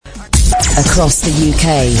Across the UK,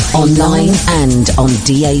 online and on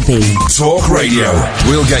DAB. Talk Radio.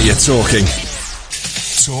 We'll get you talking.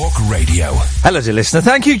 Talk Radio. Hello, dear listener.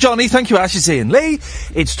 Thank you, Johnny. Thank you, Ash. It's Iain Lee.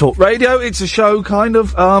 It's Talk Radio. It's a show kind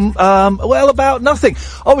of, well, about nothing.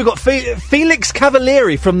 Oh, we've got Felix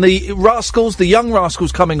Cavaliere from the Rascals, the Young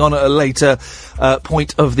Rascals, coming on at a later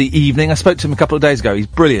point of the evening. I spoke to him a couple of days ago. He's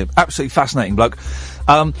brilliant. Absolutely fascinating bloke.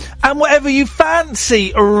 And whatever you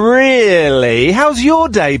fancy, really. How's your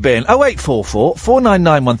day been? 0844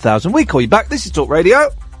 499 1000. We call you back. This is Talk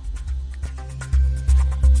Radio.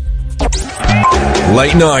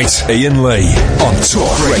 Late night, Iain Lee on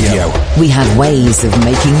Talk Radio. We have ways of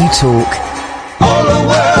making you talk. All the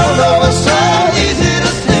world over, so easy to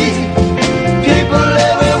see. People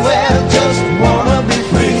everywhere just wanna be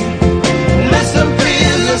free. Listen,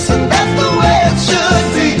 please, listen, that's the way it should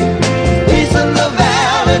be. Peace in the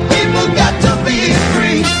valley, people got to be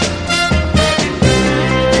free.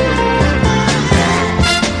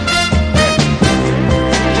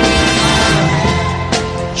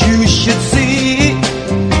 You should see.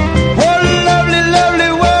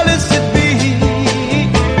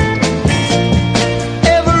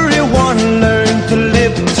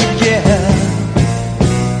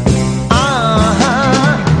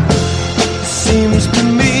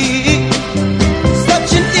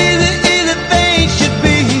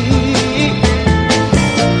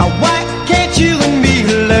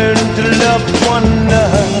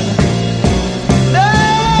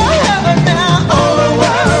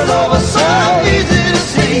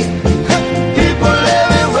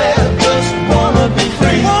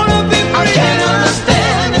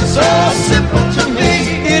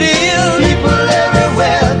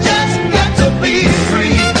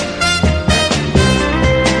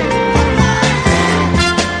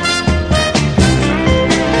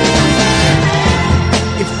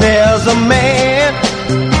 A man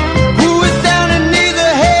who is down and needs a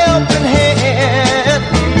helping hand.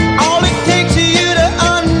 All it takes is you to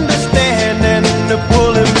understand and to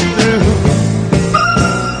pull him through.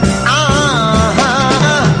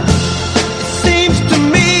 It seems to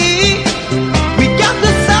me we got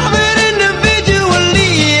to solve it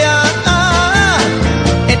individually.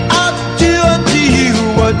 It ought to you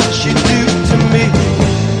what you do to me.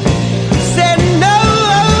 Said no.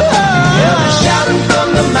 Yeah, shouting from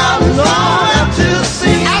the mountain.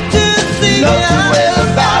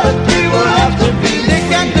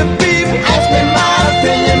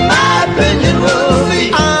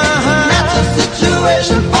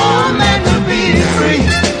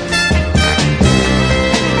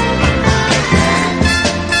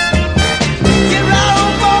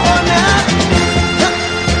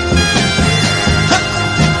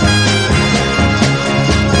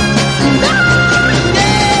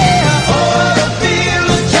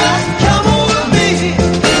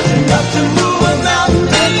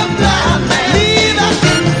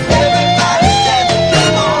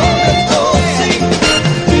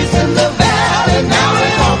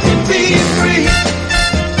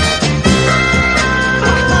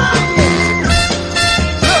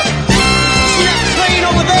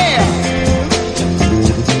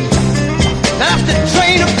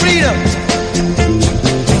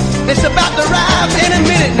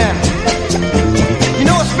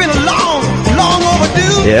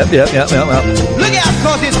 Yep. Look out,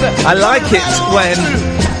 'cause it's I like it when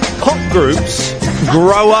pop groups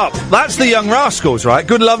grow up. That's the Young Rascals, right?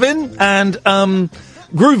 Good Lovin' and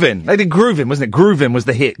Groovin'. They did Groovin', wasn't it? Groovin' was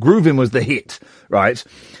the hit. Groovin' was the hit, right?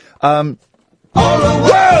 Whoa!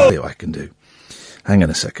 I can do. Hang on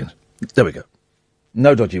a second. There we go.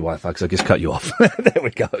 No dodgy Wi-Fi, because I just cut you off. There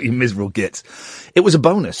we go, you miserable gits. It was a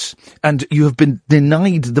bonus, and you have been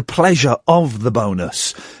denied the pleasure of the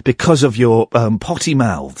bonus because of your potty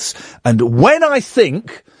mouths. And when I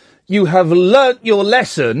think you have learnt your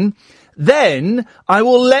lesson, then I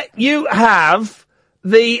will let you have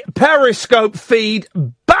the Periscope feed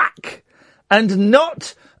back, and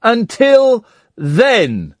not until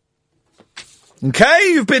then.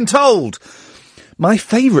 Okay, you've been told. My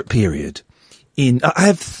favourite period I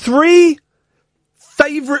have 3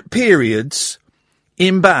 favourite periods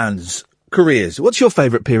in bands' careers. What's your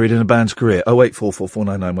favourite period in a band's career? 0844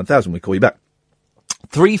 499 1000. We call you back.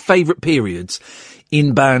 3 favourite periods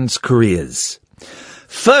in bands' careers.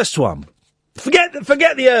 First one. Forget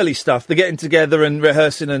the early stuff. They're getting together and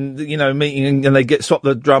rehearsing and, meeting and they swap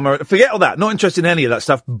the drummer. Forget all that. Not interested in any of that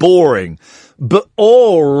stuff. Boring.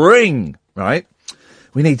 Boring. Right?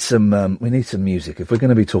 We need some music. If we're going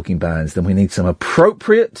to be talking bands, then we need some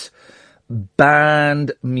appropriate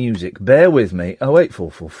band music. Bear with me.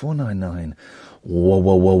 0844 499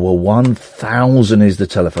 1000 is the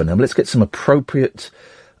telephone number. Let's get some appropriate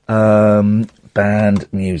Band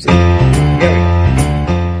music. Here we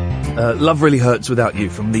go. Love Really Hurts Without You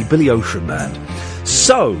from the Billy Ocean Band.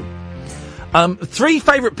 So, 3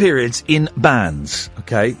 favourite periods in bands,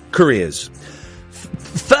 okay, careers.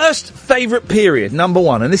 First favourite period, number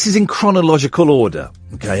 1, and this is in chronological order,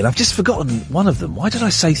 okay, and I've just forgotten one of them. Why did I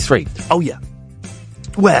say 3? Oh, yeah.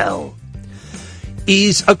 Well,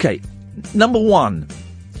 number 1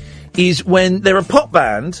 is when they're a pop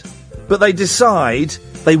band, but they decide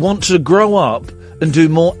they want to grow up and do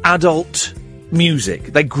more adult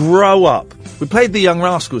music. They grow up. We played the Young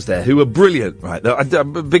Rascals there, who were brilliant, right?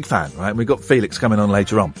 I'm a big fan, right? We've got Felix coming on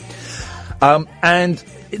later on. And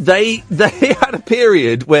they had a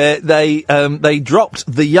period where they dropped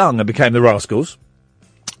the Young and became the Rascals.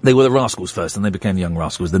 They were the Rascals first, and they became the Young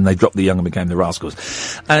Rascals. Then they dropped the Young and became the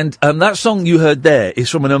Rascals. And that song you heard there is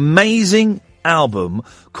from an amazing album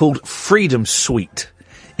called Freedom Suite.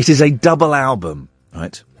 It is a double album,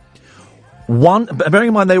 right? Bearing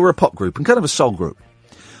in mind they were a pop group and kind of a soul group.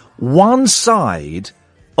 One side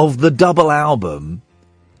of the double album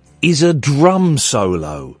is a drum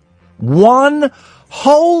solo. One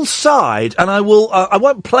whole side, and I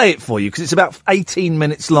won't play it for you because it's about 18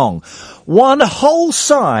 minutes long. One whole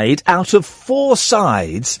side out of 4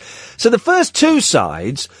 sides. So the first 2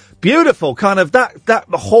 sides, beautiful, kind of that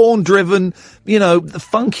horn-driven, the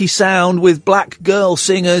funky sound with black girl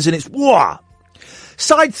singers, and it's wah.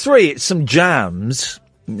 Side 3, it's some jams.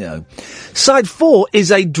 Side 4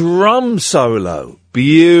 is a drum solo.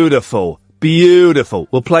 Beautiful, beautiful.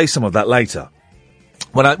 We'll play some of that later.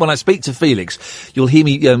 When I speak to Felix, you'll hear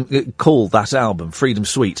me call that album, Freedom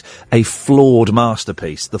Suite, a flawed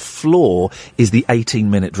masterpiece. The flaw is the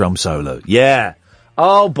 18-minute drum solo. Yeah.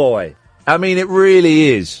 Oh, boy. I mean, it really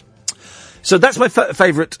is. So that's my first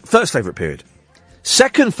favourite period.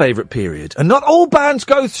 Second favourite period, and not all bands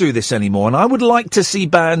go through this anymore, and I would like to see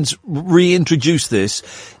bands reintroduce this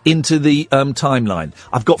into the timeline.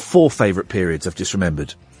 I've got 4 favourite periods I've just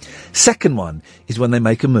remembered. Second one is when they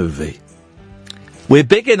make a movie. We're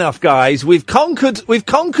big enough, guys. We've conquered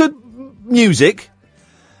music.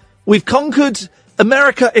 We've conquered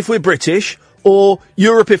America if we're British, or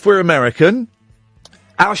Europe if we're American.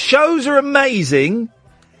 Our shows are amazing.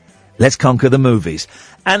 Let's conquer the movies.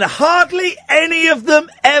 And hardly any of them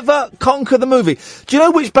ever conquer the movie. Do you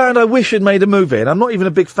know which band I wish had made a movie? And I'm not even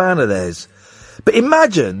a big fan of theirs. But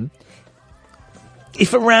imagine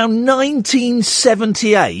if around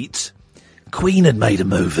 1978, Queen had made a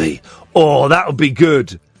movie. Oh, that would be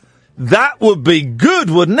good. That would be good,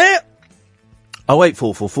 wouldn't it?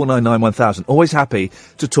 0844 499 1000. Always happy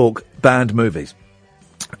to talk band movies.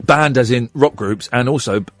 Band as in rock groups and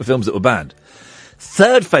also films that were banned.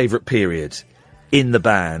 Third favourite period in the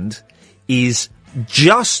band is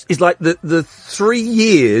like the 3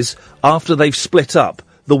 years after they've split up,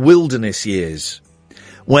 the wilderness years,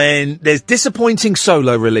 when there's disappointing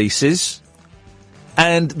solo releases,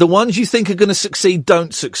 and the ones you think are going to succeed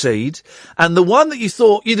don't succeed, and the one that you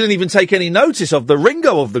thought you didn't even take any notice of, the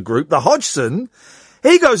Ringo of the group, the Hodgson,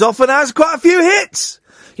 he goes off and has quite a few hits.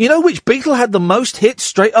 You know which Beatle had the most hits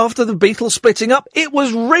straight after the Beatles splitting up? It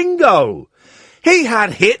was Ringo. He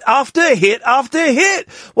had hit after hit after hit,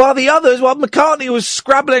 while McCartney was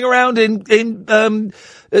scrabbling around in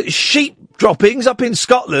sheep droppings up in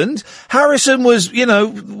Scotland. Harrison was,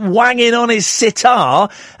 wanging on his sitar,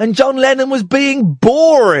 and John Lennon was being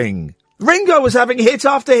boring. Ringo was having hit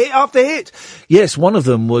after hit after hit. Yes, one of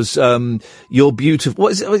them was You're Beautiful.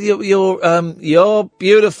 What is it? You're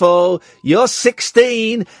beautiful. You're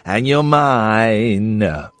 16 and you're mine.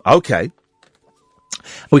 Okay.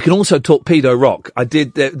 We can also talk pedo rock. I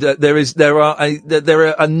did. There are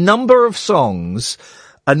a number of songs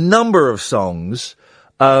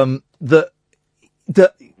that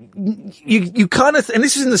you kind of, and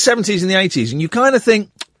this is in the 70s and the 80s, and you kind of think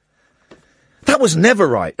that was never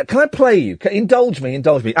right. Can I play you? Indulge me,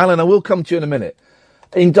 Alan. I will come to you in a minute.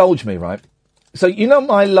 Indulge me, right? So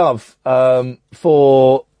my love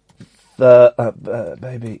for the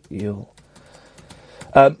baby you'll.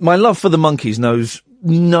 My love for the Monkees knows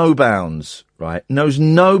no bounds, right? Knows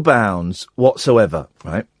no bounds whatsoever,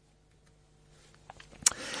 right?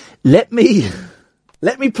 Let me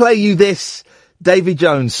play you this Davy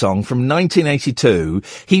Jones song from 1982.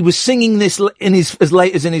 He was singing this as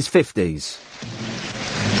late as in his 50s.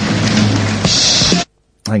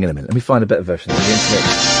 Hang on a minute. Let me find a better version of the internet.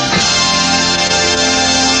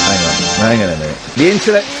 Hang on a minute.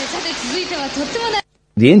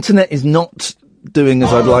 The internet is not doing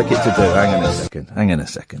as I'd like it to do. Hang on a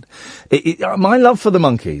second. My love for the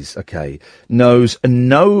Monkees, okay, knows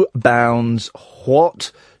no bounds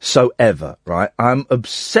whatsoever, right? I'm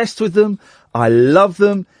obsessed with them. I love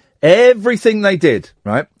them. Everything they did,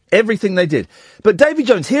 right? Everything they did. But Davy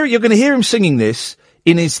Jones, here you're going to hear him singing this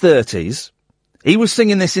in his 30s. He was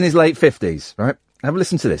singing this in his late 50s, right? Have a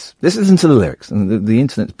listen to this. Listen to the lyrics. And the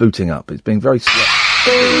internet's booting up. It's being very slow.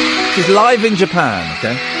 This is live in Japan,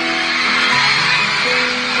 okay?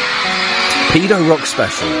 Peado Rock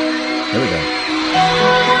Special. Here we go.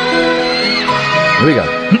 Here we go.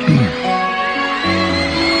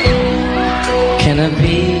 Can I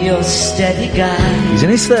be your steady guide? He's in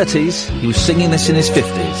his 30s. He was singing this in his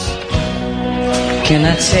 50s. Can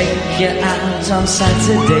I take you out on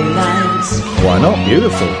Saturday nights? Why not?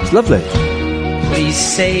 Beautiful. It's lovely. Please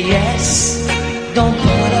say yes. Don't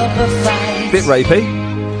put up a fight. Bit rapey.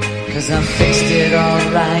 'Cause I fixed it all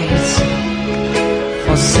right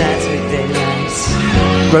for Saturday nights.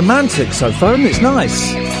 Romantic so far, and it's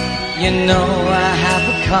nice. You know I have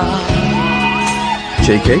a car.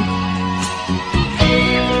 Cheeky.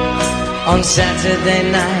 On Saturday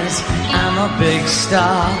nights, I'm a big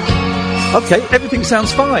star. Okay, everything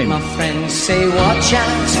sounds fine. My friends say watch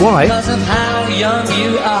out. Why? Because of how young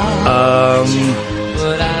you are.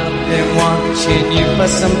 But I've been watching you for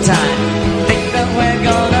some time. Think that we're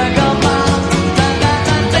gonna go far.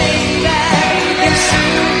 Baby, you'll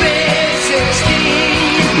soon be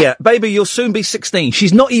 16. Yeah, baby, you'll soon be 16.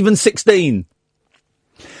 She's not even 16.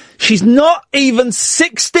 She's not even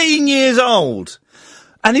 16 years old.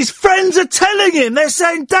 And his friends are telling him, they're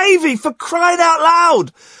saying, Davey, for crying out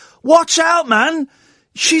loud, watch out, man.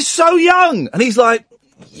 She's so young. And he's like,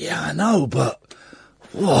 yeah, I know, but...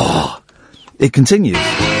 Whoa. It continues. You know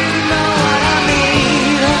what I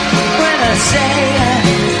mean when I say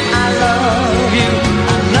I love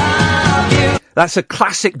you. That's a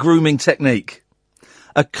classic grooming technique.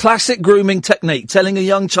 A classic grooming technique, telling a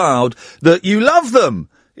young child that you love them.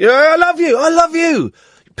 Yeah, I love you. I love you.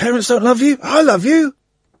 Parents don't love you. I love you.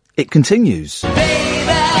 It continues. Baby,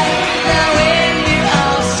 now when you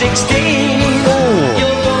are 16,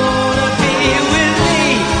 you're gonna be with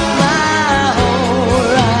me my whole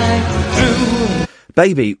life through.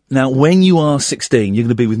 Baby, now when you are 16, you're going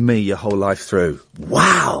to be with me your whole life through.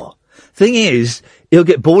 Wow. Thing is, he'll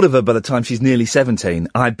get bored of her by the time she's nearly 17.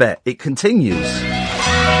 I bet. It continues.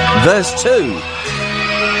 Verse 2.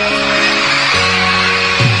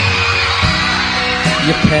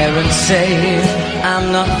 Your parents say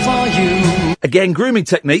I'm not for you. Again, grooming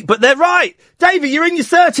technique, but they're right. Davey, you're in your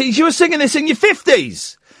 30s. You were singing this in your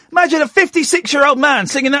 50s. Imagine a 56-year-old man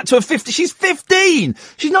singing that to a 50... She's 15.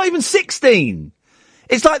 She's not even 16.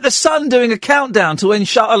 It's like the sun doing a countdown to when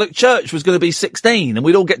Charlotte Church was going to be 16, and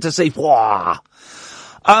we'd all get to see... Wah.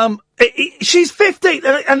 She's 15,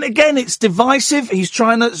 and again, it's divisive. He's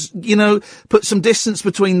trying to, put some distance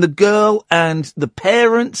between the girl and the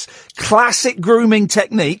parents. Classic grooming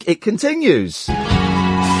technique. It continues. Here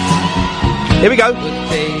we go. But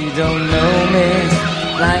they don't know me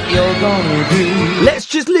like you're gonna do. Let's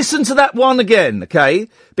just listen to that one again, okay?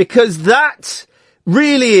 Because that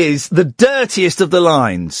really is the dirtiest of the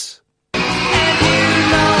lines. And you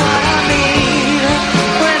know what I mean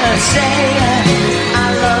when I say I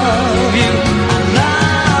love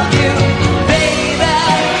you, baby.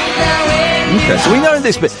 Now when Okay, so we know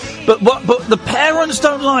this bit, but the parents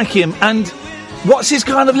don't like him, and what's his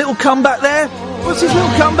kind of little comeback there? What's his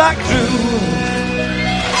little comeback?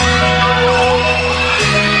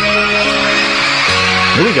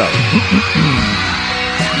 Here we go.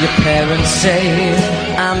 your parents say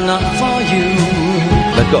I'm not for you.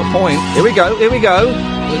 They've got a point. Here we go.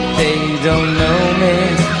 But they don't know me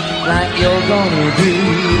like you're gonna do.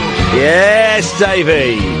 Yes,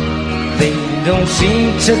 Davey. They don't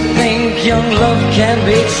seem to think young love can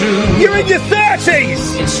be true. You're in your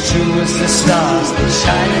 30s. It's true as the stars that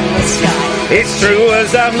shine in the sky. It's true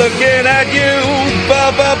as I'm looking at you,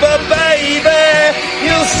 baby.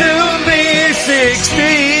 You'll soon be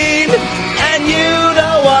 16, and you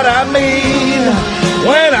know what I mean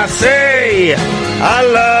when I say I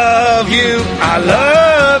love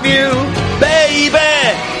you, baby.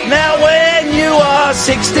 Now when you are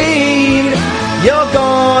 16, you're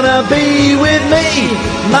gonna be with me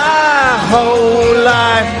my whole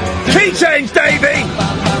life. Key change, Davey!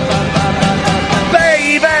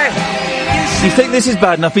 Baby! You think this is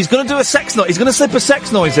bad enough? He's gonna do a sex noise. He's gonna slip a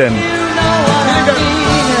sex noise in. You know what I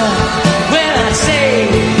mean when I say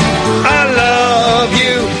I love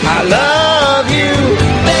you,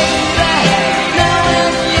 baby. Now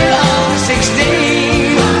when you are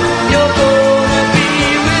 16, you're gonna be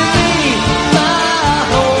with me my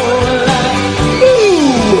whole life.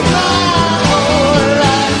 Ooh. My whole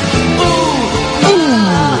life. Ooh.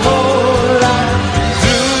 My whole life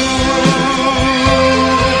through.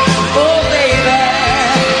 Oh baby,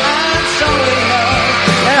 I'm so in love.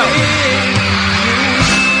 Now,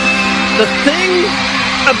 The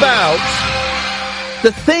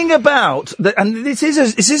thing about, and this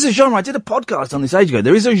is a genre, I did a podcast on this age ago,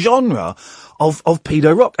 there is a genre of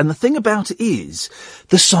pedo rock, and the thing about it is,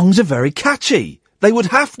 the songs are very catchy. They would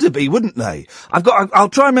have to be, wouldn't they? I'll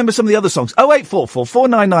try and remember some of the other songs. 0844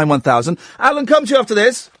 499 1000. Alan, come to you after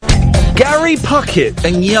this. Gary Puckett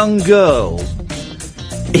and Young Girl.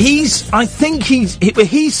 I think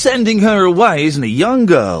he's sending her away, isn't he? Young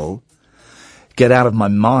Girl. Get out of my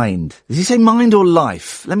mind. Does he say mind or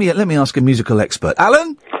life? Let me ask a musical expert.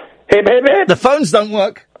 Alan? Hip, hip, hip. The phones don't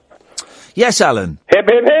work. Yes, Alan. Hip,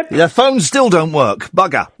 hip, hip. The phones still don't work.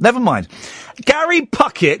 Bugger. Never mind. Gary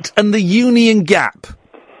Puckett and the Union Gap.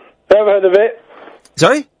 I've heard of it.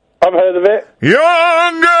 Sorry? I've heard of it.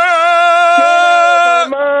 Young Girl! Get out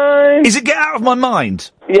of my mind. Is it Get Out of My Mind?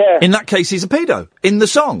 Yeah. In that case, he's a pedo. In the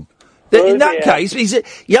song. In that case, he's a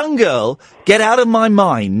young girl, get out of my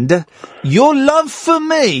mind. Your love for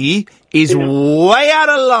me is way out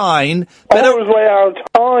of line. It was way out of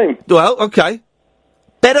time. Well, okay.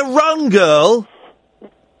 Better run, girl.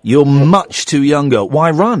 You're much too young, girl.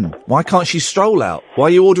 Why run? Why can't she stroll out? Why are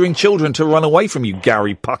you ordering children to run away from you,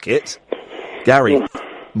 Gary Puckett? Gary,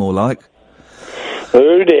 more like.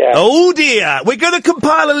 Oh dear. Oh dear. We're going to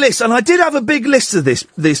compile a list, and I did have a big list of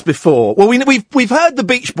this before. Well, we've heard the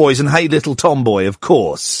Beach Boys and Hey Little Tomboy, of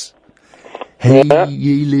course. Hey,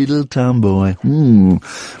 ye little tomboy. We're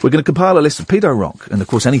going to compile a list of pedo rock, and of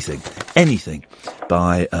course anything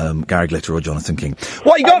by Gary Glitter or Jonathan King.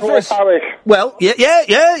 What you got for us? Harris. Well, yeah,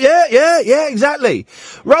 exactly.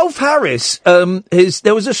 Rolf Harris,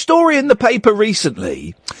 there was a story in the paper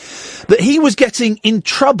recently that he was getting in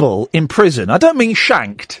trouble in prison. I don't mean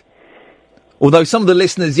shanked. Although some of the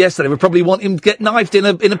listeners yesterday would probably want him to get knifed in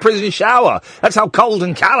a prison shower. That's how cold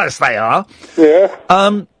and callous they are. Yeah.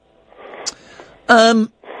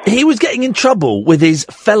 He was getting in trouble with his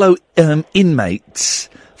fellow inmates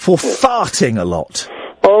for farting a lot.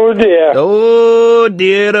 Oh dear. Oh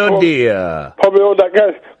dear, oh dear. Probably all that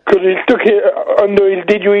goes because he stuck it under his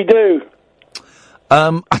didgeridoo.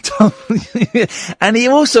 I don't, and he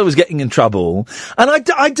also was getting in trouble, and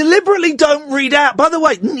I deliberately don't read out, by the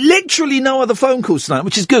way, literally no other phone calls tonight,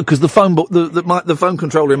 which is good, because the phone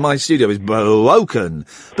controller in my studio is broken,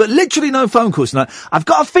 but literally no phone calls tonight. I've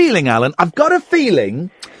got a feeling, Alan,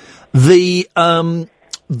 the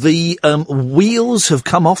wheels have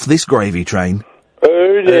come off this gravy train.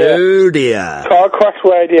 Oh dear. Oh dear. Car crash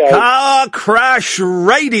radio. Car crash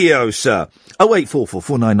radio, sir. 0844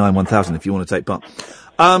 499 1000 if you want to take part.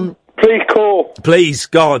 Please call. Please,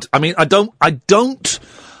 God. I mean, I don't want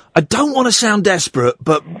to sound desperate,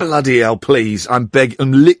 but bloody hell, please. I'm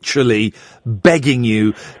literally begging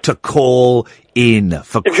you to call in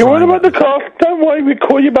for If you want about the cost, don't worry, we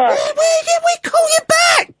call you back. We call you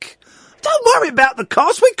back. Don't worry about the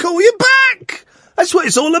cost, we call you back. That's what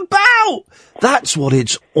it's all about. That's what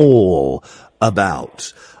it's all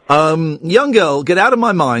about. Young girl, get out of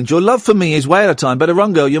my mind. Your love for me is way out of time. Better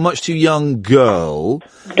run, girl. You're much too young, girl.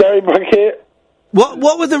 Gary Bucket.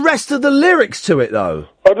 What were the rest of the lyrics to it, though?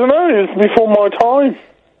 I don't know. It was before my time.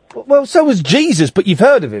 Well, so was Jesus, but you've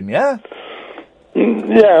heard of him, yeah?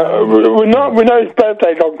 Yeah, we know his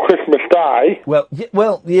birthday's on Christmas Day.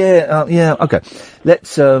 Yeah, okay.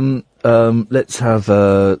 Let's have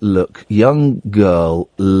a look. Young girl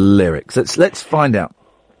lyrics. Let's find out.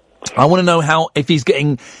 I want to know if he's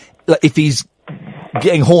getting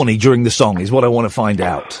horny during the song is what I want to find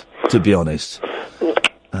out, to be honest.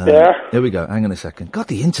 Yeah. Here we go. Hang on a second. God,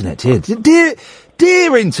 the internet's here.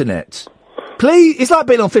 Dear internet. Please, it's like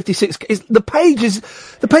being on 56. The page is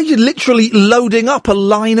literally loading up a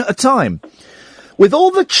line at a time. With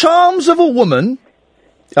all the charms of a woman.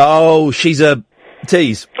 Oh, she's a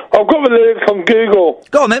tease. I've got the lyrics on Google.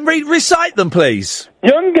 Go on then, recite them, please.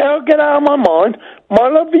 Young girl, get out of my mind. My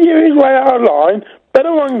love for you is way out of line.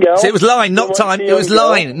 Better one, girl. So it was line, not time. It was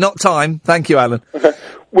line, not time. Thank you, Alan. Okay.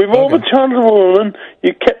 With all the charms of a woman,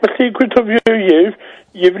 you kept the secret of your youth.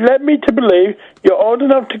 You've led me to believe you're old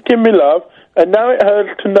enough to give me love, and now it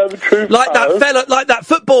hurts to know the truth. Like that fella, like the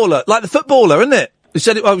footballer, isn't it? Who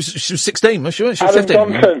said it? She was 16, was she? She was 15.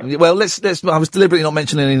 Johnson. Well, let's. I was deliberately not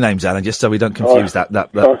mentioning any names, Alan, just so we don't confuse that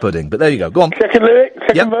pudding. But there you go. Go on. Second lyric,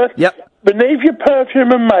 second verse. Yep. Beneath your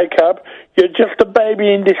perfume and makeup, you're just a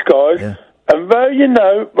baby in disguise. Yeah. And though you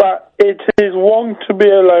know that it is wrong to be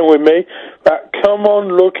alone with me, that come on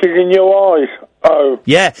look is in your eyes. Oh.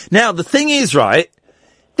 Yeah. Now, the thing is, right,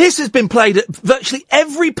 this has been played at virtually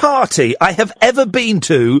every party I have ever been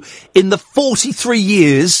to in the 43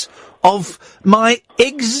 years of my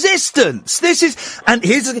existence. And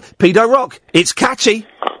here's pedo rock. It's catchy.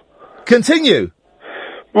 Continue.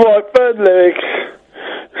 Right, third lyric.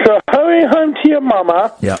 So hurry home to your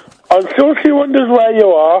mama. Yeah. I'm sure she wonders where you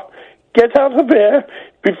are. Get out of here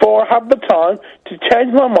before I have the time to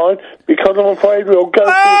change my mind because I'm afraid we'll go too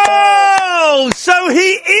far. Oh, so he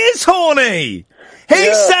is horny.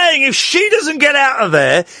 He's saying if she doesn't get out of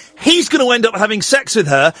there, he's going to end up having sex with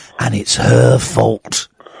her, and it's her fault.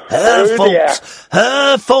 Her fault. Dear.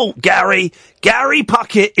 Her fault, Gary. Gary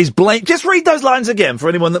Puckett is blamed. Just read those lines again for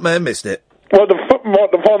anyone that may have missed it. What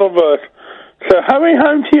the final verse? So hurry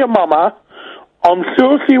home to your mama. I'm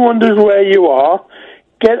sure she wonders where you are.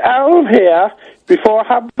 Get out of here before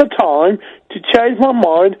I have the time to change my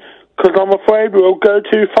mind because I'm afraid we'll go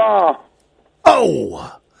too far.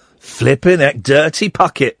 Oh! Flippin' heck, Dirty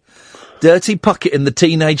Puckett. Dirty Puckett in the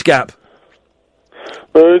teenage gap.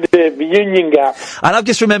 Oh dear, the Union Gap. And I've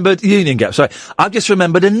just remembered... Union Gap, sorry. I've just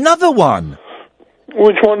remembered another one.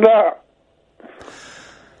 Which one's that?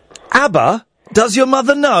 ABBA, Does Your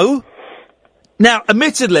Mother Know? Now,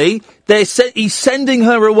 admittedly, he's sending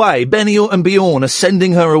her away. Benny and Bjorn are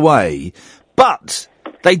sending her away. But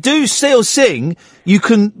they do still sing, you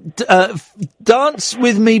can dance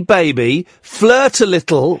with me, baby, flirt a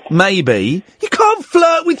little, maybe. You can't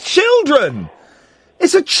flirt with children.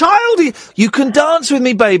 It's a child. You can dance with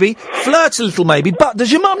me, baby, flirt a little, maybe. But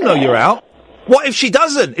does your mum know you're out? What if she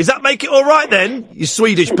doesn't? Does that make it all right then, you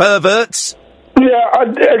Swedish perverts? Yeah,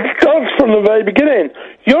 it starts from the very beginning.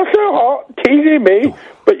 You're so hot, teasing me,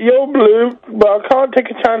 but you're blue, but I can't take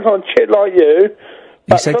a chance on shit like you.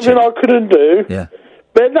 That's something I couldn't do. Yeah.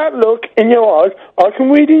 But that look in your eyes, I can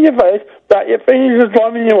read in your face that your feelings are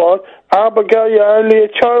driving you on. But girl, you're only a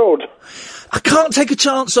child. I can't take a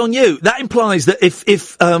chance on you. That implies that if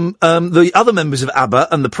the other members of ABBA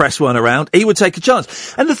and the press weren't around, he would take a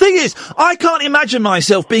chance. And the thing is, I can't imagine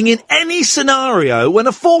myself being in any scenario when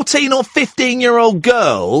a 14 or 15-year-old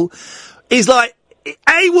girl is like,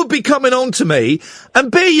 A, would be coming on to me,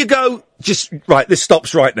 and B, you go, just, right, this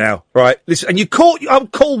stops right now, right? And I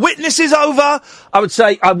would call witnesses over. I would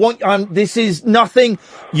say, this is nothing.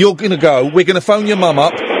 You're gonna go. We're gonna phone your mum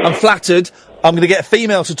up. I'm flattered. I'm going to get a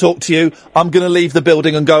female to talk to you. I'm going to leave the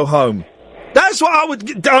building and go home. That's what I'm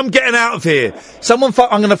getting out of here. I'm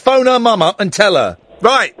going to phone her mum up and tell her.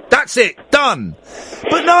 Right, that's it, done.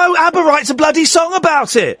 But no, ABBA writes a bloody song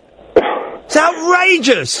about it. It's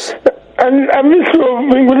outrageous. And this sort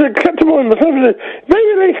of thing was acceptable in the 70s. If they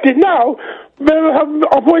released it now, they would have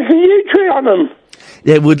Operation U-Tree on them.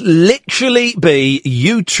 There would literally be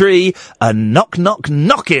U-Tree and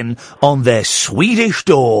knocking on their Swedish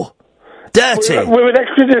door. Dirty. We would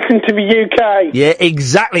extradition to the UK. Yeah,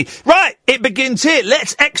 exactly. Right, it begins here.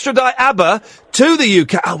 Let's extradite ABBA to the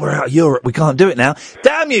UK. Oh, we're out of Europe. We can't do it now.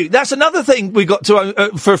 Damn you. That's another thing we got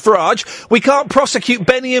to, for Farage. We can't prosecute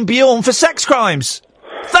Benny and Bjorn for sex crimes.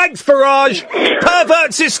 Thanks, Farage.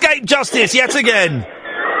 Perverts escape justice yet again.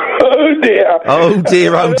 Oh, dear. Oh,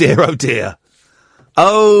 dear, oh, dear, oh, dear.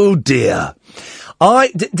 Oh, dear.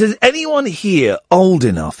 Does anyone here old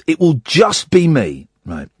enough, it will just be me,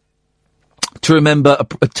 right, to remember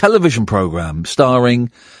a television programme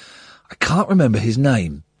starring, I can't remember his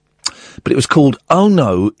name, but it was called Oh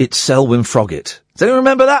No, It's Selwyn Froggatt. Does anyone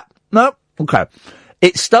remember that? No? Okay.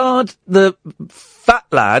 It starred the fat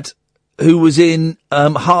lad who was in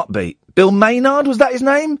Heartbeat. Bill Maynard, was that his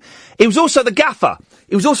name? It was also the Gaffer.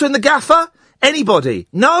 It was also in the Gaffer? Anybody?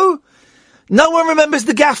 No? No one remembers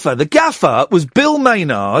the Gaffer. The Gaffer was Bill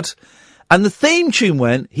Maynard. And the theme tune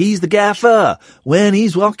went, he's the gaffer. When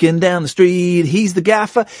he's walking down the street, he's the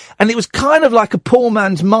gaffer. And it was kind of like a poor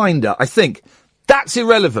man's minder, I think. That's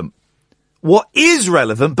irrelevant. What is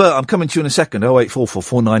relevant, Bert, I'm coming to you in a second, 0844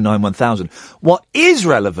 499 1000. What is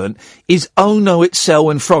relevant is Oh No, It's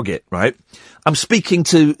Selwyn Froggatt, right? I'm speaking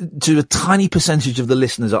to a tiny percentage of the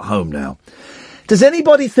listeners at home now. Does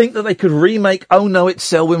anybody think that they could remake Oh No, It's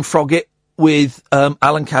Selwyn Froggatt with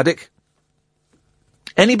Alan Caddick?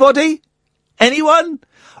 Anybody? Anyone?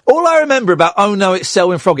 All I remember about Oh No, It's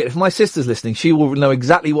Selwyn Froggatt, if my sister's listening, she will know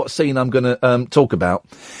exactly what scene I'm going to talk about,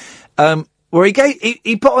 where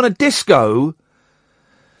he put on a disco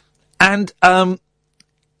and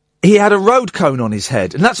he had a road cone on his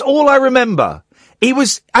head, and that's all I remember.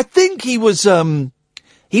 I think he was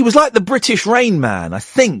like the British Rain Man. I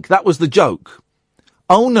think that was the joke.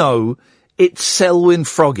 Oh No, It's Selwyn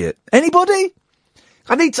Froggatt. Anybody?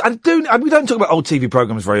 We don't talk about old TV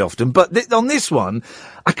programmes very often, but on this one,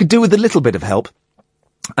 I could do with a little bit of help.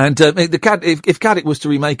 And if Caddick was to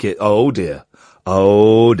remake it, oh dear.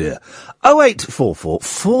 0844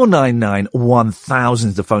 499 1000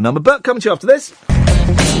 is the phone number. Bert, coming to you after this.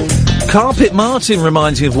 Carpet Martin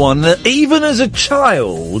reminds me of one that even as a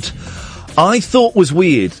child, I thought was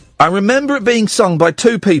weird. I remember it being sung by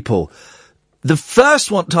two people. The first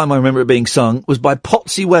time I remember it being sung was by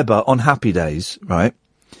Potsy Webber on Happy Days, right?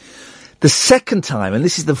 The second time, and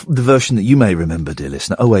this is the version that you may remember, dear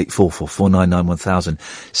listener, 08444991000,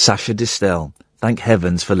 Sasha Distel, Thank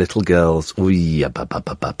Heavens for Little Girls. Ooh,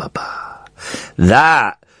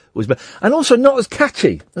 that was, and also not as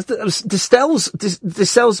catchy.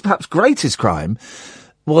 Distel's perhaps greatest crime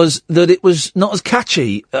was that it was not as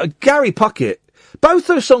catchy. Gary Puckett, both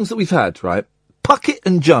those songs that we've had, right? Puckett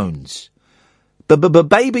and Jones.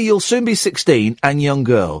 Baby, You'll Soon Be 16 and Young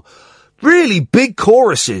Girl. Really big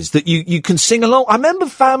choruses that you can sing along. I remember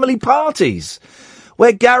family parties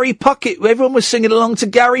where Gary Puckett, everyone was singing along to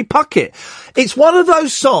Gary Puckett. It's one of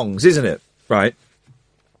those songs, isn't it? Right?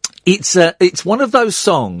 It's one of those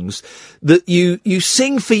songs that you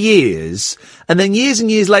sing for years, and then years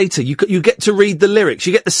and years later, you get to read the lyrics.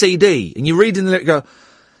 You get the CD, and you read in the lyrics, go,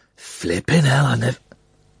 flipping hell,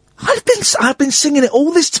 I've been singing it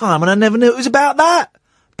all this time, and I never knew it was about that.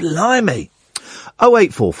 Blimey.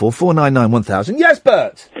 08444991000. Yes,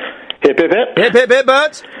 Bert. Hip, hip, hip. Hip, hip, hip,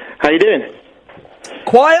 Bert. How you doing?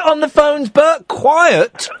 Quiet on the phones, Bert.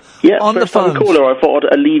 Quiet on the phones. Caller, I thought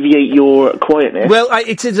I'd alleviate your quietness. Well,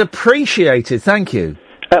 it is appreciated. Thank you.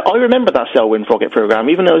 I remember that Selwyn Froggett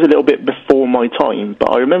programme, even though it was a little bit before my time,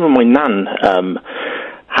 but I remember my nan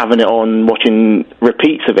having it on, watching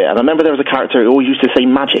repeats of it, and I remember there was a character who always used to say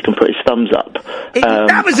magic and put his thumbs up.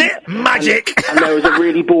 That was it! Magic! And there was a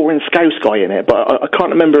really boring Scouse guy in it, but I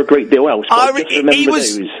can't remember a great deal else. He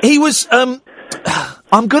was, in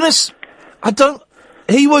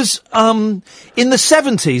the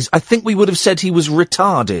 70s, I think we would have said he was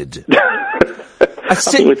retarded. I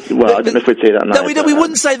don't know if we'd say that now. No, we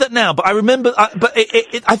wouldn't say that now, but I remember,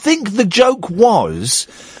 I think the joke was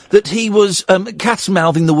that he was,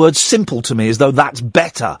 cat-mouthing the word simple to me as though that's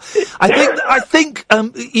better. I think,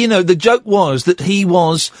 the joke was that he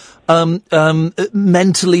was,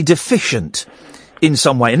 mentally deficient in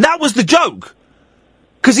some way, and that was the joke.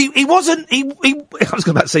 Because he wasn't, I was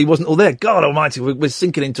about to say he wasn't all there. God almighty, we're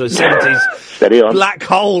sinking into a 70s black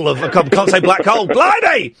hole I can't say black hole,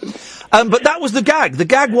 blimey! But that was the gag. The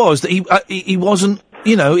gag was that he wasn't,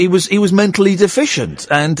 he was mentally deficient,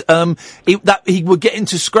 and he would get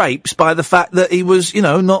into scrapes by the fact that he was,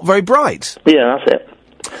 not very bright. Yeah, that's it.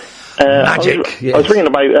 Magic. I was ringing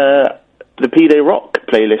about the Peado Rock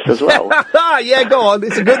playlist as well. Yeah, go on.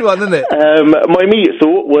 It's a good one, isn't it? My immediate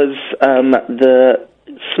thought was the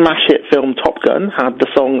smash hit film Top Gun had the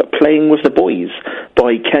song Playing with the Boys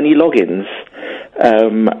by Kenny Loggins.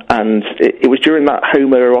 And it was during that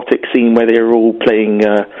homoerotic scene where they were all playing,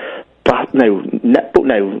 not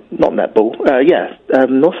netball.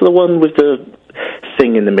 What's the one with the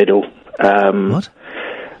thing in the middle? What?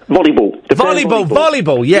 Volleyball.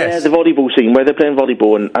 Volleyball, yes. Yeah, the volleyball scene where they're playing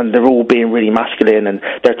volleyball and they're all being really masculine and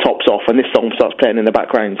their tops off, and this song starts playing in the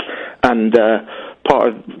background. And part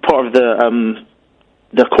of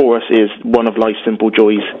the chorus is one of life's simple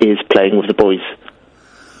joys is playing with the boys.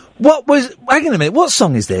 Hang on a minute, what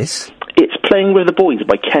song is this? It's Playing with the Boys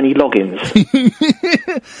by Kenny Loggins.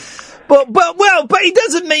 But he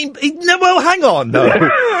doesn't mean, hang on, though.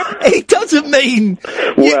 He doesn't mean,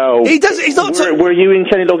 he's not. Were you in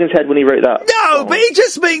Kenny Loggins' head when he wrote that? No, but he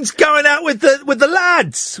just means going out with the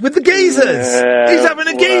lads, with the geezers. He's having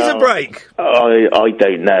a geezer break. I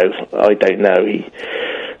don't know.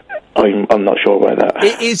 I'm not sure about that.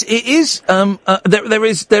 It is,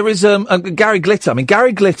 there is Gary Glitter. I mean,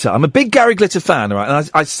 Gary Glitter, I'm a big Gary Glitter fan, right? And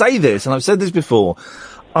I say this, and I've said this before,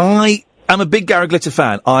 I am a big Gary Glitter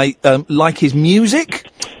fan. I, like his music,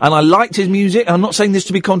 and I liked his music. I'm not saying this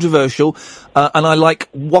to be controversial, and I like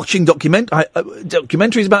watching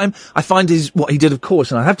documentaries about him. I find what he did, of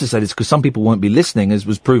course, and I have to say this because some people won't be listening, as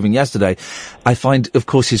was proven yesterday. I find, of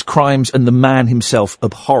course, his crimes and the man himself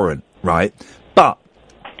abhorrent, right? But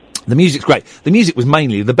the music's great. The music was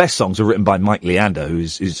mainly, the best songs were written by Mike Leander,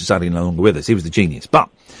 who's sadly no longer with us. He was the genius. But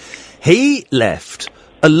he left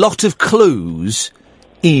a lot of clues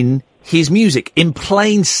in his music, in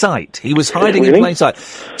plain sight. He was hiding in plain sight.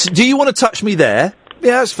 So, do you want to touch me there?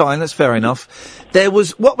 Yeah, that's fine. That's fair enough. There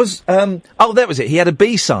was, there was it. He had a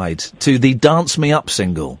B-side to the Dance Me Up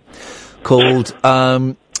single called,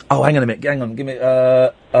 hang on a minute. Hang on. Give me,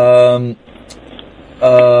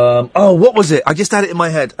 what was it? I just had it in my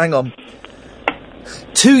head. Hang on.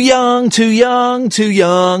 Too young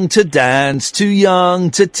to dance, too young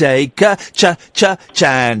to take a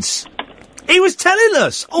chance. He was telling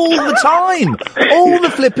us all the time, all the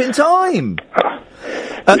flipping time.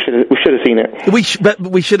 We should have seen it. But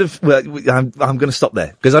we should have. Well, I'm going to stop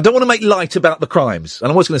there because I don't want to make light about the crimes.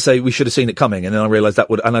 And I was going to say we should have seen it coming, and then I realised that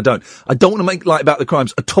would, and I don't. I don't want to make light about the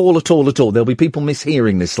crimes at all. There'll be people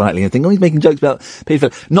mishearing this slightly and think, oh, he's making jokes about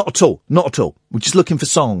paedophilia. Not at all. We're just looking for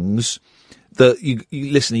songs that you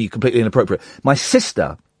listen to, you completely inappropriate. My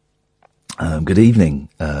sister. Good evening,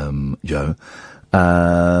 Joe.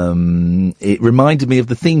 It reminded me of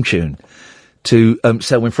the theme tune to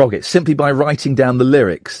Selwyn Froggatt simply by writing down the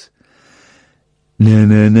lyrics. Na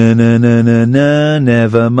na na na na na na,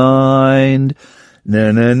 never mind.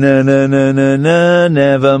 Na na na na na na na,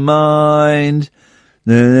 never mind.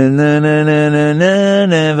 Na na na na na na na,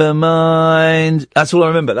 never mind. That's all I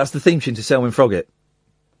remember. That's the theme tune to Selwyn Froggatt.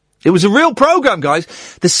 It was a real programme, guys.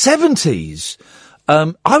 The 70s.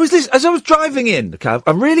 As I was driving in, okay,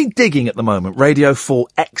 I'm really digging at the moment Radio 4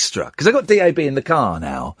 Extra, because I've got DAB in the car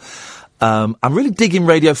now. I'm really digging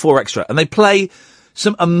Radio 4 Extra, and they play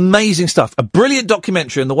some amazing stuff. A brilliant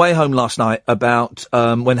documentary on the way home last night about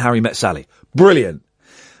When Harry Met Sally. Brilliant.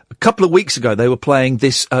 A couple of weeks ago, they were playing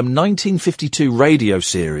this 1952 radio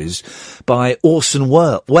series by Orson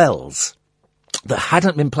Welles that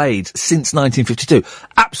hadn't been played since 1952.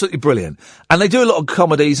 Absolutely brilliant. And they do a lot of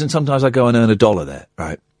comedies, and sometimes I go and earn $1 there,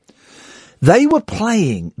 right? They were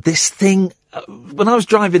playing this thing when I was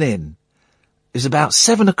driving in. It was about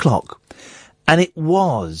 7 o'clock, and it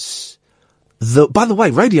was by the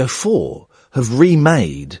way, Radio 4 have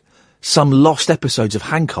remade some lost episodes of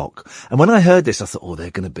Hancock. And when I heard this, I thought, oh,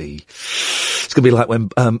 it's going to be like when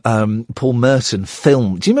Paul Merton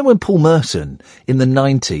filmed. Do you remember when Paul Merton in the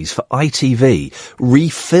 90s for ITV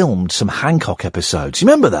refilmed some Hancock episodes? You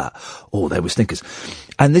remember that? Oh, they were stinkers.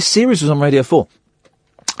 And this series was on Radio 4.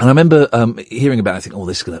 And I remember hearing about it, I think,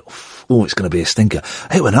 it's going to be a stinker.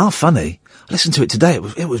 It went half funny. I listened to it today.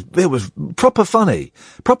 It was proper funny.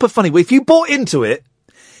 Proper funny. If you bought into it,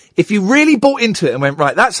 if you really bought into it and went,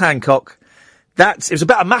 right, that's Hancock, it was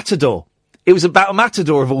about a matador. It was about a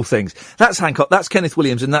matador of all things. That's Hancock, that's Kenneth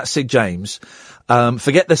Williams, and that's Sid James.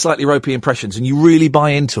 Forget their slightly ropey impressions, and you really buy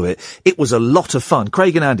into it. It was a lot of fun.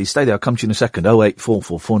 Craig and Andy, stay there, I'll come to you in a second.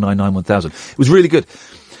 0844 499 1000. It was really good.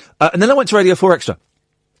 And then I went to Radio 4 Extra.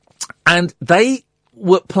 And they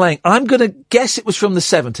were playing, I'm going to guess it was from the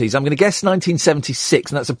 70s. I'm going to guess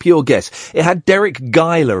 1976, and that's a pure guess. It had Derek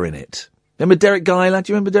Guyler in it. Remember Derek Guyler?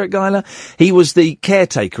 Do you remember Derek Guyler? He was the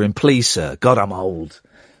caretaker in Please Sir. God, I'm old.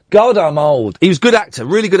 He was a good actor,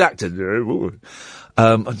 really good actor.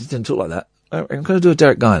 I just didn't talk like that. I'm going to do a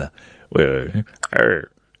Derek Guyler. He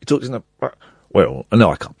talks in a... Well,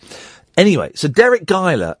 no, I can't. Anyway, so Derek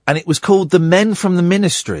Guyler, and it was called The Men from the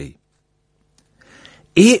Ministry.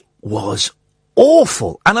 It was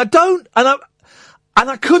awful. And I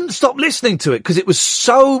couldn't stop listening to it because it was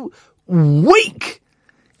so weak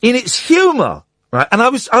in its humour, right? And I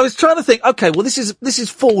was trying to think, okay, well, this is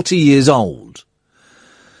 40 years old.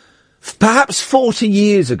 Perhaps 40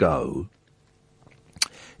 years ago,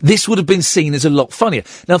 this would have been seen as a lot funnier.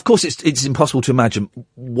 Now, of course, it's impossible to imagine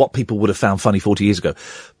what people would have found funny 40 years ago.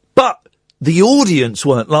 But the audience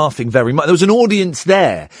weren't laughing very much. There was an audience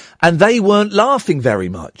there, and they weren't laughing very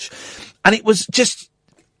much. And it was just...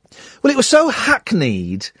 Well, it was so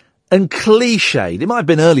hackneyed and cliched. It might have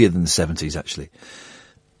been earlier than the 70s, actually.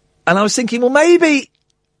 And I was thinking, well, maybe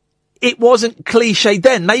it wasn't cliched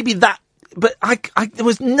then. Maybe that... But there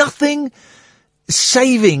was nothing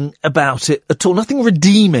saving about it at all. Nothing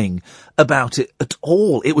redeeming about it at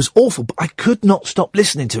all. It was awful, but I could not stop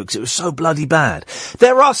listening to it because it was so bloody bad.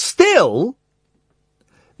 There are still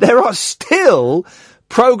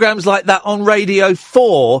programmes like that on Radio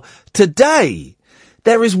 4 today.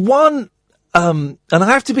 There is one, and I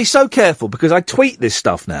have to be so careful because I tweet this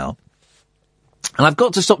stuff now. And I've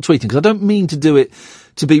got to stop tweeting because I don't mean to do it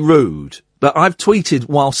to be rude. But I've tweeted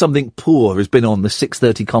while something poor has been on the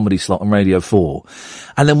 6:30 comedy slot on Radio 4.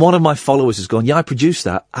 And then one of my followers has gone, yeah, I produced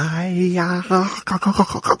that. I've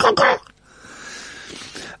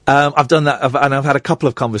done that, and I've had a couple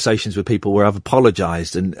of conversations with people where I've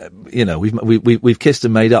apologised, and we've kissed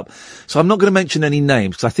and made up. So I'm not going to mention any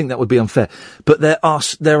names because I think that would be unfair. But there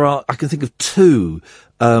are I can think of two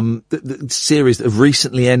the series that have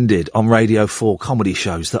recently ended on Radio 4 comedy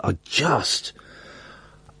shows that are just.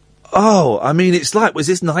 Oh, I mean, it's like, was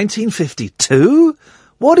this 1952?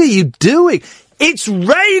 What are you doing? It's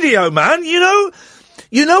radio, man, you know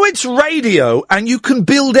it's radio, and you can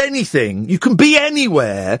build anything, you can be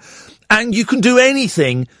anywhere, and you can do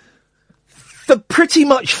anything for pretty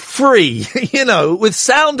much free, with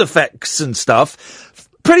sound effects and stuff,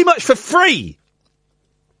 pretty much for free.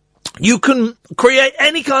 You can create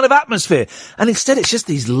any kind of atmosphere. And instead it's just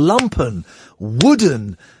these lumpen,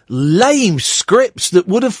 wooden, lame scripts that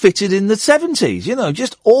would have fitted in the 70s. You know,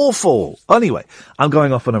 just awful. Anyway, I'm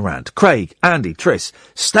going off on a rant. Craig, Andy, Triss,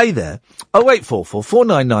 stay there. 0844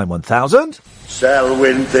 499 1000.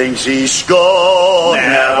 Selwyn thinks he's scored,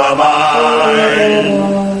 never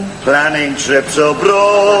mind. Planning trips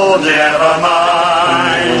abroad, never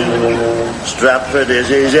mind. Stratford is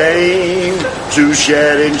his aim, to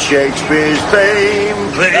share in Shakespeare's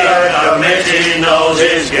fame. The committee knows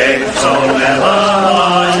his game, so never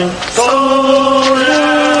mind. So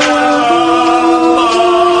never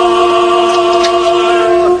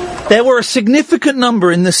mind. There were a significant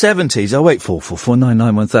number in the 70s, 0844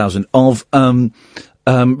 499 1000, of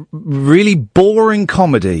really boring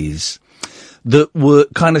comedies that were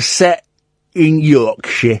kind of set in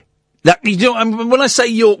Yorkshire. That, you know, when I say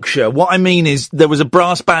Yorkshire, what I mean is there was a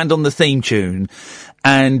brass band on the theme tune,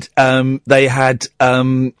 and they had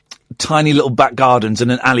tiny little back gardens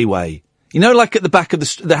and an alleyway. You know, like at the back of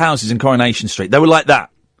the houses in Coronation Street. They were like that.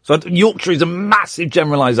 So Yorkshire is a massive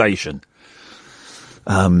generalisation.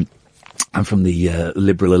 I'm from the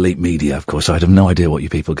liberal elite media, of course. I have no idea what you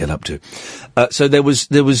people get up to. So there was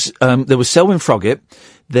Selwyn Froggatt.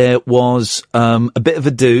 There was a Bit of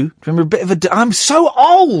a Do. Remember a Bit of a Do? I'm so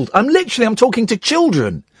old. I'm talking to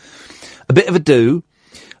children. A Bit of a Do.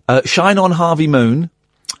 Shine On Harvey Moon.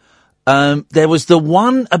 There was the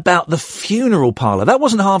one about the funeral parlour. That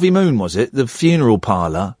wasn't Harvey Moon, was it? The funeral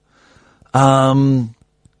parlour. Anyway,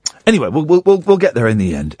 we'll get there in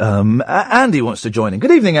the end. Andy wants to join in.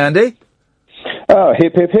 Good evening, Andy. Oh,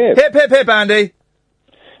 hip, hip, hip. Hip, hip, hip, Andy.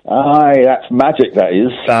 Aye, that's magic, that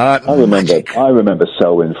is. I remember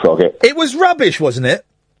Selwyn Froggatt. It was rubbish, wasn't it?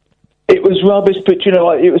 It was rubbish, but, you know,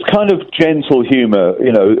 it was kind of gentle humour,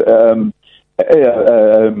 you know,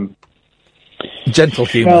 gentle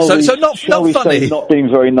humour. So not funny. Not being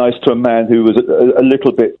very nice to a man who was a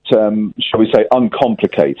little bit, shall we say,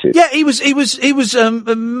 uncomplicated. Yeah, he was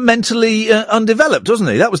mentally undeveloped, wasn't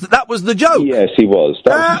he? That was the joke. Yes, he was.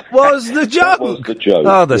 That was the joke. That was the joke.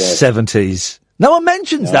 Oh, the 70s. No one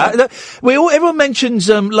mentions that. Everyone mentions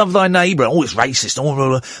Love Thy Neighbour. Oh, it's racist.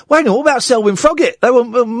 Wait a minute, what about Selwyn Froggatt? They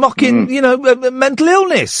were mocking, mental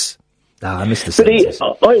illness. I missed the 70s.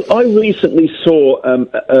 I recently saw an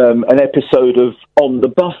episode of On the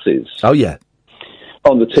Buses. Oh, yeah.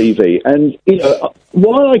 On the TV. And, you know,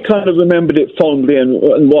 while I kind of remembered it fondly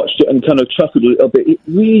and watched it and kind of chuckled a little bit, it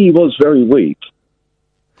really was very weak.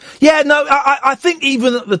 Yeah, no, I think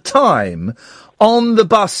even at the time, On the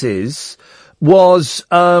Buses was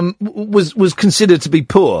considered to be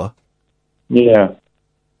poor. Yeah.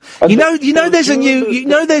 You know, there's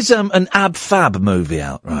an Ab Fab movie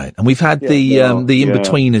out, right? And we've had the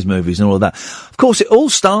In-Betweeners movies and all of that. Of course, it all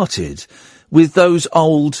started with those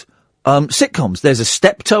old sitcoms. There's a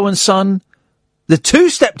Steptoe and Son, the two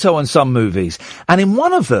Steptoe and Son movies, and in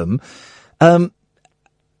one of them,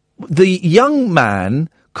 the young man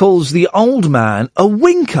calls the old man a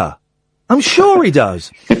winker. I'm sure he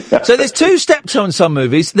does. So there's two Steptoe and Son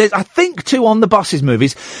movies. There's, I think, two On the Buses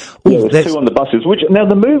movies. Ooh, there's two On the Buses. Now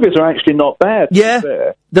the movies are actually not bad. Yeah.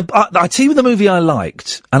 I tell you the movie I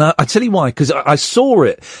liked, and I tell you why, because I saw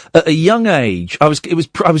it at a young age. I was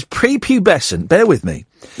prepubescent. Bear with me.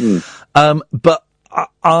 But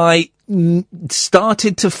I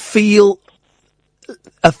started to feel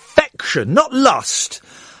affection, not lust,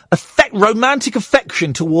 romantic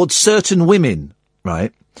affection towards certain women,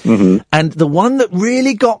 right? Mm-hmm. And the one that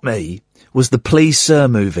really got me was the Please Sir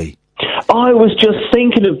movie. I was just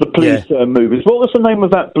thinking of the Please Sir movies. What was the name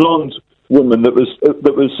of that blonde woman that was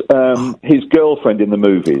his girlfriend in the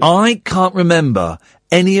movies? I can't remember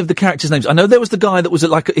any of the characters' names. I know there was the guy that was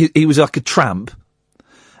he was like a tramp,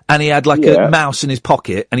 and he had a mouse in his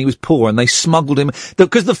pocket, and he was poor, and they smuggled him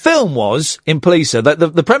because the film was in Please Sir.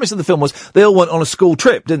 The premise of the film was they all went on a school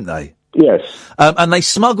trip, didn't they? Yes. And they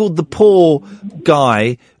smuggled the poor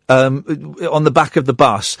guy on the back of the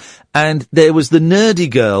bus, and there was the nerdy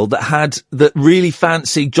girl that really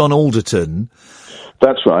fancied John Alderton.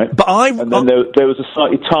 That's right. But and then there was a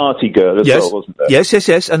slightly tarty girl as well, wasn't there?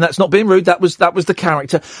 Yes. And that's not being rude. That was the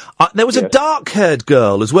character. There was a dark-haired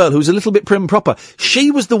girl as well who was a little bit prim and proper.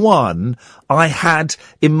 She was the one I had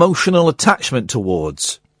emotional attachment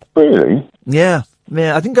towards. Really? Yeah,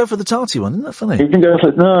 I didn't go for the tarty one. Isn't that funny? You didn't go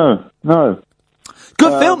for no.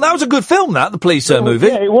 Good film. That was a good film, that, the Please Sir movie.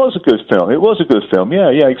 Yeah, it was a good film.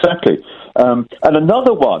 Yeah, exactly. And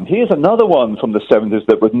another one, here's another one from the 70s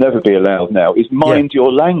that would never be allowed now, is Mind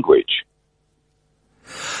Your Language.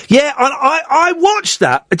 Yeah, I watched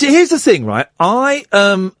that. Here's the thing, right?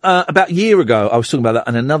 About a year ago, I was talking about that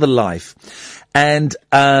in Another Life. and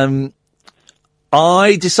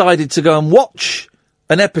I decided to go and watch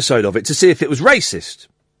an episode of it to see if it was racist.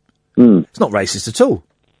 It's not racist at all.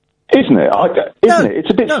 Isn't it? Isn't it? It's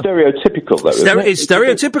a bit stereotypical, though. It's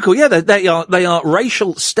stereotypical. Yeah, they are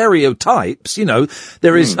racial stereotypes. You know,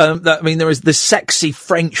 there is. There is the sexy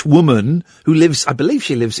French woman who lives. I believe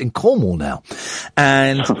she lives in Cornwall now,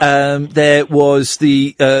 and there was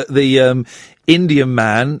the Indian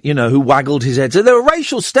man, you know, who waggled his head. So there were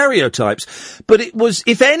racial stereotypes, but it was,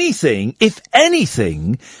 if anything,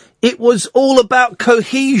 it was all about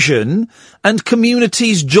cohesion and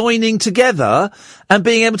communities joining together and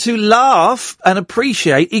being able to laugh and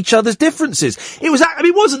appreciate each other's differences. It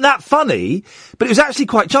wasn't that funny, but it was actually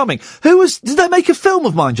quite charming. Did they make a film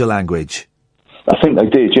of Mind Your Language? I think they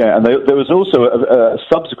did, yeah. And there was also a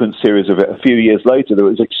subsequent series of it a few years later that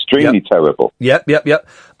was extremely terrible. Yep.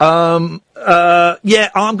 I'm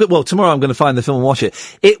good. Well, tomorrow I'm going to find the film and watch it.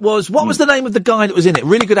 It was, what was the name of the guy that was in it?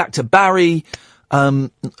 Really good actor, Barry, I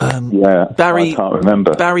can't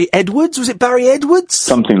remember. Barry Edwards? Was it Barry Edwards?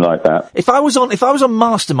 Something like that. If I was on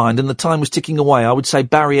Mastermind and the time was ticking away, I would say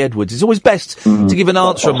Barry Edwards. It's always best to give an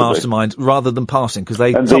answer on Mastermind rather than passing, because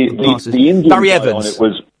they... And the Indian Barry guy Evans. on it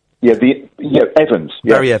was... Evans.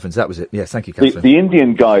 Yeah. Barry Evans, that was it. Yes, thank you, Catherine. The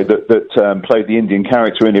Indian guy that played the Indian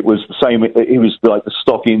character in it was the same. He was like the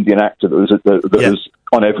stock Indian actor that was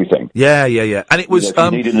on everything. Yeah. And it was... if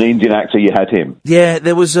you needed an Indian actor, you had him. Yeah,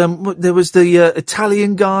 there was the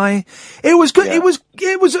Italian guy. It was good. Yeah.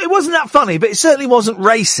 It wasn't that funny, but it certainly wasn't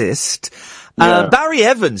racist. Barry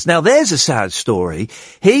Evans, now there's a sad story.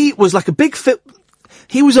 He was like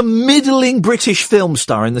he was a middling British film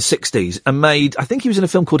star in the 60s and I think he was in a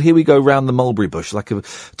film called Here We Go Round the Mulberry Bush, like a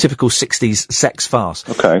typical 60s sex farce.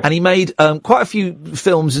 Okay. And he made quite a few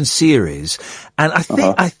films and series. And I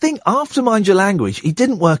think after Mind Your Language, he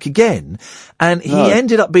didn't work again. And he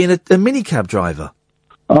ended up being a minicab driver.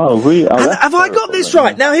 Oh, really? Oh, have I got this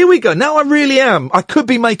right? Now, here we go. Now I really am. I could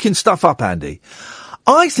be making stuff up, Andy.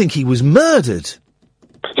 I think he was murdered.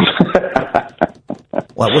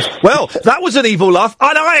 Well, that was an evil laugh,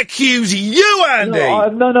 and I accuse you, Andy!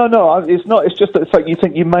 No, it's not. It's just that it's like you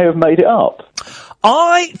think you may have made it up.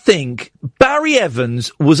 I think Barry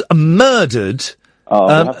Evans was murdered. Oh,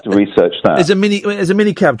 I'll have to research that. As a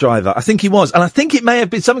minicab driver. I think he was. And I think it may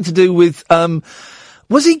have been something to do with,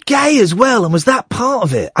 was he gay as well, and was that part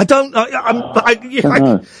of it? I don't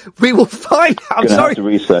know. We will find out. I'm sorry. Have to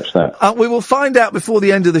research that. We will find out before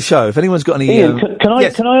the end of the show. If anyone's got any... Ian, can I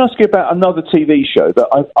ask you about another TV show that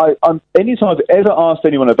anytime I've ever asked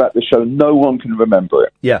anyone about the show, no one can remember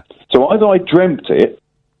it. Yeah. So either I dreamt it,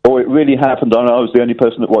 or it really happened and I was the only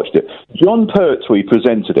person that watched it. John Pertwee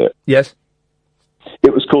presented it. Yes.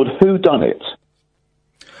 It was called Who Done It?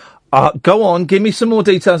 Go on, give me some more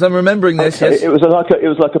details. I'm remembering this. Okay. Yes. It was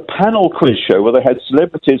like a panel quiz show where they had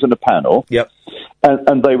celebrities and a panel. Yep.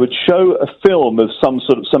 And they would show a film of some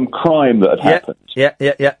crime that had happened. Yeah.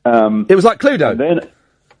 It was like Cluedo. And then,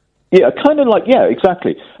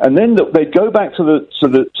 exactly. And then they'd go back to the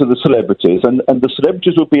celebrities, and the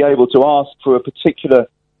celebrities would be able to ask for a particular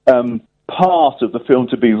part of the film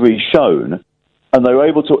to be reshown. And they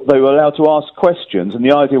were allowed to ask questions, and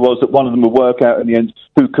the idea was that one of them would work out in the end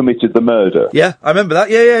who committed the murder. Yeah, I remember that.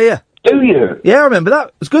 Yeah. Do you? Yeah, I remember that.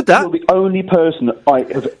 It was good, that. You're the only person I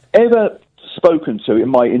have ever spoken to in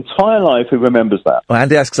my entire life who remembers that. Well,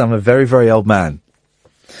 Andy asks, I'm a very, very old man.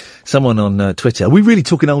 Someone on Twitter, are we really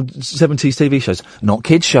talking old 70s TV shows? Not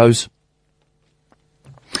kids' shows.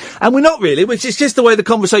 And we're not really, which is just the way the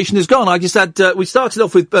conversation has gone. I just had, we started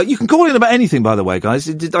off with, you can call in about anything, by the way, guys.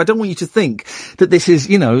 I don't want you to think that this is,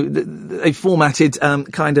 a formatted,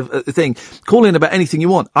 kind of thing. Call in about anything you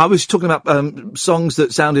want. I was talking about, songs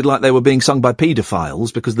that sounded like they were being sung by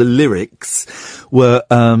paedophiles because the lyrics were,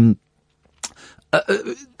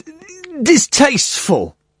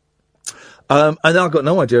 distasteful. And I've got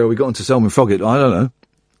no idea how we got into Selwyn Froggatt. I don't know.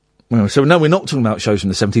 Well, so no, we're not talking about shows from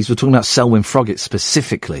the 70s. We're talking about Selwyn Froggatt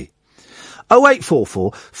specifically.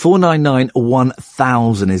 0844 499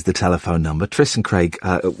 1000 is the telephone number. Triss and Craig,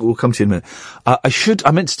 we'll come to you in a minute.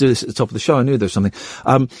 I meant to do this at the top of the show. I knew there was something.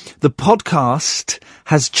 The podcast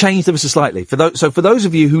has changed ever so slightly. For those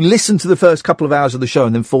of you who listen to the first couple of hours of the show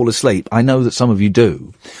and then fall asleep, I know that some of you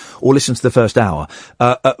do, or listen to the first hour.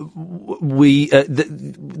 The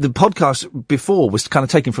podcast before was kind of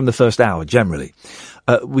taken from the first hour, generally.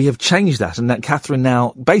 We have changed that, and that Catherine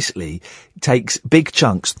now basically takes big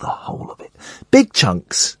chunks, the whole of it. Big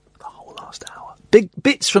chunks, the whole last hour. Big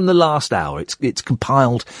bits from the last hour. It's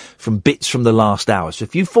compiled from bits from the last hour. So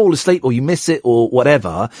if you fall asleep or you miss it or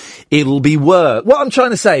whatever, it'll be worth. What I'm trying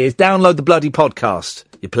to say is download the bloody podcast,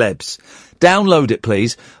 you plebs. Download it,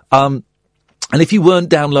 please. And if you weren't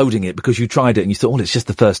downloading it because you tried it and you thought, well, it's just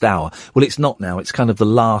the first hour. Well, it's not now. It's kind of the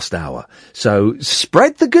last hour. So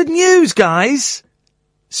spread the good news, guys.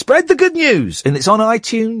 Spread the good news. And it's on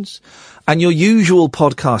iTunes and your usual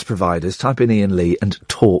podcast providers. Type in Iain Lee and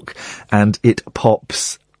talk and it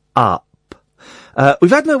pops up.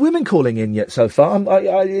 We've had no women calling in yet so far.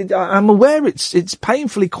 I'm aware it's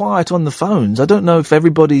painfully quiet on the phones. I don't know if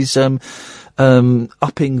everybody's,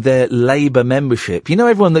 upping their Labour membership. You know,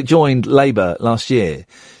 everyone that joined Labour last year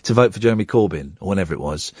to vote for Jeremy Corbyn, or whenever it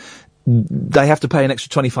was, they have to pay an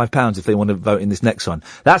extra £25 if they want to vote in this next one.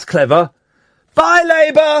 That's clever. Bye,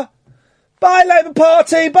 Labour! Bye, Labour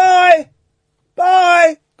Party! Bye!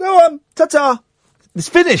 Bye! Go on, ta-ta! It's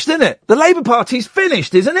finished, isn't it? The Labour Party's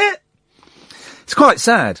finished, isn't it? It's quite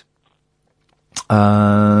sad.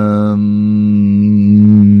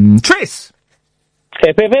 Triss!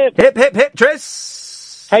 Hip, hip, hip. Hip, hip, hip,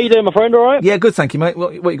 Triss. How you doing, my friend, all right? Yeah, good, thank you, mate.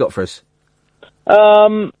 What you got for us?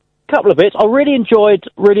 Couple of bits. I really enjoyed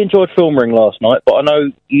Film Ring last night, but I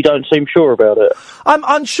know you don't seem sure about it. I'm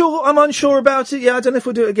unsure about it. Yeah, I don't know if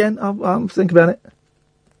we'll do it again. I'll think about it.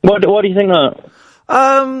 What do you think of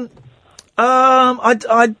that?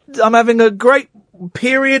 I'm having a great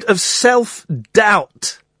period of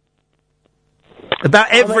self-doubt about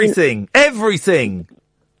everything. Everything.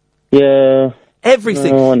 Yeah.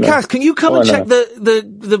 Everything. No. Cass, can you come and check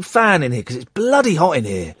the fan in here? Because it's bloody hot in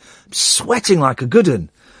here. I'm sweating like a good un.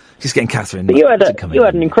 Just getting Catherine. But you had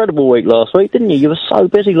an incredible week last week, didn't you? You were so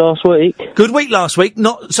busy last week. Good week last week.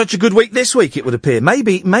 Not such a good week this week, it would appear.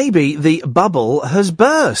 Maybe the bubble has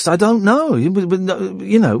burst. I don't know.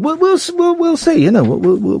 You know, we'll see. You know,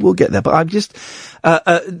 we'll get there. But I'm just,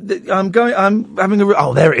 I'm having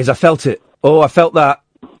oh, there it is. I felt it. Oh, I felt that,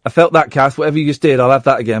 Cass. Whatever you just did, I'll have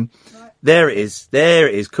that again. There it is.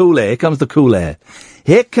 Cool air. Here comes the cool air.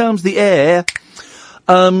 Here comes the air.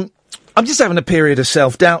 I'm just having a period of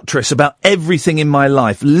self-doubt, Triss, about everything in my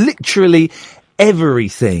life. Literally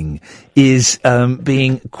everything is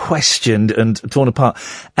being questioned and torn apart.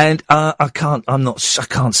 And I can't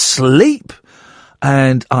sleep.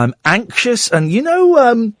 And I'm anxious. And you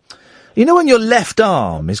know when your left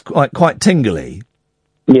arm is quite tingly?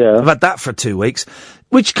 Yeah. I've had that for 2 weeks,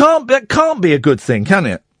 which can't be a good thing, can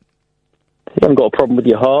it? You haven't got a problem with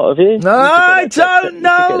your heart, have you? No, I don't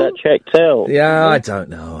know. You should get that checked out. Yeah, I don't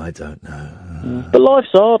know. But life's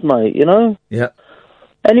hard, mate, you know? Yeah.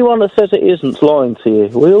 Anyone that says it isn't lying to you.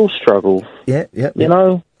 We all struggle. Yeah. You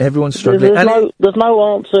know? Everyone's struggling. There's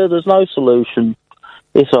no answer, there's no solution.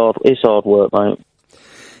 It's hard work, mate.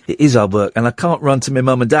 It is hard work, and I can't run to my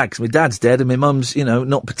mum and dad, because my dad's dead, and my mum's,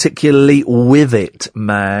 not particularly with it,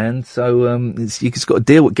 man. So, you just got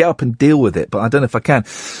to get up and deal with it, but I don't know if I can.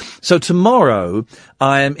 So tomorrow,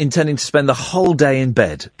 I am intending to spend the whole day in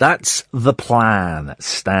bed. That's the plan,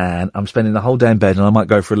 Stan. I'm spending the whole day in bed, and I might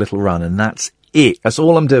go for a little run, and that's it. That's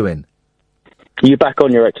all I'm doing. You're back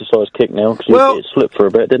on your exercise kick now, because it slipped for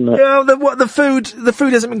a bit, didn't it? Yeah, the food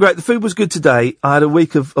hasn't been great. The food was good today. I had a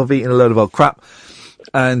week of eating a load of old crap.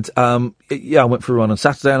 And, I went for a run on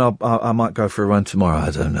Saturday, and I might go for a run tomorrow. I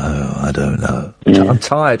don't know. Yeah. I'm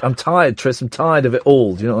tired, Triss. I'm tired of it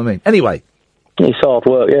all. Do you know what I mean? Anyway. It's hard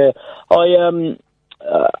work, yeah. I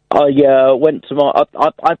went to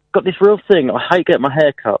I've got this real thing. I hate getting my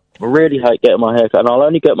hair cut. I really hate getting my hair cut, and I'll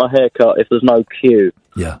only get my hair cut if there's no queue.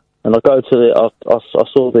 Yeah. And I go to I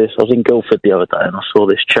saw this, I was in Guildford the other day, and I saw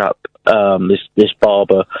this chap, this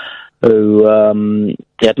barber, who,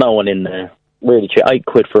 he had no one in there. Really cheap,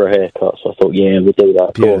 £8 for a haircut. So I thought, yeah, we'll do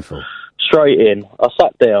that. Beautiful. Straight in. I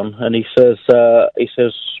sat down, and he says,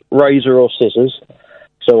 razor or scissors.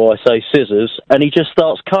 So I say scissors, and he just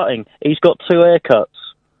starts cutting. He's got 2 haircuts,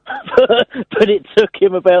 but it took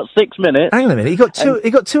him about 6 minutes. Hang on a minute, he got two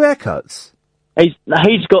haircuts. He's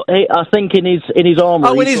got. I think in his armour.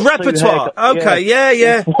 Oh, in his repertoire. Okay,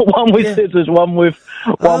 yeah. One with scissors, one with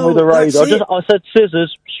a razor. I said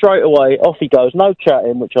scissors straight away. Off he goes. No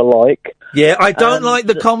chatting, which I like. Yeah, I don't like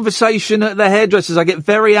the conversation at the hairdressers. I get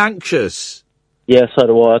very anxious. Yeah, so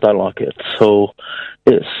do I. I don't like it at all.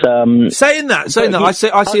 It's saying that.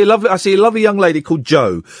 I see a lovely young lady called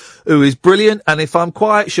Jo, who is brilliant. And if I'm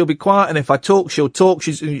quiet, she'll be quiet. And if I talk, she'll talk.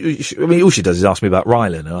 All she does is ask me about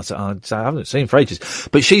Rylan, and I haven't seen for ages.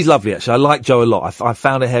 But she's lovely, actually. I like Jo a lot. I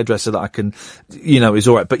found a hairdresser that I can, is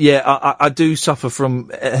all right. But yeah, I do suffer from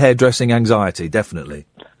hairdressing anxiety, definitely.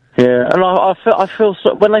 Yeah, and I feel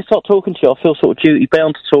when they start talking to you, I feel sort of duty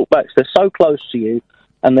bound to talk back. 'Cause they're so close to you,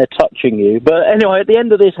 and they're touching you. But anyway, at the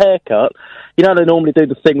end of this haircut, they normally do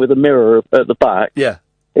the thing with the mirror at the back. Yeah.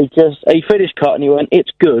 He he finished cut and he went,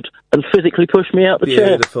 "It's good," and physically pushed me out the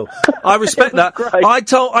chair. Beautiful. I respect that. Great. I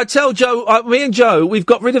tell Joe, me and Joe, we've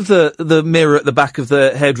got rid of the mirror at the back of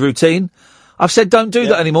the head routine. I've said, don't do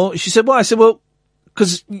that anymore. She said, why? I said, well,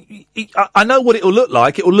 because I know what it'll look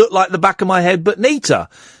like. It will look like the back of my head, but neater.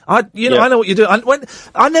 I know what you're doing.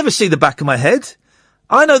 I never see the back of my head.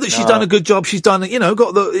 I know that she's done a good job. She's done,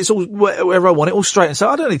 got it's all wherever I want it, all straight. And so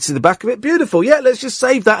I don't need to see the back of it. Beautiful. Yeah, let's just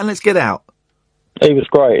save that and let's get out. He was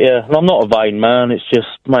great, yeah. And I'm not a vain man. It's just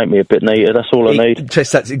make me a bit neater. That's all I need.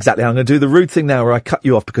 Triss, that's exactly how I'm going to do the rude thing now where I cut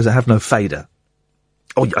you off because I have no fader.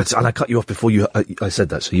 Oh, and I cut you off before I said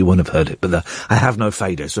that, so you wouldn't have heard it. But I have no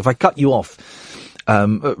fader. So if I cut you off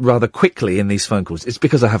rather quickly in these phone calls, it's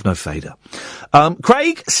because I have no fader.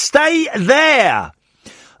 Craig, stay there.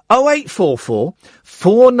 0844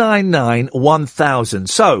 499 1000.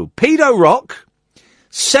 So, Peado Rock,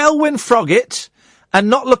 Selwyn Froggatt, and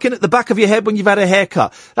not looking at the back of your head when you've had a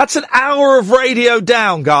haircut. That's an hour of radio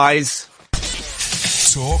down, guys.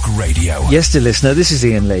 Talk Radio. Yes, dear listener, this is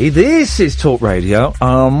Iain Lee. This is Talk Radio. What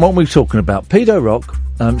are we talking about? Peado Rock,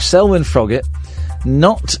 Selwyn Froggatt,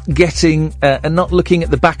 not getting, and not looking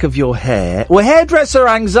at the back of your hair. Well, hairdresser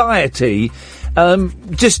anxiety,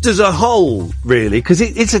 just as a whole, really, because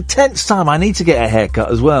it's a tense time. I need to get a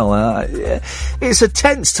haircut as well. It's a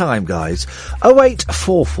tense time, guys.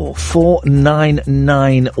 0844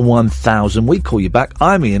 499 1000. We call you back.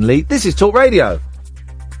 I'm Iain Lee. This is Talk Radio.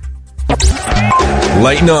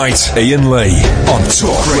 Late night, Iain Lee on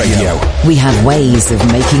Talk Radio. We have ways of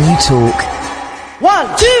making you talk.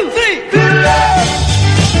 1, 2, 3.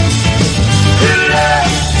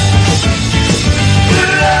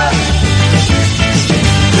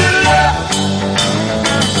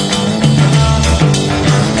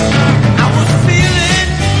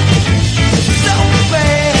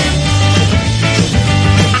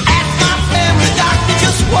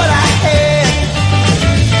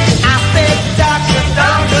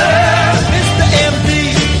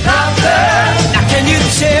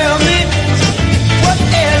 Tell me what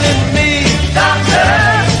ailing me, doctor.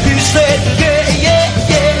 You said,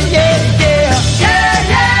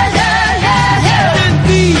 and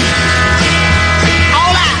be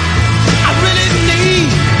all I really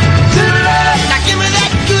need. Good love. Now give me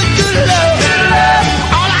that good love.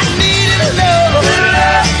 All I need is love.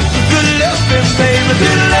 Good love, baby,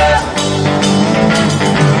 good love.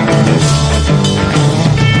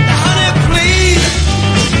 Now, honey, please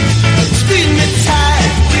squeeze me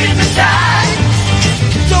tight.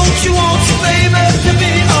 Don't you want your baby to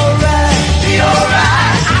be alright? Be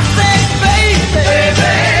alright. I say, baby,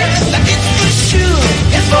 like it's for sure.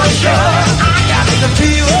 It's for sure. I got the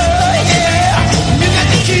fever, yeah. You got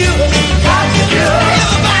the cure. Got the cure.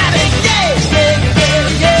 Everybody, yeah.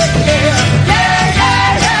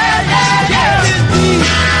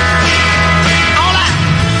 All I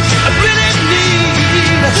really need.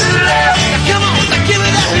 Now come on, now give me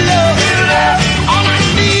that love. All I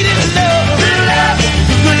need is love.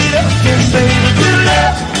 Good looking, baby, good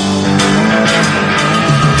love.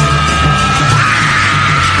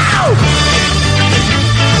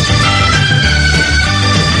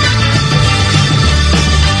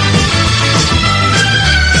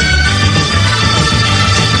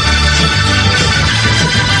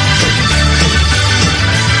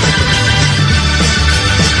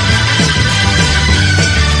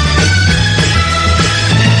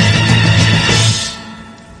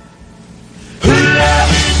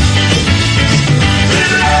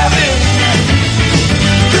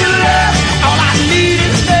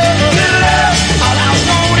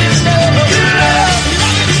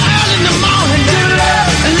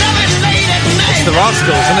 It's the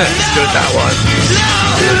Rascals, isn't it? It's good, that one.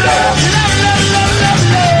 Good, that one.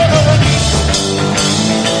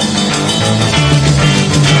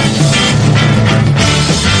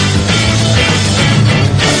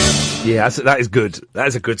 Yeah, that is good. That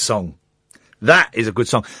is a good song. That is a good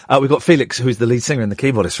song. We've got Felix, who's the lead singer and the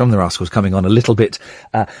keyboardist from the Rascals, coming on a little bit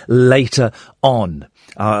later on.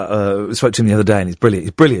 Spoke to him the other day, and he's brilliant.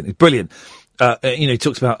 He's brilliant. He's brilliant. He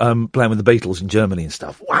talks about playing with the Beatles in Germany and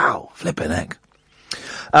stuff. Wow, flipping heck.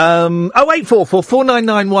 0844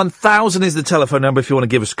 499 1000 is the telephone number if you want to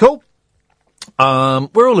give us a call.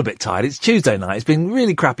 We're all a bit tired. It's Tuesday night. It's been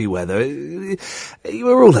really crappy weather.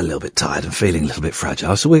 We're all a little bit tired and feeling a little bit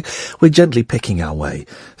fragile. So we're gently picking our way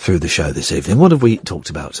through the show this evening. What have we talked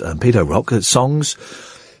about? Peado Rock, songs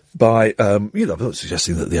by, I'm not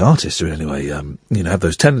suggesting that the artists are in any way, have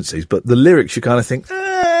those tendencies, but the lyrics you kind of think,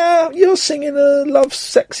 you're singing a love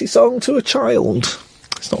sexy song to a child.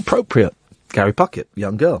 It's not appropriate. Gary Puckett,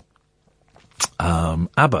 young girl.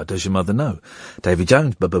 ABBA, Does Your Mother Know? Davy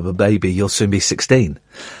Jones, Baby, You'll Soon Be 16.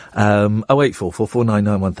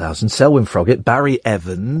 08444991000. Selwyn Froggatt, Barry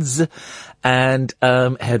Evans, and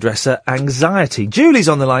hairdresser Anxiety. Julie's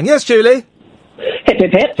on the line. Yes, Julie? Hip,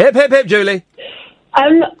 hip, hip. Hip, hip, hip, Julie.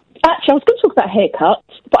 Actually, I was going to talk about haircuts,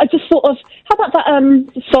 but I just thought of, how about that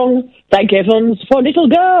song, Thank Heavens for Little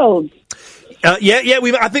Girls? I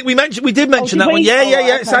think we did mention that one. Yeah.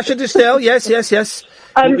 Okay. Sasha Distel, yes. So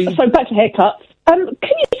back to haircuts. Can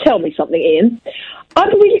you tell me something, Ian?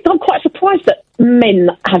 I'm quite surprised at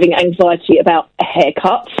men having anxiety about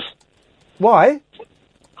haircuts. Why?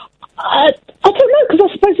 I don't know, because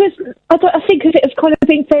I suppose I think of it as kind of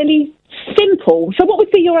being fairly simple. So what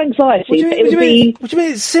would be your anxiety? What do you mean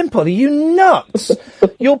it's simple? Are you nuts?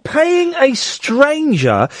 You're paying a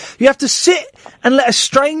stranger. You have to sit and let a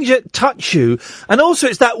stranger touch you. And also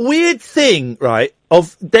it's that weird thing, right,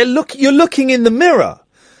 of you're looking in the mirror.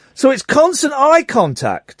 So it's constant eye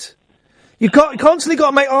contact. You constantly got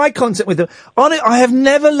to make eye contact with them. I have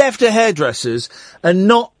never left a hairdresser's and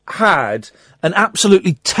not had an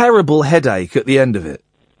absolutely terrible headache at the end of it.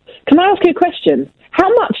 Can I ask you a question?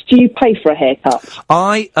 How much do you pay for a haircut?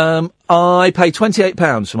 I pay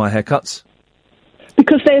 £28 for my haircuts.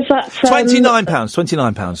 Because there's that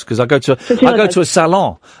 £29, because I go to a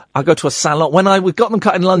salon. When I got them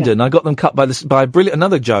cut in London, I got them cut by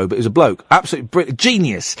another Joe, but it was a bloke. Absolutely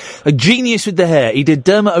genius. A genius with the hair. He did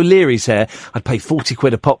Dermot O'Leary's hair. I'd pay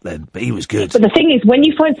 £40 a pop then, but he was good. But the thing is, when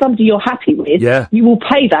you find somebody you're happy with, you will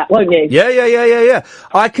pay that, won't you? Yeah.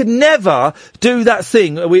 I could never do that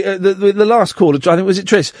thing. The last caller, I think, was it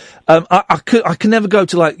Triss? I could never go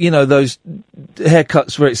to those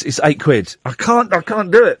haircuts where it's £8. I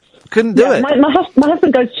can't do it. Couldn't do it. My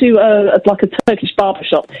husband goes to a Turkish barber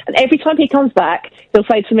shop, and every time he comes back, he'll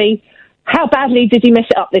say to me, "How badly did he mess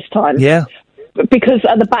it up this time?" Yeah. Because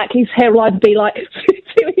at the back, his hair will either be 2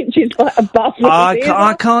 inches above.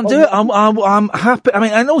 I can't do it. I'm happy. I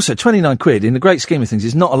mean, and also £29 in the great scheme of things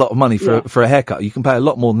is not a lot of money for a haircut. You can pay a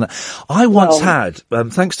lot more than that. I once had,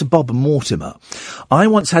 thanks to Bob and Mortimer, I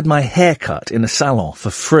once had my haircut in a salon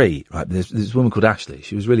for free. Right, there's this woman called Ashley.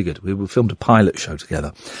 She was really good. We filmed a pilot show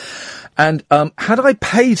together, and had I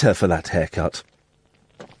paid her for that haircut,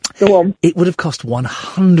 it would have cost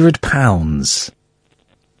 £100.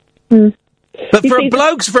 But for a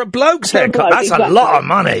bloke's haircut, that's a lot of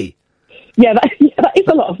money. Yeah, that is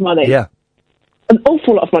a lot of money. Yeah. An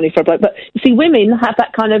awful lot of money for a bloke. But, you see, women have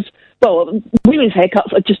that kind of... Well, women's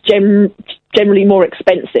haircuts are just generally more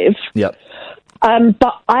expensive. Yeah.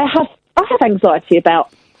 But I have anxiety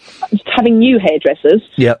about having new hairdressers.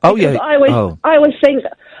 Yeah. Oh, yeah. I always think,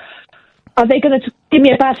 are they going to give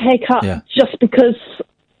me a bad haircut just because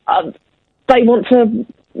they want to...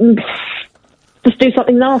 just do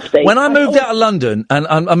something nasty. When I moved out of London, and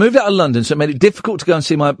I moved out of London, so it made it difficult to go and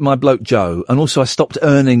see my bloke Joe, and also I stopped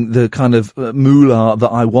earning the kind of moolah that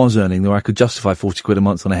I was earning, where I could justify £40 a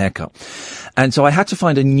month on a haircut. And so I had to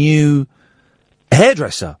find a new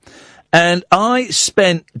hairdresser. And I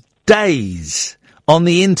spent days on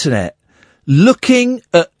the internet looking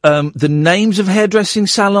at the names of hairdressing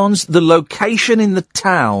salons, the location in the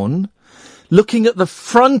town, looking at the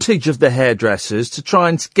frontage of the hairdressers to try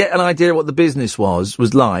and get an idea of what the business was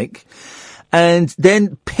like, and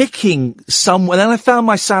then picking someone. Then I found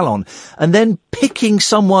my salon, and then picking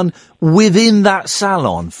someone within that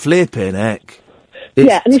salon. Flipping heck.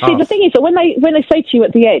 And you see, the thing is that when they say to you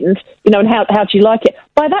at the end, and how do you like it?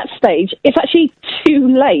 By that stage, it's actually too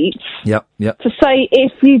late. Yep. To say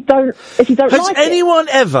if you don't like it. Has anyone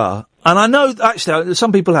ever? And I know actually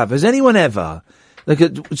some people have. Has anyone ever?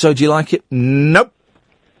 So do you like it? Nope.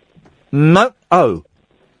 No. Oh.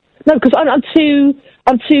 No, because I'm too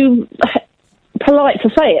polite to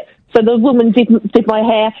say it. So the woman did my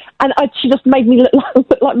hair, and she just made me look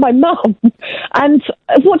like my mum. And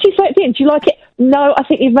what do you say at the end? Do you like it? No, I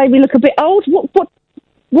think you've made me look a bit old.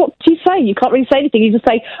 What do you say? You can't really say anything. You just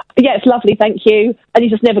say, yeah, it's lovely, thank you, and you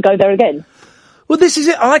just never go there again. Well, this is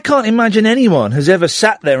it. I can't imagine anyone has ever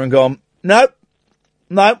sat there and gone, nope.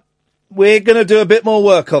 We're going to do a bit more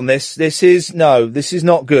work on this. This is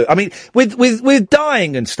not good. I mean, with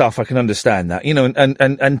dyeing and stuff, I can understand that,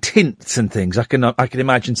 and tints and things. I can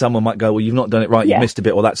imagine someone might go, well, you've not done it right. You've missed a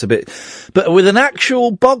bit, or that's a bit. But with an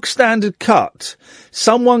actual bog standard cut,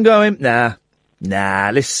 someone going, we need.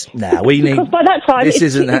 Because by that time, this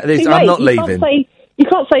isn't. I'm not leaving. You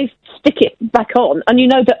can't say stick it back on, and you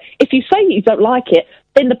know that if you say that you don't like it,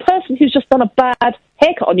 then the person who's just done a bad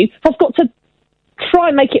haircut on you has got to try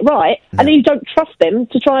and make it right, and then you don't trust them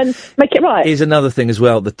to try and make it right. Here's another thing as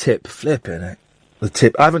well, the tip. Flipping it. The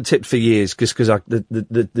tip. I haven't tipped for years just because I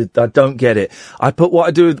don't get it. I put what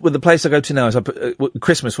I do with the place I go to now is I put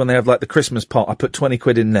Christmas when they have like the Christmas pot. I put 20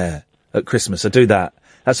 quid in there at Christmas. I do that.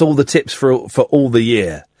 That's all the tips for all the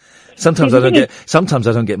year. Sometimes I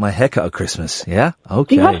don't get my hair cut at Christmas. Yeah.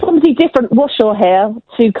 Okay. Do you have somebody different wash your hair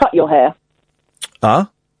to cut your hair? Huh?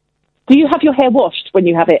 Do you have your hair washed when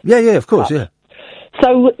you have it? Yeah, of course, yeah.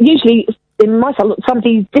 So usually in my salon,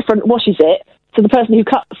 somebody different washes it to the person who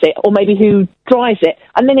cuts it, or maybe who dries it,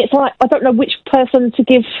 and then it's like I don't know which person to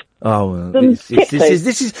give them tips to.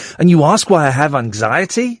 This is, and you ask why I have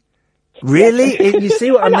anxiety? Really? You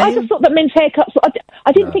see what I mean? I just thought that men's haircuts.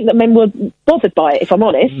 I didn't think that men were bothered by it. If I'm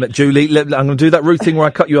honest, Julie, I'm going to do that rude thing where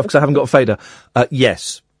I cut you off because I haven't got a fader.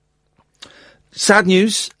 Yes. Sad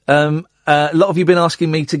news. A lot of you have been asking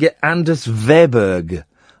me to get Anders Weberg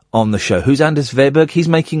on the show. Who's Anders Weberg? He's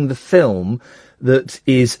making the film that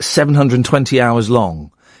is 720 hours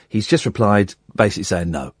long. He's just replied, basically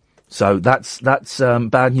saying no. So that's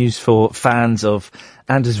bad news for fans of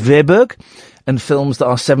Anders Weberg and films that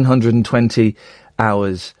are 720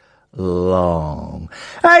 hours long.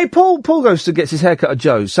 Hey, Paul goes to gets his haircut at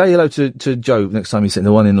Joe's. Say hello to Joe next time he's in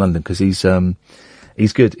the one in London because he's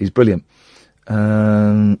good. He's brilliant.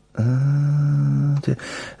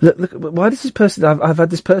 Look, why does this person... I've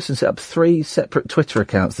had this person set up 3 separate Twitter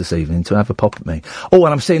accounts this evening to have a pop at me. Oh,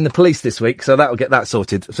 and I'm seeing the police this week, so that'll get that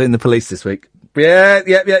sorted. I'm seeing the police this week.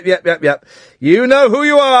 Yep. You know who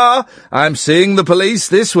you are. I'm seeing the police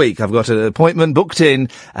this week. I've got an appointment booked in,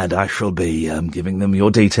 and I shall be giving them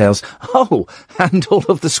your details. Oh, and all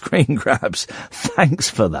of the screen grabs. Thanks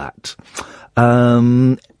for that.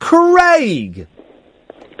 Craig!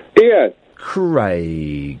 Ian.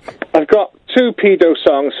 Craig. I've got 2 Peado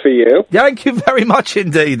songs for you. Thank you very much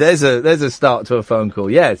indeed. There's a start to a phone call,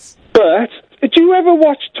 yes. But, did you ever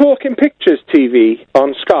watch Talking Pictures TV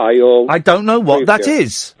on Sky or... I don't know what that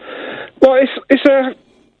is. Well, it's a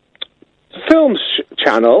films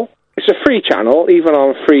channel. It's a free channel, even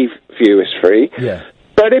on Freeview it's free. Yeah.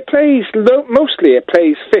 But it plays, mostly it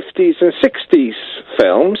plays 50s and 60s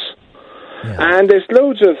films. Yeah. And there's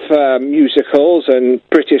loads of musicals and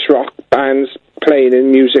British rock bands playing in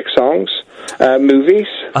music songs, movies.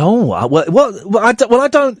 Oh, I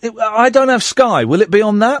don't have Sky. Will it be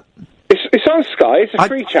on that? It's on Sky. It's a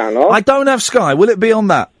free channel. I don't have Sky. Will it be on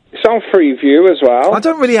that? It's on Freeview as well. I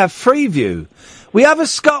don't really have Freeview. We have a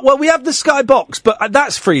Sky. Well, we have the Sky box, but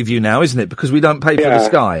that's Freeview now, isn't it? Because we don't pay for the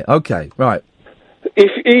Sky. Okay, right.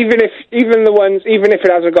 Even if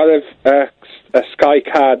it hasn't got a Sky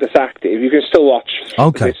card that's active, you can still watch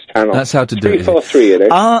this channel. That's how to do it. 343 it is.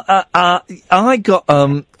 I got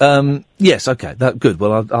yes, okay, that good.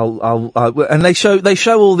 Well, I'll and they show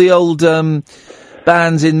all the old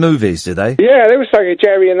bands in movies, do they? Yeah, there was like a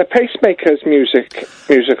Jerry and the Pacemakers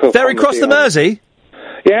musical. Ferry Cross the Mersey.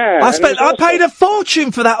 Yeah, I paid a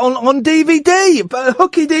fortune for that on DVD,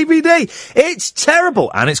 hooky DVD. It's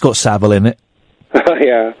terrible, and it's got Savile in it.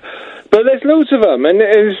 Yeah. But there's loads of them, and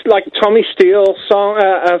it's like Tommy Steele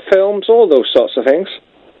films, all those sorts of things.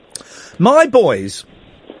 My boys,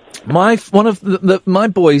 one of my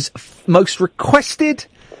boys' most requested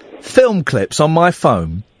film clips on my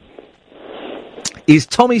phone is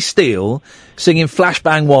Tommy Steele singing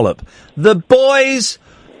Flashbang Wallop. The boys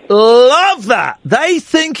love that. They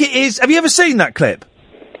think it is... Have you ever seen that clip?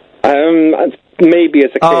 Maybe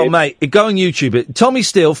as a kid. Oh, mate, go on YouTube. Tommy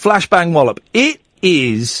Steele, Flashbang Wallop. It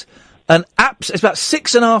is... it's about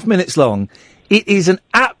 6.5 minutes long. It is an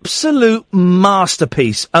absolute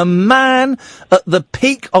masterpiece. A man at the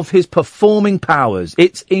peak of his performing powers.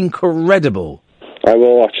 It's incredible. I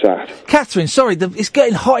will watch that. Catherine, sorry, it's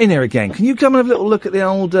getting hot in here again. Can you come and have a little look at the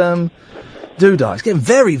old doodah? It's getting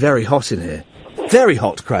very, very hot in here. Very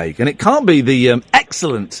hot, Craig. And it can't be the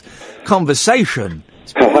excellent conversation.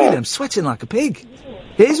 It's boiling. I'm sweating like a pig.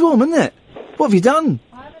 It is warm, isn't it? What have you done?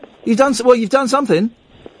 You've done something.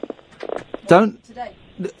 Don't. Today.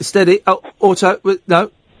 Steady. Oh, auto.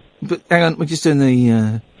 No. But hang on, we're just doing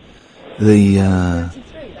the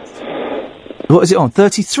 33, what is it on?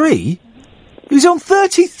 33? It was on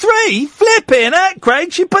 33? Flipping heck,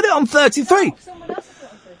 Craig. She put it on 33.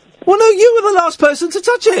 Well, no, you were the last person to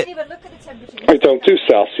touch it. I don't do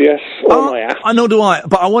Celsius or my app. I know do I,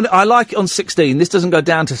 but I like it on 16. This doesn't go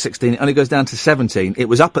down to 16, it only goes down to 17. It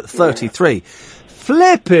was up at 33. Yeah.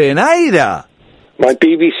 Flipping Ada. My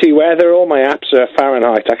BBC weather, all my apps are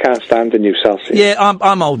Fahrenheit. I can't stand the new Celsius. Yeah,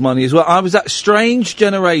 I'm old money as well. I was that strange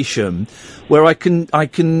generation where I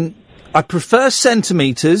prefer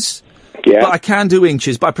centimetres, but I can do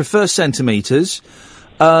inches, but I prefer centimetres.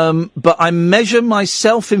 But I measure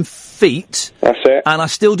myself in feet. That's it. And I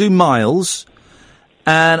still do miles.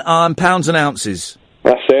 and I'm pounds and ounces.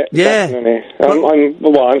 That's it. Yeah. Definitely.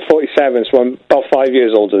 I'm 47, so I'm about 5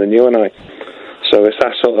 years older than you and I. So it's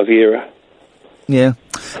that sort of era. Yeah.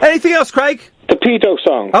 Anything else, Craig? The Peado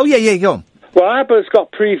song. Oh, yeah, go on. Well, ABBA's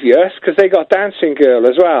got previous, because they got Dancing Girl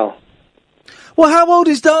as well. Well, how old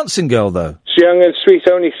is Dancing Girl, though? She's young and sweet,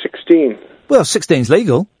 only 16. Well, 16's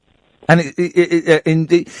legal. And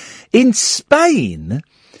in Spain,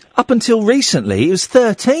 up until recently, it was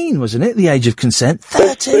 13, wasn't it? The age of consent.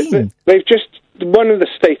 13! They've just... One of the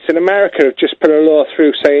states in America have just put a law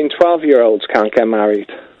through saying 12-year-olds can't get married.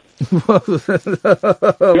 You have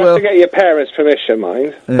to get your parents' permission,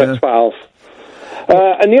 mind, but 12.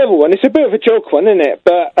 And the other one, it's a bit of a joke one, isn't it?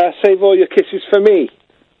 But Save All Your Kisses for Me.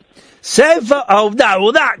 I'm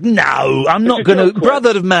not going to...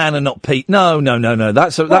 Brother of Man and not Pete. No.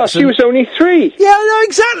 She was only 3. Yeah, no,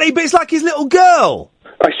 exactly, but it's like his little girl.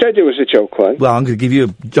 I said it was a joke one. Well, I'm going to give you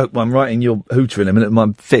a joke one right in your hooter in a minute.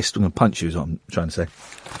 My fist, I'm going to punch you, is what I'm trying to say.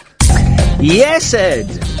 Yes, Ed.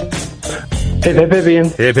 Hey there, Vivian.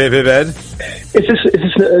 Hip, Ed. Is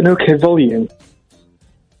this an okay volume?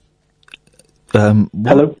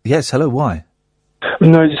 Hello? Yes, hello, why?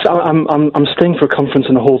 No, I'm staying for a conference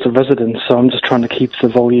in a hall to residence, so I'm just trying to keep the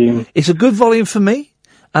volume. It's a good volume for me.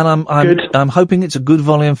 And I'm hoping it's a good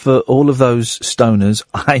volume for all of those stoners,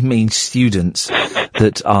 I mean students,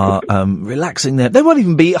 that are relaxing there. They won't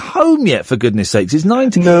even be home yet, for goodness sakes. It's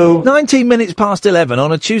 19 minutes past 11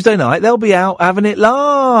 on a Tuesday night. They'll be out having it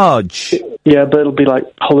large. Yeah, but it'll be like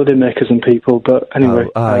holiday makers and people, but anyway.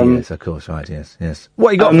 Yes, of course, right, yes.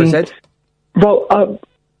 What you got for us, Ed? Well,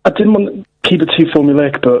 I didn't want to keep it too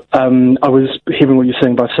formulaic, but I was hearing what you're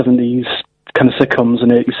saying about 70s kind of sitcoms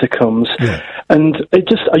and 80s sitcoms. Yeah. And it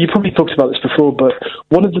just, you probably talked about this before, but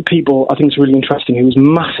one of the people I think is really interesting, who was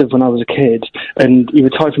massive when I was a kid, and he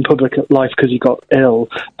retired from public life because he got ill,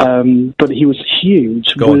 but he was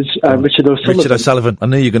huge, Richard O'Sullivan. Richard O'Sullivan. I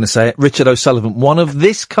knew you were going to say it. Richard O'Sullivan, one of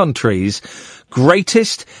this country's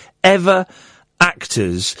greatest ever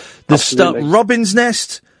actors. Robin's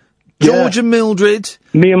Nest, George and Mildred.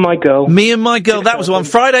 Me and My Girl. That was one.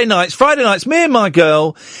 Friday nights, Me and My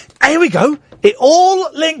Girl. Here we go. It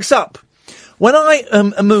all links up. When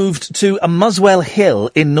I moved to Muswell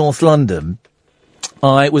Hill in North London,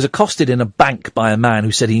 I was accosted in a bank by a man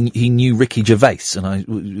who said he knew Ricky Gervais, and I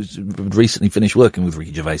recently finished working with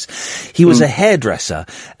Ricky Gervais. He was a hairdresser,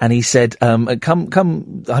 and he said,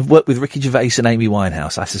 come, I've worked with Ricky Gervais and Amy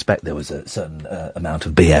Winehouse. I suspect there was a certain amount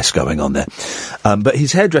of BS going on there. But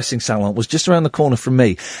his hairdressing salon was just around the corner from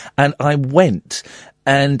me, and I went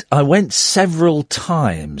several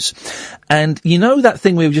times. And you know that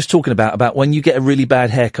thing we were just talking about when you get a really bad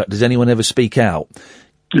haircut, does anyone ever speak out?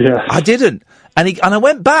 Yeah. I didn't. And I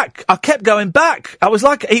went back. I kept going back. It was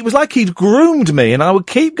like he'd groomed me, and I would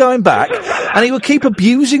keep going back, and he would keep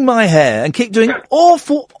abusing my hair and keep doing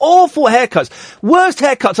awful haircuts. Worst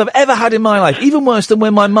haircuts I've ever had in my life. Even worse than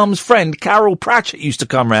when my mum's friend, Carol Pratchett, used to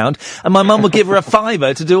come round, and my mum would give her a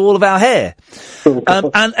 £5 to do all of our hair.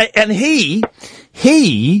 And he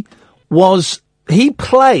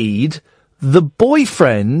played the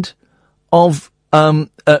boyfriend of,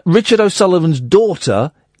 Richard O'Sullivan's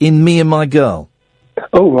daughter in Me and My Girl.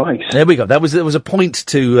 Oh, right. There we go. There was a point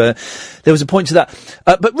to that.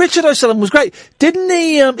 But Richard O'Sullivan was great. Didn't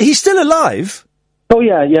he, he's still alive? Oh,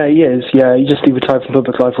 yeah, he is. Yeah, he retired from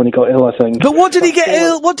public life when he got ill, I think. But what did he get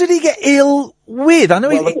ill with? I know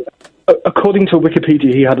according to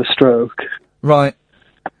Wikipedia, he had a stroke. Right.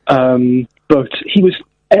 But he was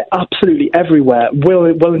absolutely everywhere, well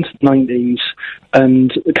into the 90s,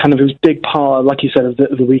 and kind of it was a big part, like you said, of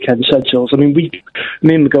the weekend schedules. I mean, me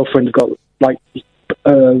and my girlfriend have got quite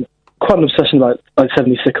an obsession about like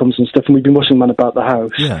 70s sitcoms and stuff, and we've been watching Man About the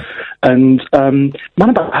House. Yeah. And Man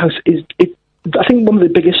About the House I think one of the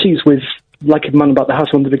big issues with, like Man About the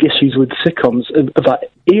House, one of the big issues with sitcoms of that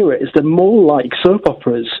era is they're more like soap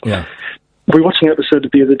operas. Yeah. We were watching an episode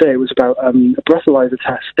the other day. It was about a breathalyzer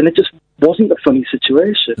test, and it just wasn't a funny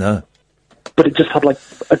situation. No. But it just had like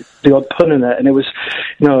the odd pun in it, and it was,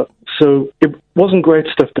 so it wasn't great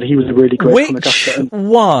stuff. But he was a really great comic actor. Which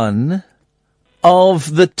one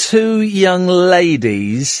of the two young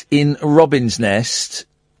ladies in Robin's Nest?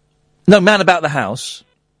 No, Man About the House.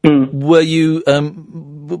 Were you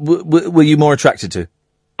were you more attracted to?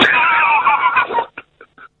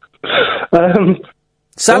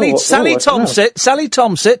 Sally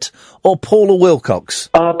Tomsett or Paula Wilcox?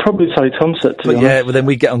 Probably Sally Tomsett, to be honest. Yeah, well then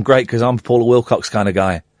we get on great because I'm a Paula Wilcox kind of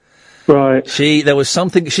guy. Right. There was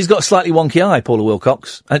something, she's got a slightly wonky eye, Paula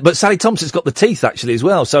Wilcox. But Sally Thompson's got the teeth actually as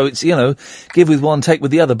well, so it's, give with one, take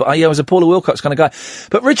with the other. But I was a Paula Wilcox kind of guy.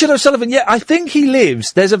 But Richard O'Sullivan, I think he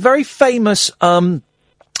lives, there's a very famous,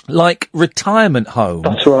 like retirement home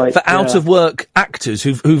That's right, for out of work actors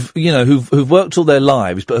who've worked all their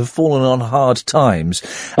lives but have fallen on hard times.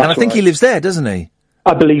 And I think he lives there, doesn't he?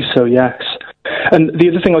 I believe so, yes. And the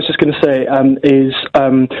other thing I was just going to say is,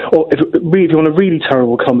 if you want a really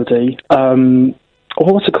terrible comedy,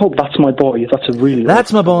 what's it called? That's My Boy. That's a really...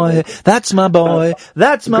 That's My Boy. That's My Boy.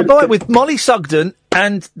 That's My Boy, with Molly Sugden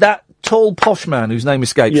and that tall posh man whose name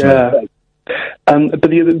escapes me. But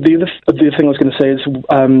the other thing I was going to say is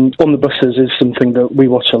On the Buses is something that we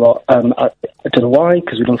watch a lot. I don't know why,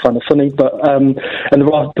 because we don't find it funny, but and there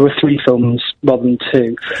were 3 films rather than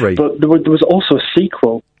 2. 3. But there was also a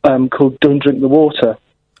sequel called Don't Drink the Water.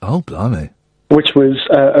 Oh, blimey. Which was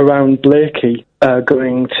around Blakey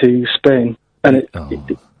going to Spain. And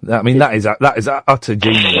that is utter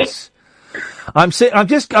genius. I'm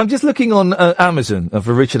just looking on Amazon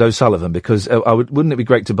for Richard O'Sullivan because wouldn't it be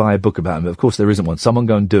great to buy a book about him? But of course there isn't one. Someone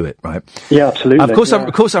go and do it, right? Yeah, absolutely.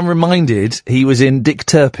 Of course, I'm reminded he was in Dick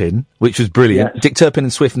Turpin, which was brilliant. Yes. Dick Turpin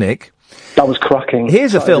and Swift Nick. That was cracking.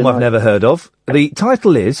 Here's a film I've never heard of. The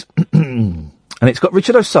title is, and it's got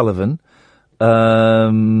Richard O'Sullivan. I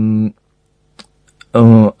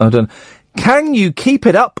don't know. Can You Keep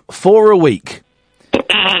It Up for a Week?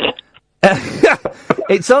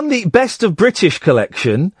 It's on the Best of British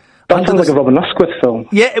collection. That sounds like a Robin Asquith film.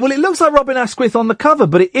 Yeah, well, it looks like Robin Asquith on the cover,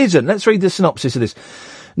 but it isn't. Let's read the synopsis of this.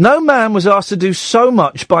 No man was asked to do so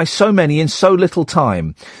much by so many in so little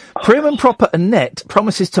time. Prim and proper Annette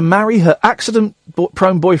promises to marry her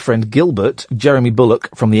accident-prone boyfriend Gilbert, Jeremy Bullock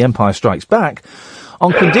from The Empire Strikes Back,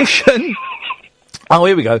 on condition... Oh,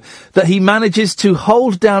 here we go. That he manages to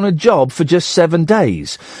hold down a job for just 7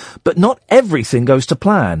 days. But not everything goes to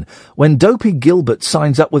plan. When dopey Gilbert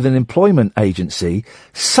signs up with an employment agency,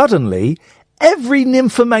 suddenly every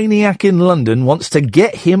nymphomaniac in London wants to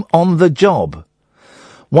get him on the job.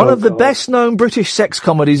 One of the best-known British sex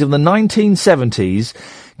comedies of the 1970s,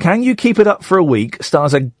 Can You Keep It Up for a Week,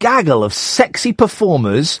 stars a gaggle of sexy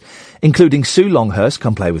performers, including Sue Longhurst,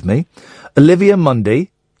 come play with me, Olivia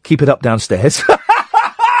Mundy, keep it up downstairs,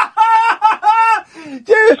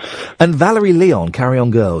 and Valerie Leon, Carry On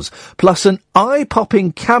Girls, plus an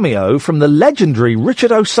eye-popping cameo from the legendary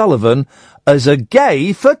Richard O'Sullivan as a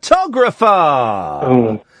gay photographer.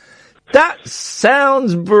 Oh. That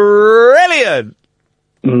sounds brilliant.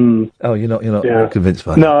 Oh, you're not convinced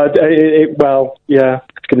by that? No,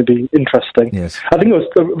 it's going to be interesting. Yes. I think it was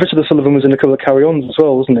Richard O'Sullivan was in a couple of Carry-Ons as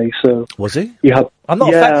well, wasn't he? So was he? I'm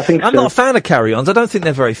not a fan of Carry-Ons. I don't think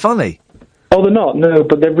they're very funny. Oh, they're not, no,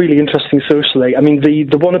 but they're really interesting socially. I mean,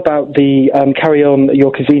 the one about the Carry On at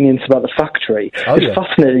Your Convenience about the factory is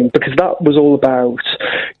fascinating because that was all about...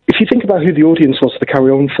 If you think about who the audience was for the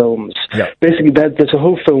Carry On films, basically there's a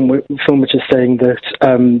whole film which is saying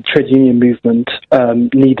that trade union movement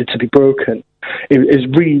needed to be broken. It is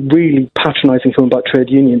really, really patronising film about trade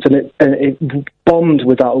unions, and it bombed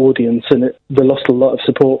with that audience, and they lost a lot of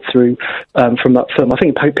support through from that film. I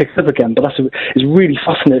think it picked up again, but it's really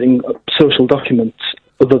fascinating social documents,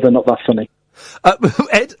 although they're not that funny.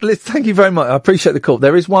 Ed, thank you very much. I appreciate the call.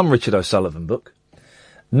 There is one Richard O'Sullivan book.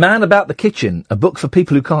 Man About the Kitchen, a book for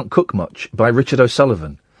people who can't cook much, by Richard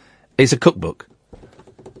O'Sullivan. It's a cookbook.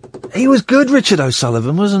 He was good, Richard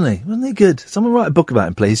O'Sullivan, wasn't he? Wasn't he good? Someone write a book about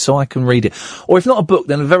him, please, so I can read it. Or if not a book,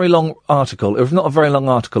 then a very long article. Or if not a very long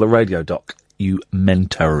article, a radio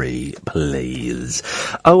documentary, please.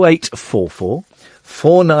 0844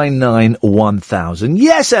 499 1000.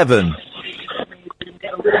 Yes, Evan!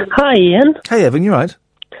 Hi, Ian. Hey, Evan, you right?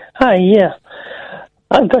 Hi, yeah.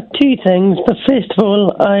 I've got 2 things, but first of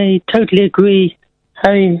all, I totally agree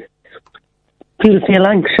how people feel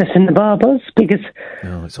anxious in the barbers, because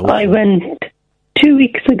I went 2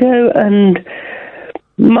 weeks ago and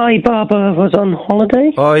my barber was on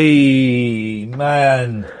holiday. Oi,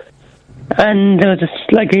 man. And there was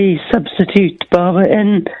like a substitute barber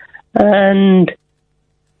in, and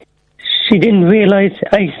she didn't realise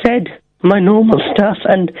I said my normal stuff,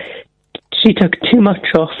 and she took too much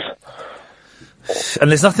off. And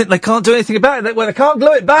there's nothing, they can't do anything about it. Well, they can't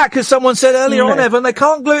glue it back, as someone said earlier on, Evan, they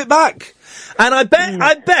can't glue it back. And I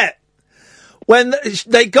bet, when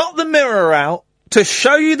they got the mirror out to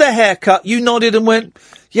show you the haircut, you nodded and went,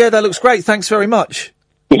 yeah, that looks great, thanks very much.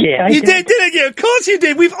 Yeah, you did, didn't you? Of course you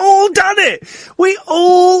did. We've all done it. We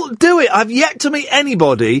all do it. I've yet to meet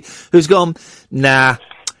anybody who's gone, nah,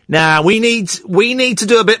 we need to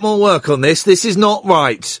do a bit more work on this. This is not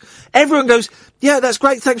right. Everyone goes, yeah, that's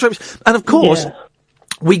great, thanks very much. And of course,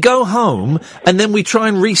 we go home and then we try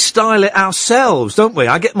and restyle it ourselves, don't we?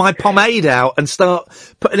 I get my pomade out and start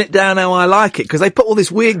putting it down how I like it, because they put all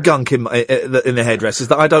this weird gunk in the hairdressers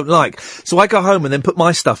that I don't like. So I go home and then put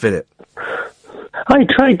my stuff in it. I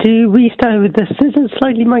tried to restyle with the scissors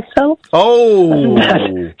slightly myself. Oh! And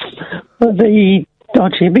that was very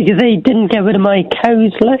dodgy because they didn't get rid of my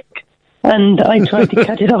cow's leg, and I tried to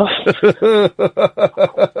cut it off.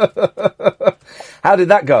 How did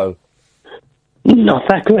that go? Not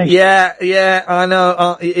that great. Yeah, I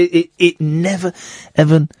know. It never,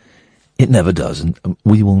 Evan, it never does, and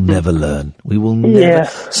we will never learn. We will never. Yeah.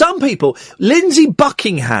 Some people, Lindsay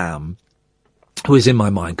Buckingham, who is in my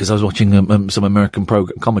mind because I was watching some American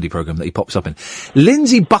comedy program that he pops up in.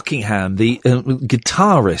 Lindsay Buckingham, the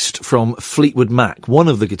guitarist from Fleetwood Mac, one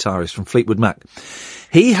of the guitarists from Fleetwood Mac,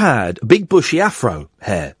 he had big bushy afro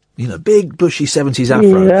hair. Big bushy 70s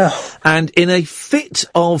afro. Yeah. And in a fit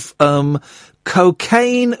of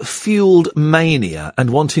cocaine-fueled mania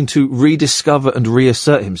and wanting to rediscover and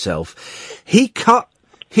reassert himself, he cut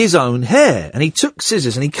his own hair. And he took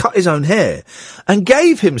scissors and he cut his own hair and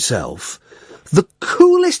gave himself the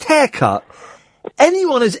coolest haircut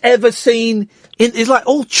anyone has ever seen. It's like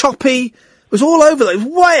all choppy. It was all over. It was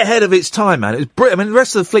way ahead of its time, man. It was brilliant. I mean, the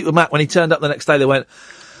rest of the Fleetwood Mac, when he turned up the next day, they went,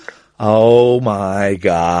 oh my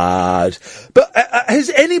God. But has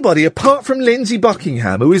anybody, apart from Lindsay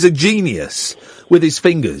Buckingham, who is a genius with his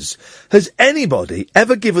fingers, has anybody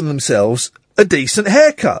ever given themselves a decent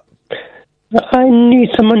haircut? I knew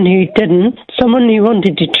someone who didn't. Someone who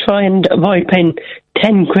wanted to try and avoid paying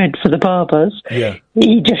 10 quid for the barbers. Yeah.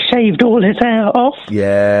 He just shaved all his hair off.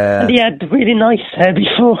 Yeah. And he had really nice hair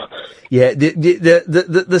before. Yeah,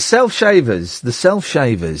 the self-shavers,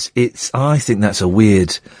 I think that's a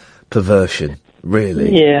weird perversion,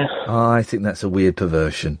 really. Yeah. I think that's a weird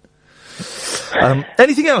perversion.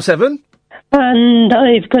 Anything else, Evan? And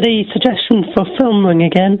I've got a suggestion for filming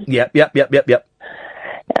again. Yep.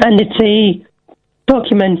 And it's a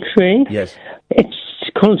documentary. Yes. It's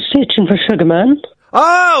called Searching for Sugar Man.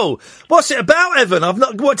 Oh! What's it about, Evan?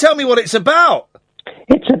 Tell me what it's about.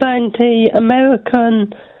 It's about a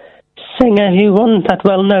American singer who wasn't that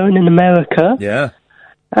well known in America. Yeah.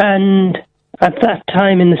 And at that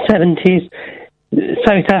time in the 70s,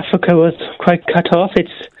 South Africa was quite cut off.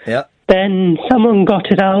 Yeah. Then someone got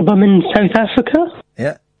his album in South Africa.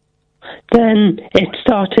 Yeah. Then it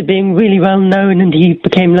started being really well known and he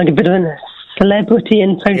became like a bit of a celebrity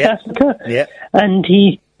in South Africa. Yeah. And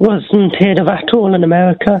he wasn't heard of at all in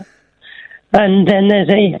America. And then there's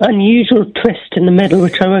a unusual twist in the middle,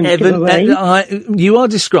 which I won't give away. You are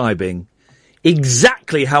describing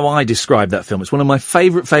exactly how I describe that film. It's one of my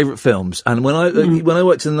favourite films. And when I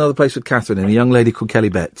worked in another place with Catherine and a young lady called Kelly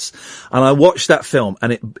Betts, and I watched that film,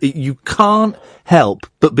 and you can't help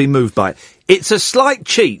but be moved by it. It's a slight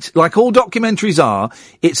cheat, like all documentaries are.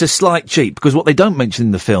 It's a slight cheat because what they don't mention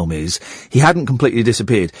in the film is he hadn't completely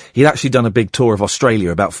disappeared. He'd actually done a big tour of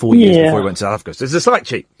Australia about 4 years before he went to South Africa. So it's a slight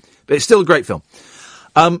cheat, but it's still a great film.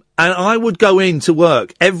 And I would go into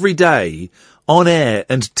work every day on air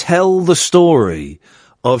and tell the story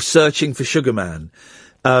of Searching for Sugar Man.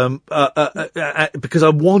 Because I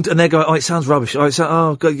want, and they go, oh, it sounds rubbish.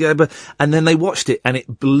 Oh, God, yeah, and then they watched it and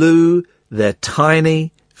it blew their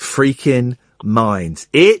tiny freaking minds.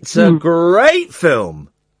 It's a great film.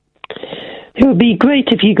 It would be great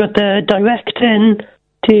if you got the director in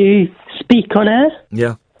to speak on air.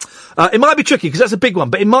 Yeah. It might be tricky because that's a big one,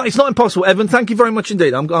 but it's not impossible. Evan, thank you very much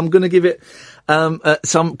indeed. I'm going to give it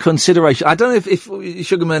some consideration. I don't know if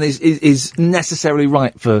Sugarman is necessarily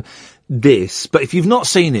right for this, but if you've not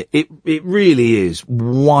seen it, it really is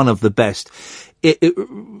one of the best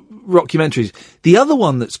rockumentaries. The other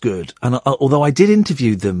one that's good, and although I did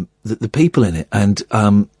interview them, the people in it, and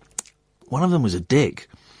one of them was a dick,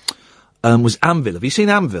 was Anvil. Have you seen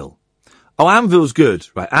Anvil? Oh, Anvil's good,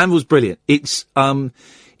 right? Anvil's brilliant. It's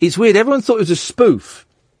weird. Everyone thought it was a spoof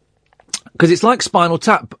because it's like Spinal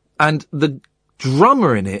Tap, and the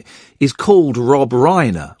drummer in it is called Rob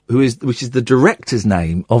Reiner, which is the director's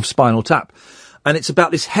name of Spinal Tap, and it's about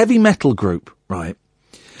this heavy metal group, right?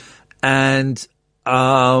 And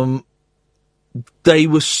they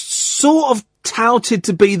were sort of touted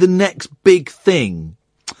to be the next big thing,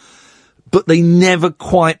 but they never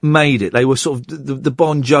quite made it. They were sort of the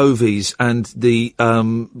Bon Jovis and the I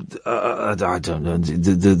don't know,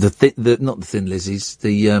 the not the Thin Lizzies,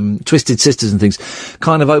 the Twisted Sisters and things,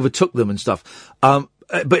 kind of overtook them and stuff. But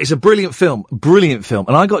it's a brilliant film.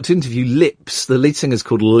 And I got to interview Lips. The lead singer's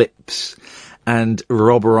called Lips, and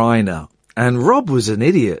Rob Reiner. And Rob was an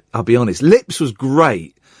idiot, I'll be honest. Lips was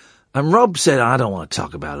great, and Rob said, "I don't want to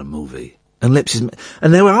talk about a movie." And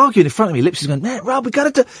and they were arguing in front of me. Lips is going, "Man, Rob,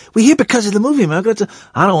 we're here because of the movie, man. I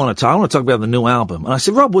don't want to talk. I want to talk about the new album." And I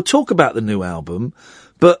said, "Rob, we'll talk about the new album,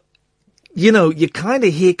 but, you're kind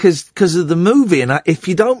of here because of the movie. And if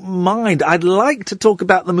you don't mind, I'd like to talk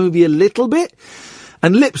about the movie a little bit,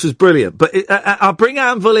 And Lips was brilliant. But I'll bring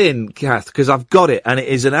Anvil in, Kath, because I've got it, and it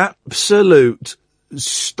is an absolute...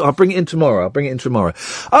 I'll bring it in tomorrow.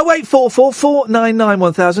 0844 499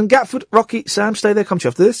 1000. Gatford, Rocky, Sam, stay there. Come to you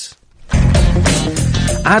after this.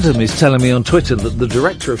 Adam is telling me on Twitter that the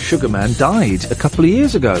director of Sugarman died a couple of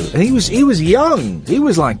years ago. And he was young. He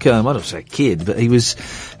was like, I don't say a kid, but he was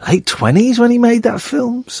late 20s when he made that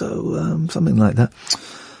film. So, something like that.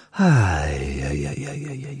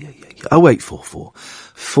 0844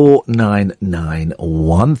 499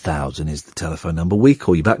 1000 is the telephone number. We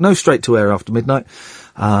call you back. No straight to air after midnight.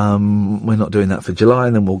 We're not doing that for July,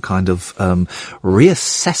 and then we'll kind of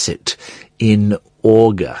reassess it in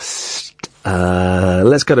August.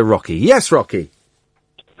 Let's go to Rocky. Yes, Rocky.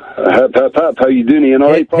 Hip, hip, hip. How you doing, Ian?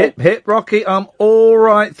 All right, pal? Hip, Rocky. I'm all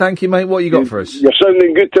right, thank you, mate. What you got for us? You're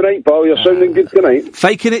sounding good tonight, pal. You're sounding good tonight.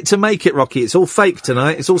 Faking it to make it, Rocky. It's all fake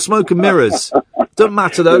tonight. It's all smoke and mirrors. Doesn't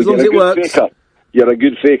matter, though, as long as it works. Faker. You're a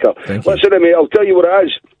good faker. Thank you. Listen, mate, I'll tell you what it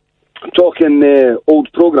is. Talking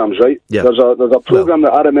old programmes, right? Yeah. There's a programme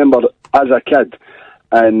that I remember as a kid,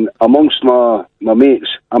 and amongst my mates,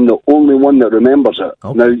 I'm the only one that remembers it.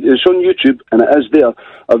 Okay. Now, it's on YouTube, and it is there.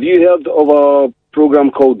 Have you heard of a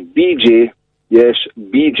programme called BJ? Yes,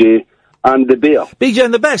 BJ and the Bear. BJ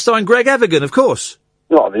and the Bear, starring Greg Evigan, of course.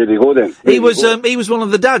 Oh, there you go then. He was one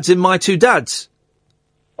of the dads in My Two Dads.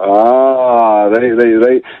 Ah,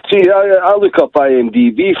 right. See, I look up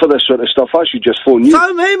IMDb for this sort of stuff. I should just phone you.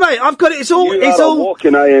 Phone me, mate. I've got it. It's all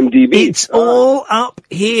walking IMDb. It's all up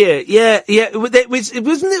here. Yeah. It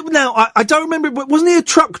wasn't it. Now I don't remember. But wasn't he a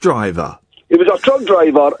truck driver? He was a truck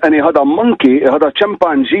driver, and he had a monkey. He had a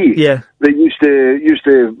chimpanzee. Yeah. That used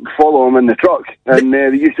to follow him in the truck, and they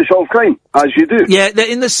used to solve crime, as you do. Yeah.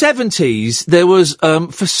 In the 70s, there was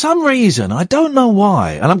for some reason, I don't know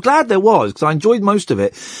why, and I'm glad there was because I enjoyed most of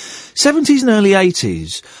it. 70s and early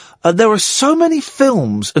 80s. There were so many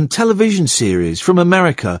films and television series from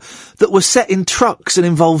America that were set in trucks and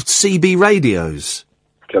involved CB radios.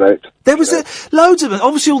 Correct. There was loads of them.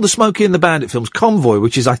 Obviously, all the Smokey and the Bandit films. Convoy,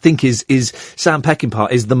 which is, I think, is Sam Peckinpah,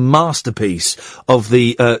 is the masterpiece of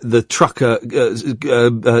the trucker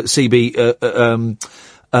CB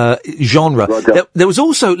genre. There was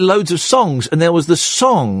also loads of songs, and there was the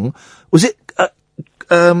song. Was it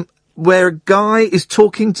where a guy is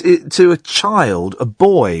talking to a child, a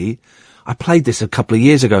boy? I played this a couple of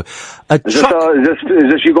years ago. Is this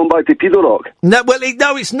you going back to Peado Rock? No, well,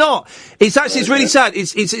 no, it's not. It's actually, it's really sad.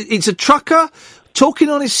 It's a trucker talking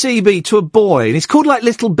on his CB to a boy, and it's called like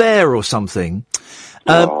Little Bear or something.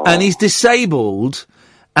 And he's disabled,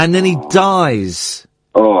 and then he dies.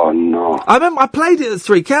 Oh no! I remember I played it at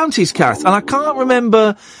Three Counties, Kath, and I can't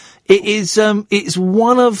remember. It's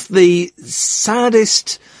one of the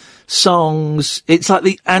saddest songs. It's like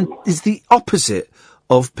it's the opposite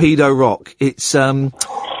of Peado Rock. It's,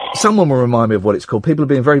 someone will remind me of what it's called. People are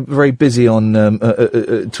being very, very busy on,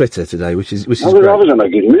 Twitter today, which is great. I was in a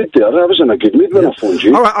good mood there. I was in a good mood when I phoned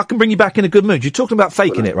you. Alright, I can bring you back in a good mood. You're talking about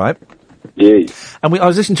faking it, right? Yeah. And I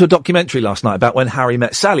was listening to a documentary last night about when Harry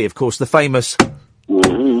met Sally, of course, the famous,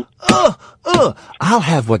 I'll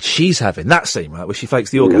have what she's having. That scene, right, where she fakes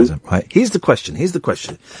the orgasm, right? Here's the question.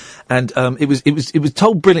 And, it was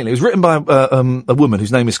told brilliantly. It was written by, a woman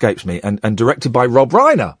whose name escapes me and directed by Rob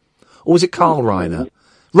Reiner. Or was it Carl Reiner?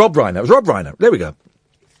 Rob Reiner. It was Rob Reiner. There we go.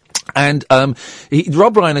 And,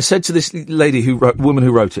 Rob Reiner said to this woman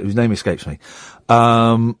who wrote it, whose name escapes me,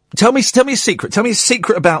 tell me a secret. Tell me a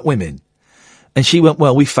secret about women. And she went,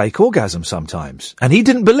 well, we fake orgasms sometimes. And he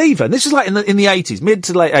didn't believe her. And this is like in the 80s, mid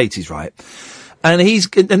to late 80s, right? And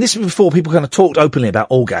this is before people kind of talked openly about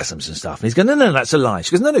orgasms and stuff. And he's going, no, that's a lie.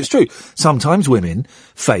 She goes, no, it's true. Sometimes women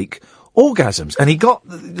fake orgasms. And he got,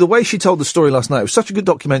 the way she told the story last night, it was such a good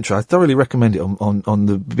documentary. I thoroughly recommend it on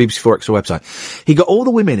the BBC4 Extra website. He got all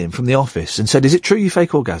the women in from the office and said, is it true you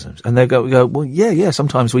fake orgasms? And they go, well, yeah,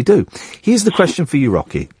 sometimes we do. Here's the question for you,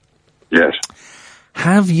 Rocky. Yes.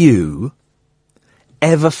 Have you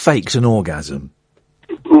ever faked an orgasm?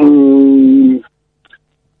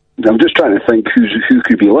 I'm just trying to think who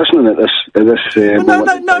could be listening at this.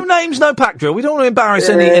 No names, no pack drill. We don't want to embarrass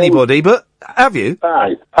anybody, but have you?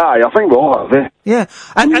 Aye, I think we all have. Yeah.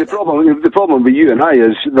 And the problem with you and I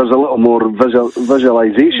is there's a little more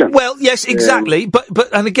visualization. Well, yes, exactly. But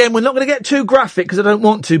and again, we're not going to get too graphic because I don't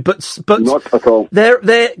want to. But not at all.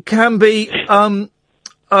 There can be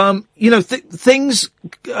things.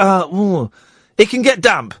 It can get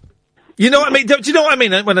damp. You know what I mean? Do you know what I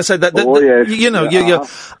mean when I say that?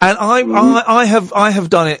 Yes. And I have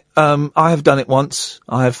done it. I have done it once.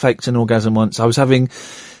 I have faked an orgasm once. I was having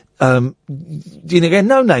again,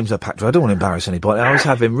 no names are packed. I don't want to embarrass anybody. I was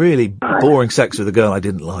having really boring sex with a girl I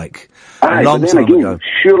didn't like a long time ago.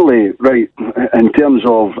 Surely, right, in terms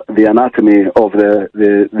of the anatomy of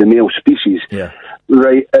the male species,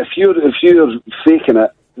 right, if you're faking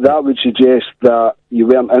it, that would suggest that you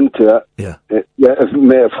weren't into it, if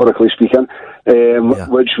metaphorically speaking,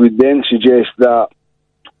 which would then suggest that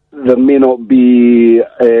there may not be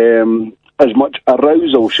as much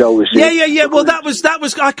arousal, shall we say? Yeah. Well, that was.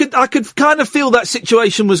 I could kind of feel that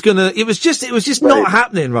situation was gonna. It was just not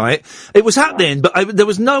happening, right? It was happening, but there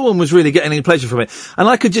was no one was really getting any pleasure from it, and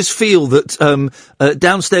I could just feel that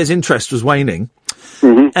downstairs interest was waning,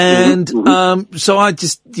 and so I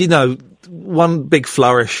just, one big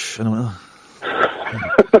flourish, and I went, oh.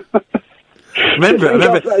 Remember.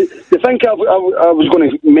 You think I was going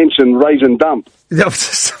to mention Rise and Damp?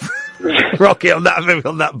 Rocky on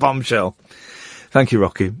that bombshell. Thank you,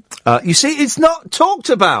 Rocky. You see, it's not talked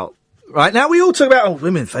about. Right now, we all talk about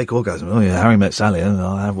women fake orgasm. Oh yeah, Harry met Sally.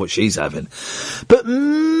 I'll have what she's having. But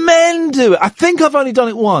men do it. I think I've only done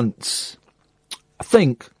it once.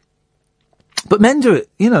 But men do it.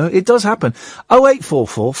 It does happen.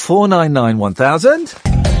 0844 499 1000.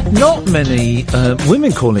 Not many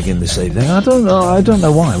women calling in this evening. I don't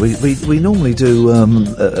know why. We normally do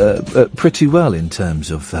pretty well in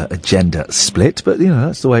terms of a gender split, but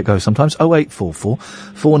that's the way it goes sometimes. 0844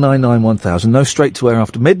 499 1000. No straight to air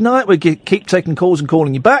after midnight. We keep taking calls and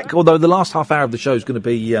calling you back. Although the last half hour of the show is going to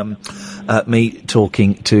be me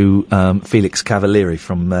talking to Felix Cavaliere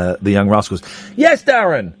from the Young Rascals. Yes,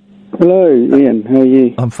 Darren. Hello, Ian. How are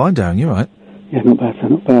you? I'm fine, Darren. You all right? Yeah, not bad, sir.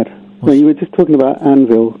 Not bad. So you were just talking about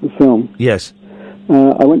Anvil, the film. Yes.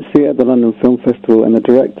 I went to see it at the London Film Festival, and the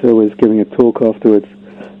director was giving a talk afterwards.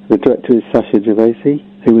 The director is Sasha Gervasi,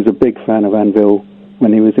 who was a big fan of Anvil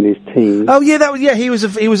when he was in his teens. Oh yeah, he was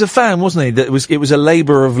a fan, wasn't he? It was a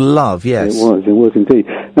labour of love. Yes, it was indeed.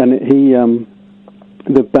 And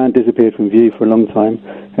the band disappeared from view for a long time,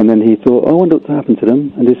 and then he thought, I wonder what happened to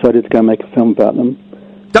them, and decided to go and make a film about them.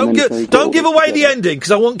 Don't give away the ending, because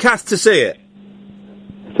I want Kath to see it.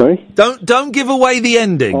 Sorry? Don't give away the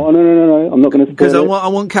ending. Oh no! I'm not going to spoil it. Because I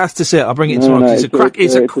want Kath to see it. I'll bring it tomorrow.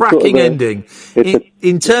 It's a cracking ending.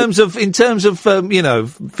 In terms of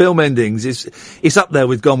film endings, it's up there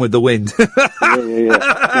with Gone with the Wind.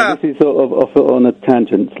 Yeah. This is sort of off on a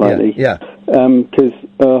tangent slightly. Yeah. Because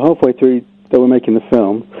halfway through they were making the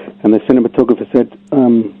film, and the cinematographer said,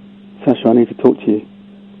 "Sasha, I need to talk to you.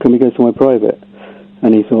 Can we go somewhere private?"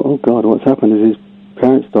 And he thought, "Oh God, what's happened? Is his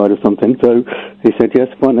parents died or something?" So he said, "Yes,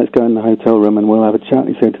 fine, let's go in the hotel room and we'll have a chat."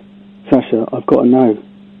 He said, "Sasha, I've got to know,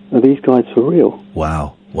 are these guys for real?"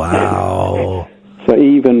 Wow. So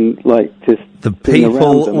even, just the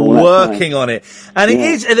people working on it. And it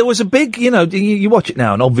is, there was a big, you watch it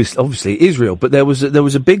now, and obviously it is real, but there was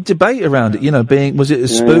a big debate around it, was it a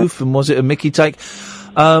spoof and was it a Mickey take?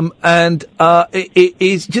 It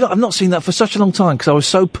is, I've not seen that for such a long time, because I was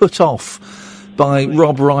so put off by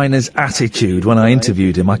Rob Reiner's attitude when I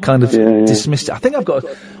interviewed him. I kind of dismissed it. I think I've got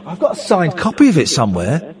a signed copy of it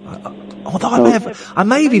somewhere. Although I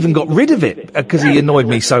may have even got rid of it because he annoyed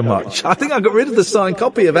me so much. I think I got rid of the signed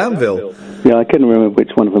copy of Anvil. Yeah, I couldn't remember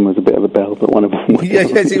which one of them was a bit of a bell, but one of them was.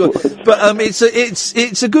 Yes, it was. But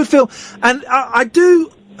it's a good film, and I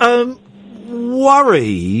do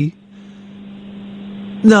worry.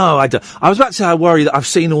 No, I don't. I was about to say I worry that I've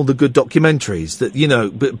seen all the good documentaries that,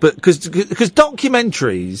 but because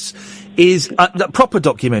documentaries is, proper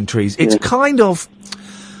documentaries, it's kind of,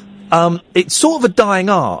 it's sort of a dying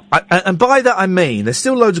art. And by that I mean, there's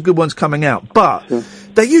still loads of good ones coming out, but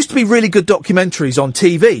there used to be really good documentaries on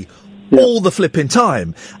TV all the flipping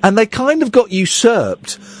time. And they kind of got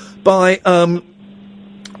usurped by,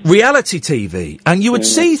 reality TV, and you would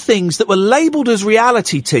see things that were labelled as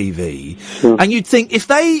reality TV, and you'd think if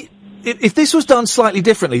this was done slightly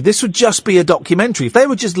differently, this would just be a documentary. If they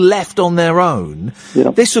were just left on their own,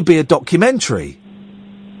 this would be a documentary.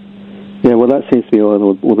 Yeah, well, that seems to be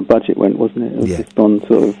all the budget went, wasn't it? It was just on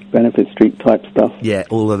sort of Benefit Street type stuff. Yeah,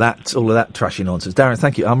 all of that trashy nonsense. Darren,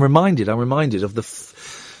 thank you. I'm reminded of the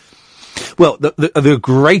the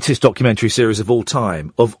greatest documentary series of all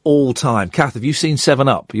time. Kath, have you seen 7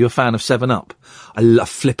 Up? Are you a fan of 7 Up?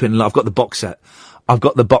 I've got the box set.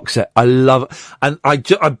 I love it. And I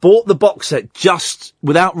bought the box set just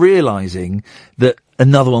without realising that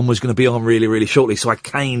another one was going to be on really, really shortly. So I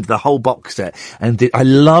caned the whole box set and I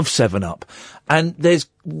love 7 Up. And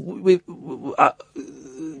we've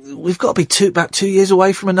got to be about 2 years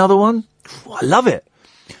away from another one. I love it.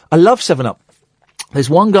 I love 7 Up. There's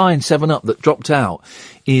one guy in 7 Up that dropped out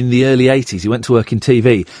in the early 80s. He went to work in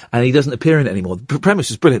TV and he doesn't appear in it anymore. The premise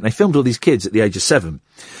was brilliant. They filmed all these kids at the age of 7.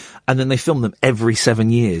 and then they filmed them every 7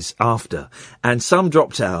 years after. And some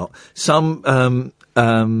dropped out, some,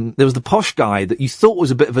 there was the posh guy that you thought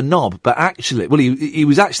was a bit of a knob, but actually, well, he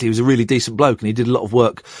was a really decent bloke, and he did a lot of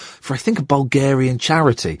work for, I think, a Bulgarian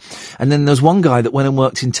charity. And then there was one guy that went and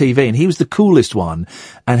worked in TV, and he was the coolest one,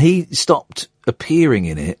 and he stopped appearing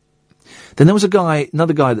in it. Then there was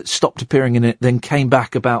another guy that stopped appearing in it, then came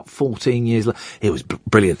back about 14 years later. It was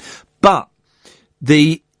brilliant. But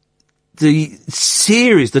the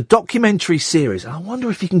series, the documentary series, I wonder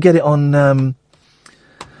if you can get it on,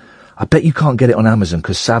 I bet you can't get it on Amazon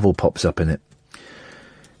because Savile pops up in it.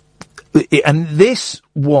 And this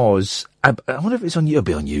was, I wonder if it'll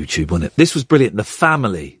be on YouTube, wouldn't it? This was brilliant. The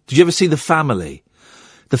Family. Did you ever see The Family?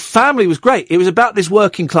 The Family was great. It was about this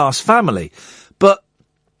working class family. But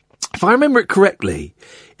if I remember it correctly,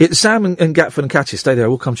 Sam and Gatford and Katia, stay there, I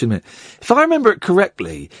will come to you in a minute. If I remember it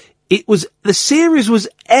correctly, the series was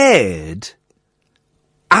aired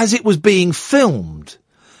as it was being filmed.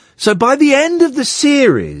 So by the end of the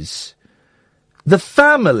series, The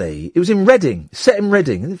Family, it was in Reading, set in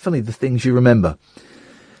Reading. Isn't it funny, the things you remember?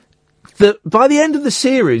 By the end of the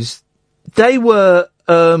series, they were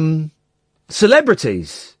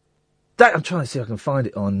celebrities. I'm trying to see if I can find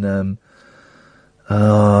it on...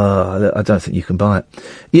 I don't think you can buy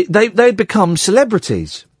it. They'd become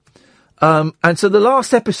celebrities. And so the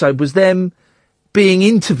last episode was them being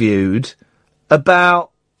interviewed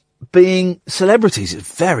about being celebrities. It's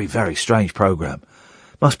a very, very strange programme.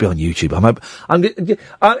 Must be on YouTube.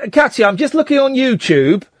 Katia, I'm just looking on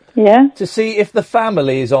YouTube. Yeah. To see if The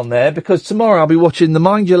Family is on there, because tomorrow I'll be watching the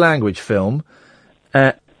Mind Your Language film.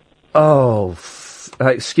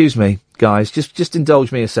 Excuse me, guys. Just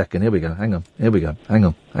indulge me a second. Here we go. Hang on. Here we go. Hang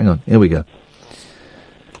on. Here we go.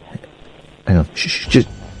 Hang on. Shh.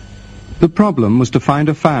 The problem was to find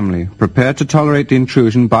a family prepared to tolerate the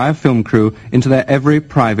intrusion by a film crew into their every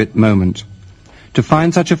private moment. To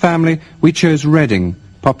find such a family, we chose Reading,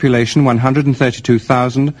 population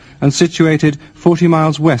 132,000 and situated 40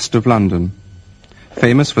 miles west of London.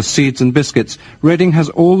 Famous for seeds and biscuits, Reading has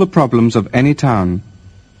all the problems of any town.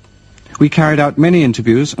 We carried out many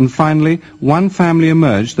interviews, and finally one family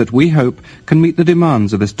emerged that we hope can meet the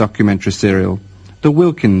demands of this documentary serial, the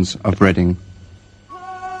Wilkins of Reading.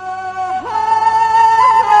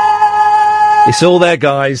 It's all there,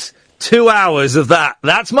 guys. 2 hours of that.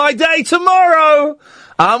 That's my day tomorrow.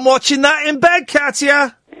 I'm watching that in bed,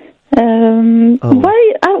 Katia. What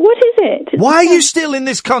is it? Why are you still in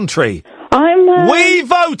this country? We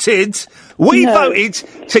voted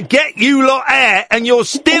to get you lot out, and you're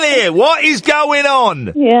still here. What is going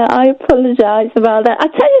on? Yeah, I apologise about that. I'll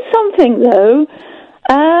tell you something, though.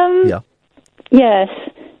 Yeah. Yes.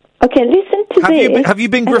 Okay, listen to this. Have you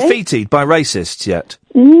been graffitied by racists yet?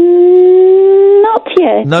 Not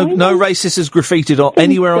yet. No racist has graffitied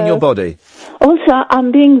anywhere on your body? Also,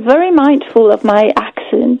 I'm being very mindful of my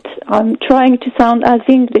accent. I'm trying to sound as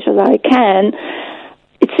English as I can.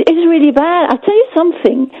 It's really bad. I'll tell you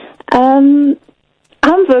something. I'm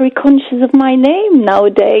very conscious of my name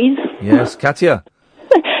nowadays. Yes, Katia.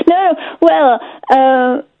 No, well,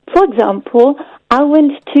 for example, I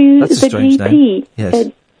went to the GP,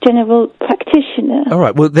 yes. General practitioner. All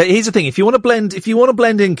right. Well, here's the thing: if you want to blend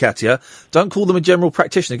in, Katia, don't call them a general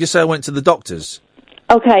practitioner. Just say I went to the doctors.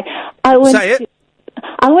 Okay, I went to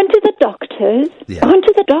the doctors. Yeah. I went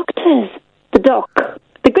to the doctors. The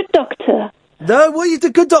good doctor. No, the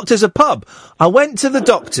good doctor's a pub. I went to the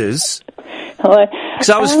doctors because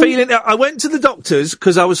I was feeling. I went to the doctors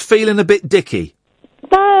because I was feeling a bit dicky.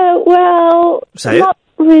 No, well, say not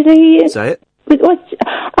really. Say it.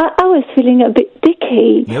 I was feeling a bit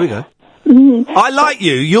dicky. Here we go. I like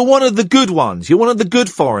you. You're one of the good ones. You're one of the good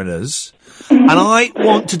foreigners. And I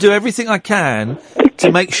want to do everything I can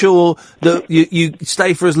to make sure that you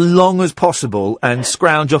stay for as long as possible and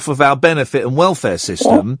scrounge off of our benefit and welfare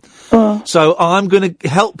system. So I'm going to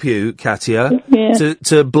help you, Katia,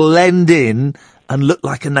 to blend in and look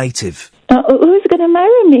like a native. Who's going to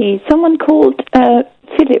marry me? Someone called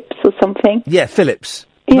Phillips or something? Yeah, Phillips.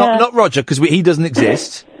 Yeah. Not Roger, because he doesn't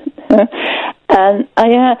exist. And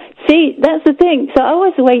see, that's the thing. So I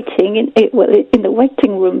was waiting in the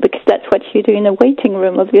waiting room, because that's what you do in a waiting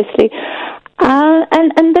room, obviously.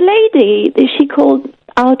 And the lady, she called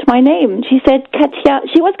out my name. She said Katia.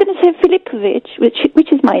 She was going to say Filipovic,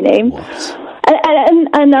 which is my name.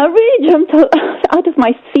 And I really jumped out of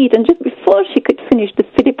my seat, and just before she could finish the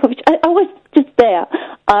Filipovic, I was just there.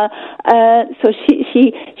 So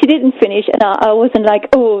she didn't finish, and I wasn't like,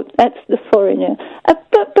 oh, that's the foreigner.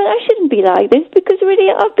 But I shouldn't be like this, because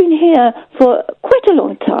really I've been here for quite a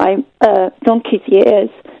long time, donkey's years.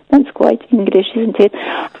 That's quite English, isn't it?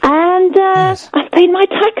 And I've paid my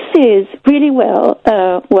taxes really well.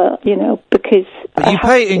 Because... But you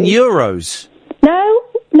pay it in euros. No,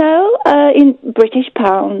 in British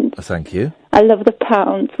pounds. Thank you. I love the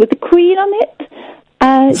pounds with the Queen on it.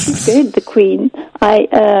 She's good, the Queen.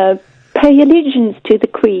 I pay allegiance to the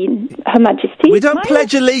Queen, Her Majesty. We don't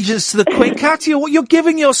pledge allegiance to the Queen. Katia, what you're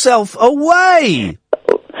giving yourself away.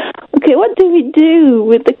 Okay, what do we do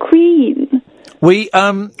with the Queen? We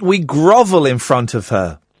grovel in front of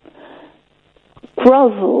her.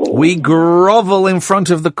 Grovel? We grovel in front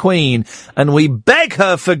of the Queen and we beg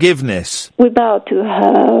her forgiveness. We bow to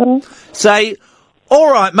her. Say,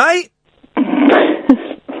 all right, mate.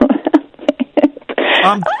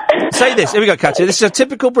 Say this. Here we go, Katia. This is a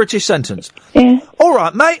typical British sentence. Yeah. All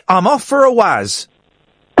right, mate. I'm off for a waz.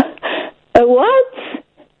 A what?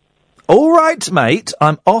 All right, mate.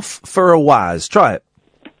 I'm off for a waz. Try it.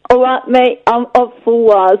 All right, mate. I'm off for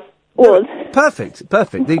was. Perfect. There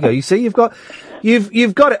you go. You see, you've got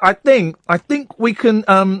it. I think we can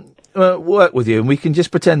work with you, and we can just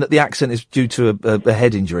pretend that the accent is due to a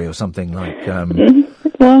head injury or something like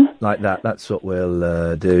like that. That's what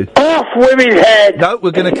we'll do. Off women's head. No,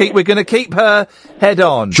 we're gonna keep her head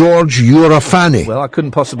on. George, you're a fanny. Well, I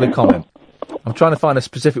couldn't possibly comment. I'm trying to find a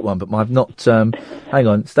specific one, but I've not. Hang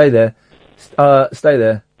on. Stay there. Stay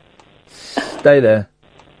there. Stay there.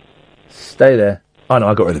 Stay there. Oh, no,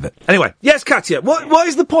 I got rid of it. Anyway, yes, Katia, what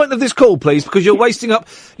is the point of this call, please? Because you're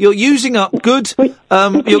you're using up good,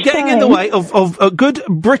 you're getting in the way of good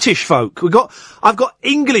British folk. I've got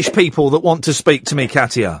English people that want to speak to me,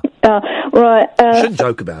 Katia. Right. I shouldn't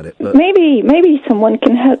joke about it, but... Maybe someone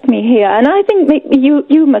can help me here, and I think maybe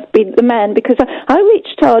you must be the man, because I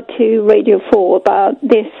reached out to Radio 4 about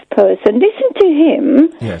this person. Listen to him.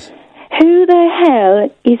 Yes. Who the hell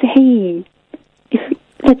is he?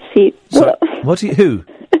 Let's see. So, who?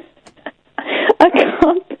 I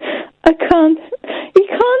can't. He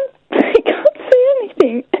can't say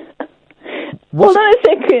anything. Hold on a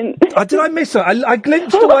second. Did I miss her? I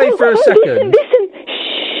glimpsed away for a second. Listen.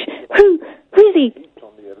 Shh. Who is he?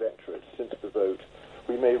 On the electorate since the vote,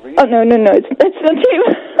 we may read... Oh, no, that's not him.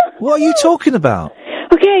 What are you talking about?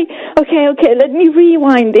 Okay, let me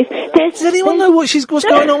rewind this. Does anyone know what's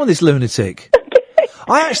going on with this lunatic?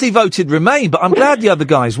 I actually voted Remain, but I'm glad the other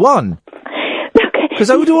guys won. Because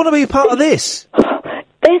I would want to be a part of this.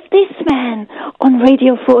 There's this man on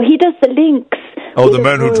Radio 4. He does the links. Oh, the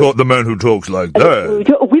man who talks like that.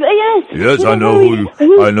 Yes. Yes, I know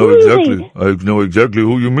exactly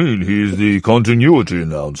who you mean. He's the continuity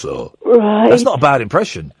announcer. Right. That's not a bad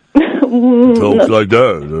impression. Talks like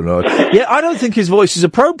that. Yeah, I don't think his voice is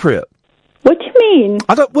appropriate. What do you mean?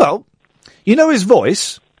 Well, you know his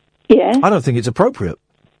voice. Yeah. I don't think it's appropriate.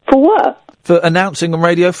 For what? For announcing on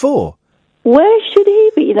Radio 4. Where should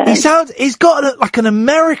he be then? He's got like an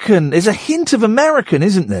American, there's a hint of American,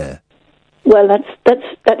 isn't there? Well,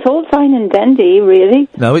 that's all fine and dandy, really.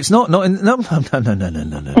 No, it's not, no.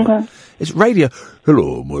 Okay. It's radio.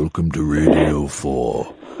 Hello and welcome to Radio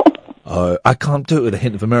 4. I can't do it with a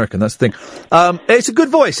hint of American, that's the thing. It's a good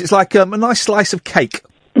voice, it's like a nice slice of cake.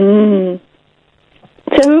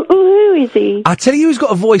 So who is he? I tell you who's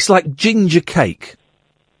got a voice like ginger cake.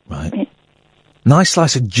 Right. Yeah. Nice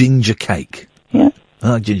slice of ginger cake. Yeah. I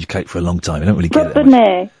like ginger cake for a long time. I don't really get it. Rob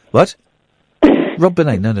Burnett. What? Rob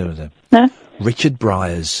Burnett. No. Richard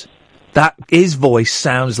Bryars. His voice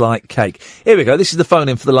sounds like cake. Here we go. This is the phone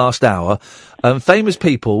in for the last hour. Famous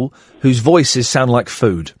people whose voices sound like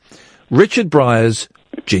food. Richard Bryars,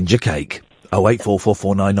 ginger cake.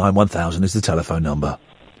 08444991000 is the telephone number.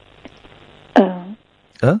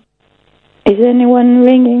 Huh? Is anyone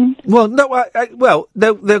ringing? Well, no.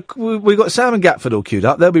 We've got Sam and Gatford all queued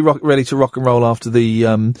up. They'll be ready to rock and roll after the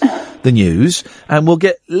news, and we'll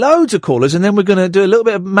get loads of callers. And then we're going to do a little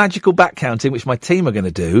bit of magical back counting, which my team are going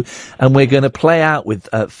to do, and we're going to play out with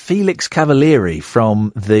Felix Cavaliere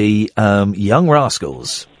from the Young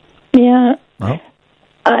Rascals. Yeah. Oh.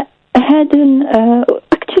 I had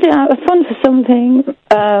actually I found for something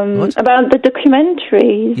about the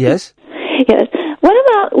documentaries. Yes. Yes. What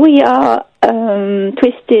about We Are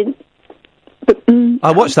Twisted?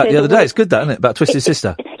 I watched that the other day. It's good, that, isn't it? About Twisted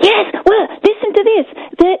Sister. Yes. Well, listen to this.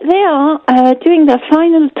 They are doing their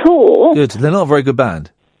final tour. Good. They're not a very good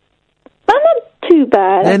band. Well, not too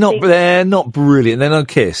bad. They're not brilliant. They're no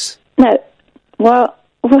Kiss. No. Well,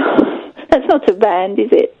 that's not a band,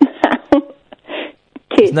 is it?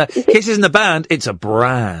 Kiss. Kiss isn't a band. It's a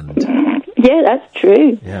brand. Yeah, that's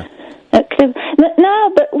true. Yeah.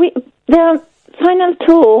 No, but their final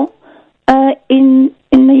tour in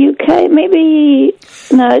the UK, maybe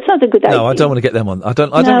No, it's not a good idea. No, I don't want to get them on. I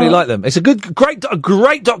don't No. really like them. It's a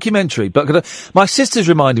great documentary. But my sister's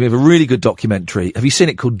reminded me of a really good documentary. Have you seen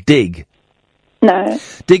it called Dig? No.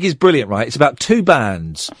 Dig is brilliant, right? It's about two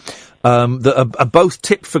bands that are both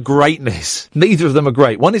tipped for greatness. Neither of them are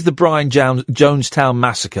great. One is the Brian Jonestown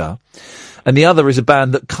Massacre, and the other is a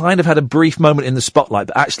band that kind of had a brief moment in the spotlight,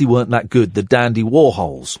 but actually weren't that good, the Dandy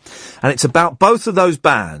Warhols. And it's about both of those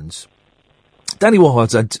bands. Dandy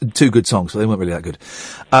Warhols had two good songs, so they weren't really that good.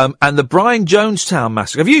 And the Brian Jonestown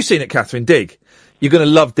Massacre. Have you seen it, Catherine? Dig. You're going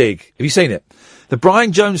to love Dig. Have you seen it? The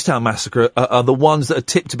Brian Jonestown Massacre are the ones that are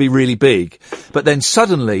tipped to be really big, but then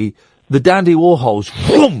suddenly the Dandy Warhols,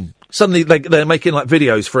 boom! Suddenly they're making like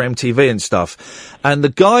videos for MTV and stuff. And the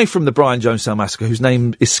guy from the Brian Jonestown Massacre, whose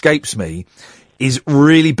name escapes me, is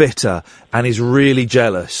really bitter and is really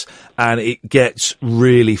jealous, and it gets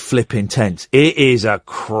really flippin' tense. It is a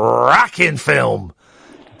cracking film.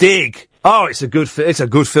 Dig. Oh, it's a good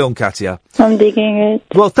film, Katia. I'm digging it.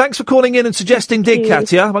 Well, thanks for calling in and suggesting Dig,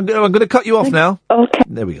 Katia. I'm going to cut you off now. Okay.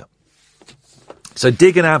 There we go. So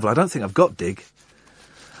Dig and Avril. I don't think I've got Dig.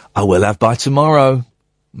 I will have by tomorrow.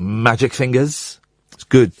 Magic fingers. It's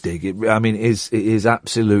good, Dig. It is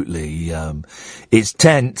absolutely, it's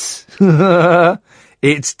tense.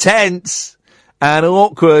 It's tense and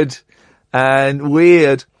awkward and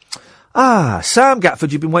weird. Sam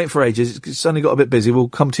Gatford, you've been waiting for ages. It's suddenly got a bit busy. We'll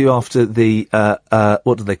come to you after the,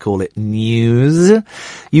 what do they call it? News.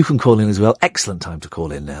 You can call in as well. Excellent time to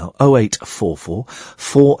call in now. 0844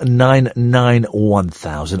 499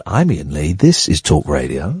 1000. I'm Iain Lee. This is Talk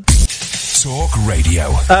Radio. Talk Radio.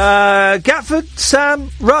 Gatford, Sam,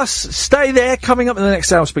 Russ, stay there. Coming up in the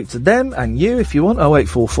next hour, I'll speak to them and you if you want.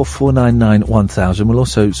 0844 499 1000. We'll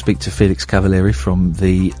also speak to Felix Cavaliere from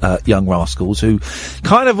the Young Rascals, who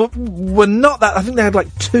kind of were not that. I think they had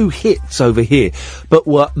like 2 hits over here, but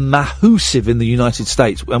were massive in the United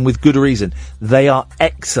States, and with good reason. They are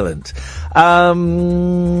excellent. Yeah,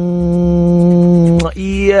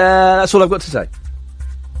 that's all I've got to say.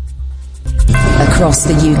 Across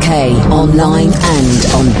the UK, online and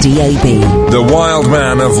on DAB. The wild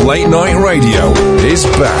man of late night radio is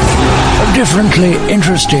back. Differently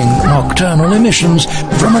interesting nocturnal emissions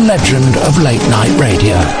from a legend of late night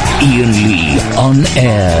radio. Iain Lee, on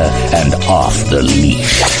air and off the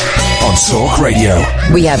leash. On Talk Radio.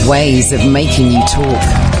 We have ways of making you talk.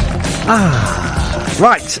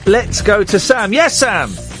 Right, let's go to Sam. Yes, Sam.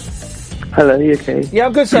 Hello, you okay? Yeah,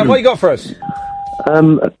 I'm good, Sam. What you got for us?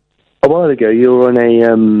 A while ago, you were on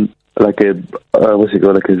what's it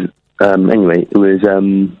called? Anyway, it was,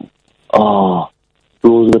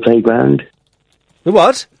 Rules of the Playground. The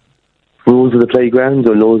what? Rules of the Playground,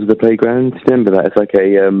 or Laws of the Playground. Do you remember that? It's like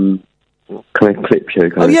a, kind of clip show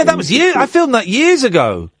kind of Yeah, thing. that was years. I filmed that years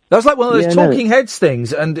ago. That was like one of those Talking Heads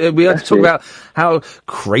things, and we had to talk about how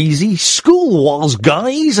crazy school was,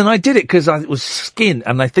 guys, and I did it because it was skin,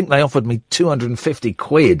 and I think they offered me 250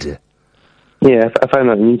 quid. Yeah, I found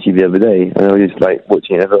that on YouTube the other day, and I was just like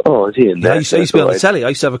watching it. I thought, oh, is he in there? I used to be on the telly. I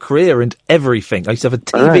used to have a career and everything. I used to have a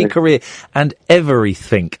TV career and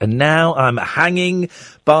everything. And now I'm hanging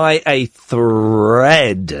by a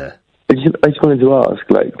thread. I just wanted to ask,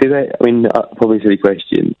 like, do they, I mean, probably a silly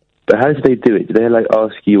question, but how do they do it? Do they, like,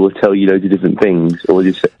 ask you or tell you loads of different things, or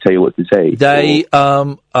just tell you what to say? They, for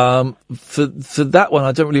that one,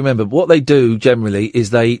 I don't really remember. What they do generally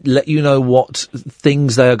is they let you know what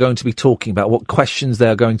things they are going to be talking about, what questions they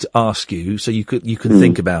are going to ask you, so you can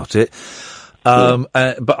think about it. But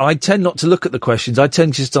I tend not to look at the questions. I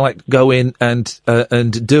tend just to like go in and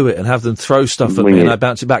do it and have them throw stuff at me and I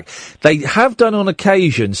bounce it back. They have done on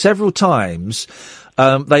occasion, several times,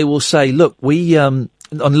 they will say, look, we,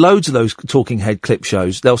 on loads of those Talking Head clip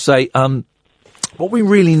shows, they'll say, what we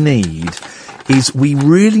really need is we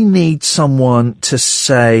really need someone to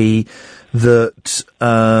say that,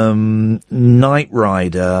 Knight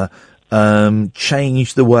Rider,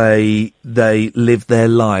 changed the way they live their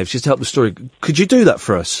lives, just to help the story. Could you do that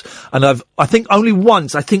for us? And I think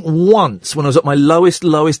once when I was at my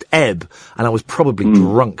lowest ebb, and I was probably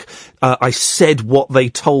drunk, I said what they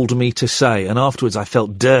told me to say, and afterwards I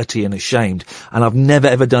felt dirty and ashamed, and I've never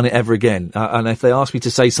ever done it ever again. And if they ask me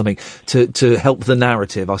to say something to help the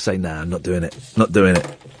narrative, I'll say, nah, I'm not doing it.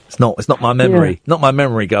 It's not my memory. Yeah. Not my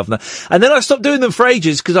memory, Governor. And then I stopped doing them for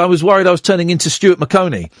ages because I was worried I was turning into Stuart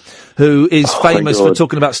McConey, who is famous for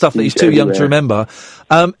talking about stuff that he's too young to remember.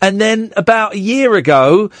 And then about a year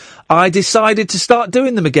ago, I decided to start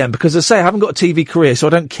doing them again because, as I say, I haven't got a TV career, so I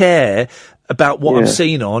don't care about what I'm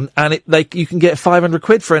seen on, and you can get 500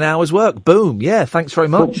 quid for an hour's work. Boom. Yeah, thanks very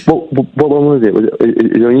much. What one was it? Was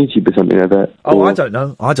it on YouTube or something like that? Oh, I don't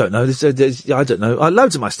know. I don't know. I don't know.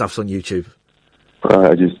 Loads of my stuff's on YouTube.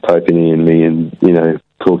 I just type in Iain Lee and,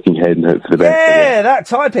 talking head and hope for the best. Yeah, that,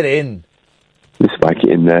 type it in. Just spike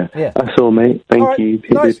it in there. Yeah. That's all, mate. Thank All right, you.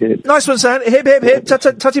 Hip, nice, hip, hip. nice one, Sam. Hip, hip, hip.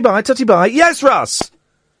 Tutty bye, tutty bye. Yes, Russ.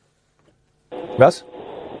 Russ?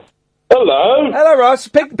 Hello. Hello, Russ.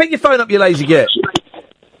 Pick your phone up, you lazy git.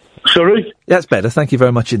 Sorry? That's better. Thank you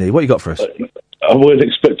very much indeed. What you got for us? I wasn't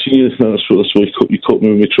expecting you. No, that's what you caught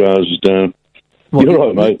me with my trousers down. What, You're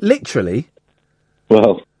right, mate. Literally?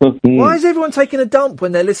 Well. Why is everyone taking a dump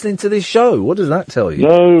when they're listening to this show? What does that tell you?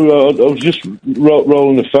 No, I was just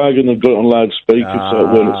rolling the fag and I've got it on loudspeaker, so I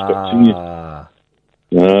weren't expecting you.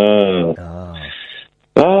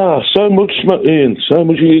 So much, Ian. So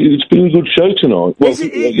much. It's been a good show tonight. Well,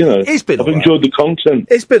 it's been I've enjoyed the content.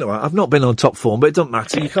 It's been alright. I've not been on top form, but it doesn't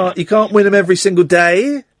matter. You can't win them every single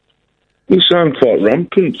day. You sound quite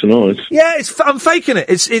rampant tonight. Yeah, I'm faking it.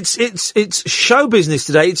 It's show business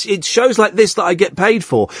today. It's shows like this that I get paid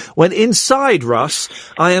for. When inside, Russ,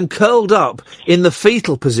 I am curled up in the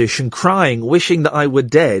fetal position, crying, wishing that I were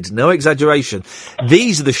dead. No exaggeration.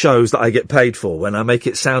 These are the shows that I get paid for, when I make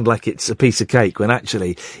it sound like it's a piece of cake, when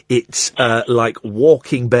actually it's like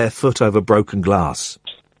walking barefoot over broken glass.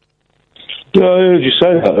 Yeah, I heard you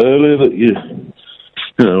say that earlier, that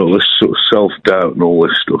all this sort of self-doubt and all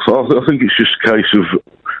this stuff. I think it's just a case of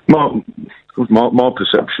my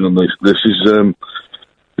perception on this. This is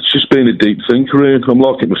it's just being a deep thinker. Ian. I'm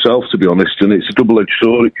like it myself, to be honest, and it's a double-edged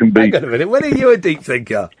sword. It can be. Hang on a minute. When are you a deep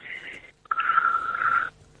thinker?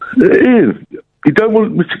 Ian, you don't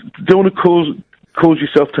want to cause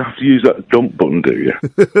yourself to have to use that dump button, do you?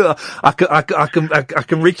 I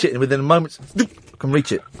can reach it within a moment's. I can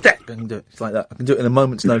reach it. I can do it. It's like that. I can do it in a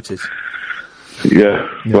moment's notice. Yeah.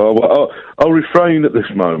 Well, I'll refrain at this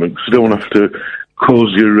moment because I don't want to have to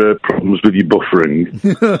cause your problems with your buffering.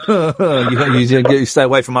 you stay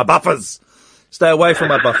away from my buffers. Stay away from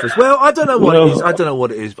my buffers. Well, I don't know what it is. I don't know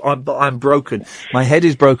what it is. I'm broken. My head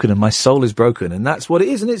is broken and my soul is broken, and that's what it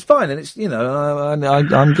is, and it's fine. And it's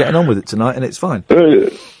I'm getting on with it tonight, and it's fine.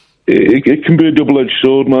 It can be a double-edged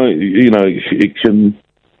sword, mate. It can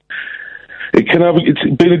have. It's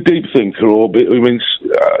been a deep thinker, or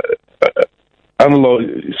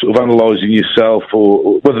analysing yourself,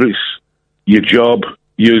 or whether it's your job,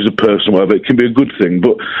 you as a person, whatever. It can be a good thing,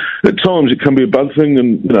 but at times it can be a bad thing.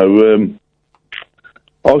 And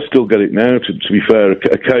I still get it now. To be fair,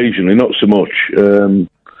 occasionally, not so much.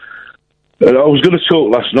 I was going to talk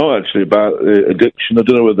last night actually about addiction. I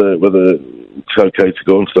don't know whether it's okay to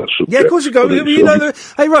go on to that subject. Yeah, of course you go.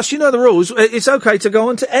 Hey, Russ, you know the rules. It's okay to go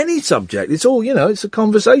on to any subject. It's all, it's a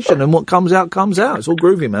conversation, and what comes out comes out. It's all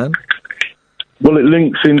groovy, man. Well, it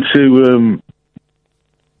links into.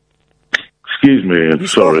 Excuse me, Ian.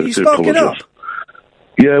 Sorry. You sparking up?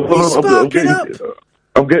 Yeah, well,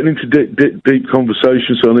 I'm getting into deep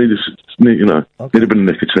conversation, so I need a bit of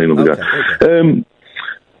nicotine on the go.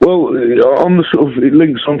 Well, on the sort of, it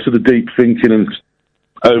links onto the deep thinking and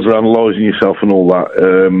over-analysing yourself and all that,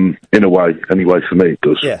 in a way, anyway, for me, it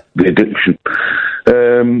does. Yeah. The addiction.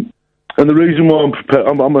 And the reason why I'm prepared,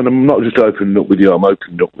 I'm not just opening up with you, I'm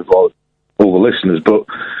opening up with all the listeners, but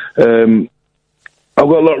I've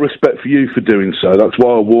got a lot of respect for you for doing so. That's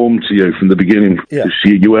why I warmed to you from the beginning. Yeah.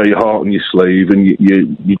 You wear your heart on your sleeve, and you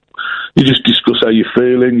just discuss how you're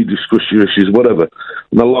feeling. You discuss your issues, whatever.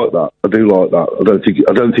 And I like that. I do like that.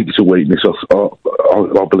 I don't think it's a weakness. I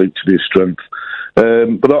believe it to be a strength.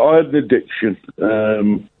 But I had an addiction.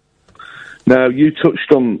 Now you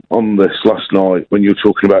touched on this last night when you were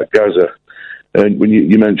talking about Gaza, and when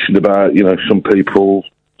you mentioned about some people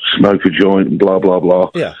smoke a joint and blah blah blah.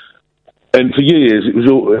 Yeah. And for years,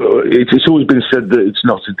 it's always been said that it's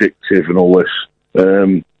not addictive and all this.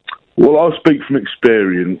 Well, I speak from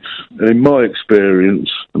experience, and in my experience,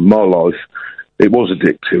 in my life, it was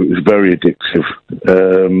addictive. It was very addictive.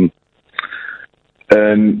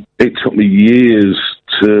 And it took me years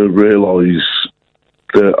to realise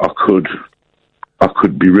that I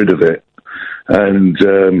could be rid of it. And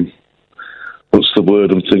what's the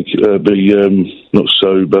word I'm thinking? Be not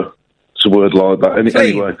sober. It's a word like that.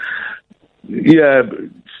 Anyway. Yeah,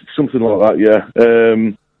 something like that. Yeah,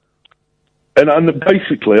 and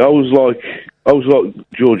basically, I was like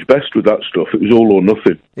George Best with that stuff. It was all or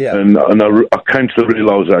nothing. Yeah, and I came to the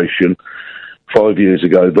realisation 5 years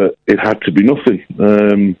ago that it had to be nothing.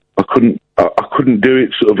 I couldn't do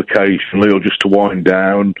it sort of occasionally or just to wind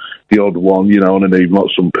down the odd one, on an evening like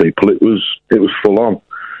some people. It was full on.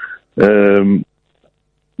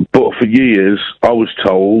 But for years, I was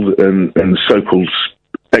told, and so-called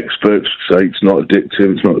experts say it's not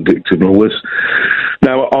addictive and all this.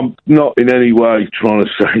 Now, I'm not in any way trying to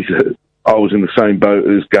say that I was in the same boat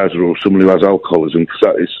as Gaza or someone who has alcoholism, because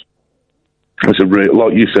it's a real,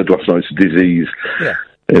 like you said last night, it's a disease. Yeah.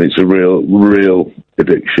 And it's a real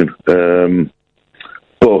addiction.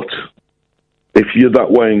 But if you're that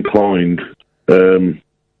way inclined,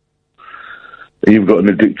 you've got an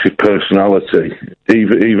addictive personality,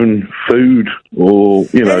 even food or,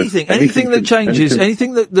 anything that changes,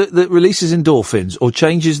 anything that releases endorphins or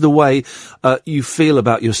changes the way you feel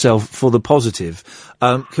about yourself for the positive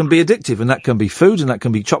can be addictive, and that can be food, and that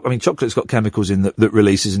can be chocolate. I mean, chocolate's got chemicals in that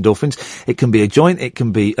releases endorphins. It can be a joint, it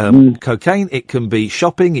can be cocaine, it can be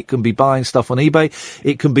shopping, it can be buying stuff on eBay,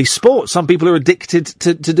 it can be sports. Some people are addicted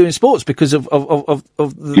to doing sports because of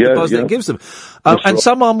the buzz that it gives them, and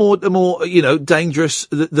some are more dangerous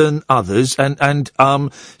than others, and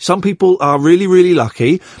some people are really, really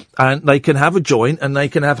lucky, and they can have a joint, and they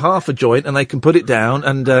can have half a joint, and they can put it down,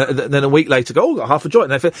 and then a week later go, got half a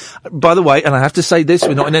joint. And by the way, and I have to say this,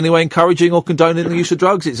 we're not in any way encouraging or condoning the use of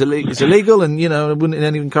drugs. It's illegal, and I wouldn't in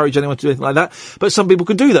any way encourage anyone to do anything like that. But some people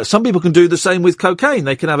can do that. Some people can do the same with cocaine.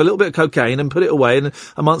 They can have a little bit of cocaine and put it away, and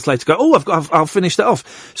a month later go, I'll finish that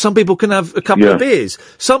off. Some people can have a couple of beers.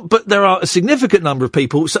 But there are a significant number of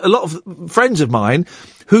people, a lot of friends of mine,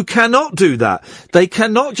 who cannot do that. They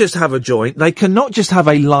cannot just have a joint. They cannot just have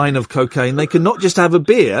a line of cocaine. They cannot just have a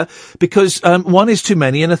beer, because one is too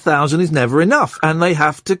many and 1,000 is never enough. And they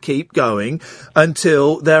have to keep going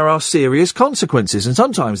until there are serious consequences. And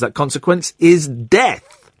sometimes that consequence is death.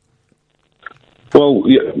 Well,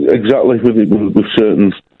 yeah, exactly. With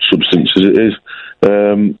certain substances, it is.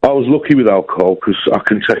 I was lucky with alcohol because I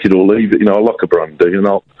can take it or leave it. I like a brandy, and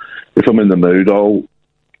if I'm in the mood, I'll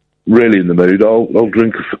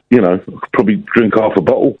drink, I could probably drink half a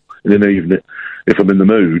bottle in an evening if I'm in the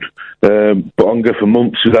mood. But I can go for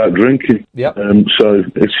months without drinking. Yep. So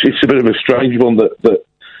it's a bit of a strange one that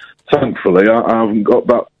thankfully I haven't got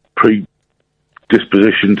that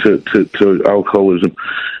predisposition to alcoholism.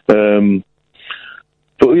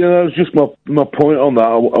 But that was just my point on that.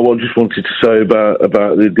 I just wanted to say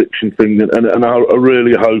about the addiction thing, and I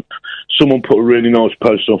really hope someone put a really nice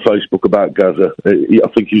post on Facebook about Gaza. I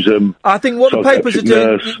think he's I think what the papers are doing.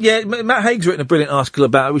 Nurse. Yeah, Matt Haig's written a brilliant article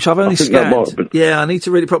about it, which I've only scanned. Yeah, I need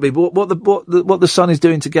to read it properly. But what the Sun is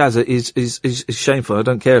doing to Gaza is shameful. I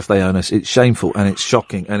don't care if they own us. It's shameful, and it's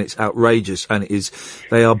shocking, and it's outrageous, and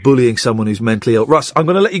they are bullying someone who's mentally ill. Russ, I'm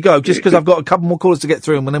going to let you go just because I've got a couple more callers to get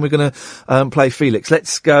through, and then we're going to play Felix.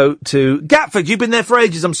 Let's go to Gatford. You've been there for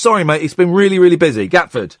ages. I'm sorry, mate. It's been really, really busy.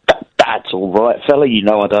 Gatford. That's all right, fella.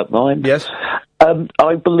 I don't mind. Yes.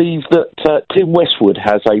 I believe that Tim Westwood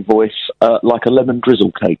has a voice like a lemon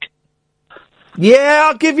drizzle cake. Yeah,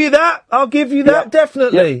 I'll give you that.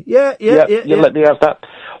 Definitely. Yeah. You let me have that.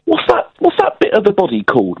 What's that bit of the body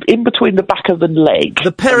called? In between the back of the leg.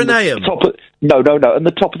 The perineum. No, and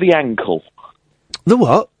the top of the ankle. The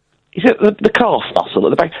what? Is it the calf muscle at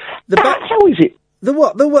the back? How is it? The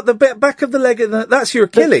what? The back of the leg? That's your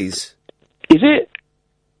Achilles. Is it?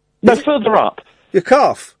 No, further up. Your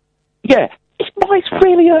calf? Yeah. It's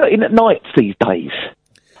really hurting at nights these days.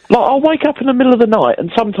 Like, I'll wake up in the middle of the night,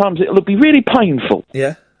 and sometimes it'll be really painful.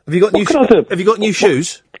 Yeah. Have you got new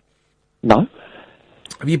shoes? No.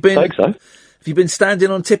 Have you been? I think so. Have you been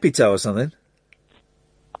standing on tippy toe or something?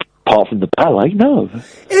 Apart from the ballet, no.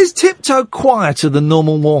 Is tiptoe quieter than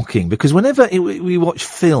normal walking? Because whenever we watch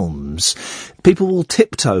films, people will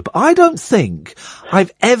tiptoe, but I don't think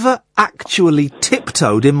I've ever actually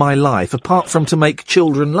tiptoed in my life, apart from to make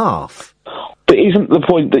children laugh. But isn't the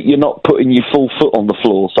point that you're not putting your full foot on the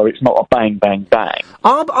floor, so it's not a bang, bang, bang?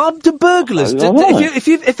 Do burglars,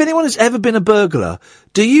 if anyone has ever been a burglar,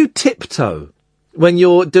 do you tiptoe? When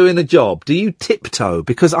you're doing a job, do you tiptoe?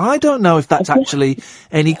 Because I don't know if that's actually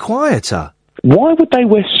any quieter. Why would they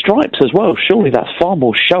wear stripes as well? Surely that's far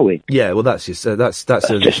more showy. Yeah, well, that's just that's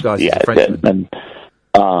a disguise as a Frenchman.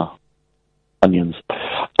 Onions.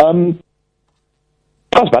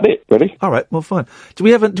 That's about it, really. All right, well, fine. Do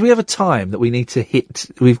we have a time that we need to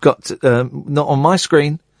hit? We've got not on my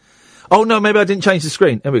screen. Oh no, maybe I didn't change the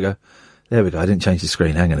screen. There we go. I didn't change the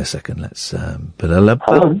screen. Hang on a second. Let's.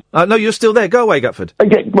 No, you're still there. Go away, Gutford.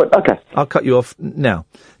 Okay. I'll cut you off now.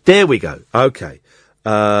 There we go. Okay.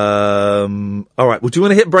 All right. Well, do you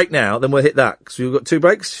want to hit break now? Then we'll hit that because we've got 2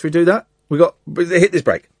 breaks. Should we do that? Hit this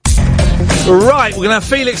break. Right, we're going to have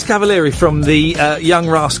Felix Cavaliere from the Young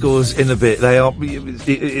Rascals in a bit.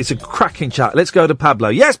 It's a cracking chat. Let's go to Pablo.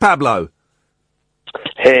 Yes, Pablo.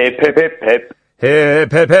 Hip, hip, hip, hip.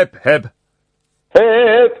 Hip, hip, hip, hip.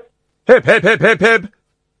 Hip. Hip, hip, hip, hip, hip.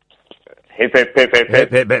 Hip, hip, hip, hip, hip.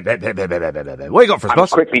 Hip, hip, hip, hip, hip, hip, hip, hip. What you got for us,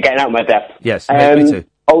 boss? I'm quickly getting out of my depth. Yes, me too.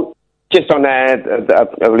 Oh, just on, I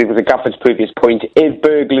believe it was a Gaffer's previous point, if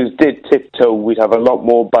burglars did tiptoe, we'd have a lot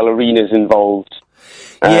more ballerinas involved.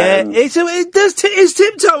 Yeah, is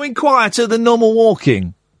tiptoeing quieter than normal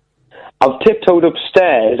walking? I've tiptoed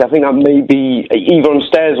upstairs. I think that may be either on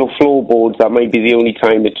stairs or floorboards. That may be the only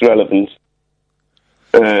time it's relevant.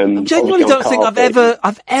 I genuinely don't think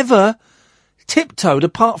I've ever tiptoed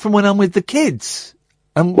apart from when I'm with the kids.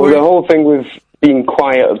 Well, the whole thing with being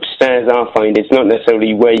quiet upstairs, I find it's not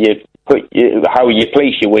necessarily where you how you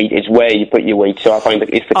place your weight, it's where you put your weight. So I find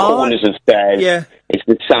that it's the corners of stairs. Yeah. It's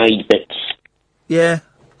the side bits. Yeah,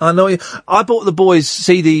 I know. I bought the boys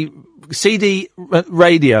CD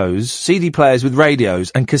radios, CD players with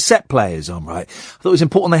radios and cassette players on, right? I thought it was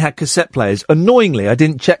important they had cassette players. Annoyingly, I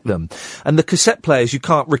didn't check them. And the cassette players you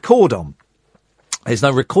can't record on. There's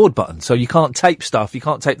no record button, so you can't tape stuff. You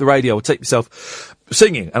can't tape the radio or tape yourself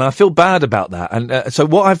singing. And I feel bad about that. And so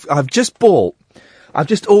what I've just bought, I've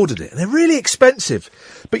just ordered it. And they're really expensive.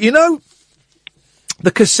 But you know,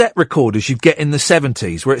 the cassette recorders you get in the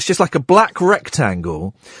 70s, where it's just like a black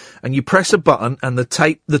rectangle, and you press a button, and the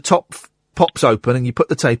top pops open, and you put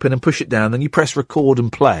the tape in and push it down, then you press record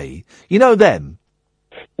and play. You know them?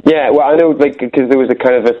 Yeah, well, I know, because there was a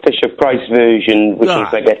kind of a Fisher-Price version, which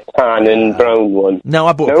was like a tan and brown one. No,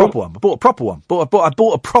 I bought a proper one. I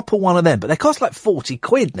bought a proper one of them, but they cost like 40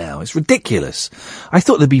 quid now. It's ridiculous. I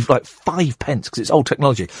thought they'd be like 5 pence, because it's old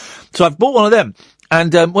technology. So I've bought one of them.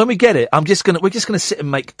 And when we get it, we're just gonna sit and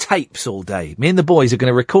make tapes all day. Me and the boys are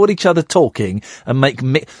gonna record each other talking and make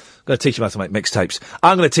I'm gonna teach them how to make mixtapes.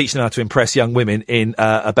 I'm gonna teach them how to impress young women in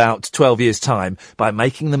about 12 years' time by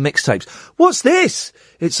making them mixtapes. What's this?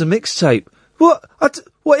 It's a mixtape. What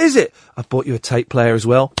is it? I've bought you a tape player as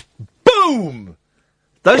well. Boom!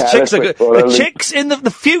 Those chicks are good. The chicks in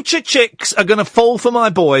the future chicks are gonna fall for my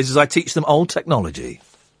boys as I teach them old technology.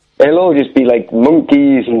 They'll all just be like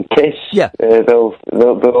monkeys and kiss. Yeah. They'll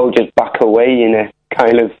all just back away in a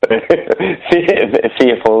kind of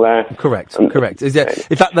fearful. Correct. In fact,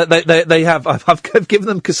 they have. I've given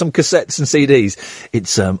them some cassettes and CDs.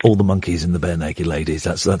 It's all the monkeys and the bare naked ladies.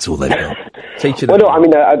 That's all they've got. Teaching them. Well, no, I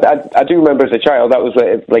mean, I do remember as a child that was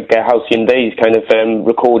like halcyon days, kind of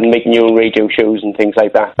recording, making your own radio shows and things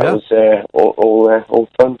like that. That was all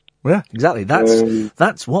fun. Yeah, exactly.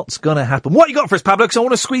 That's what's going to happen. What you got for us, Pablo? Because I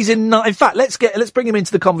want to squeeze in. In fact, let's bring him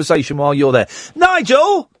into the conversation while you're there.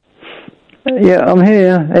 Nigel. Yeah, I'm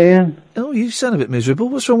here, Ian. Oh, you sound a bit miserable.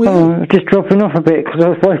 What's wrong with you? Oh, just dropping off a bit because I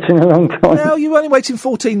was waiting a long time. No, you were only waiting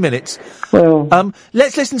 14 minutes. Well,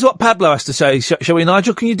 let's listen to what Pablo has to say, shall we,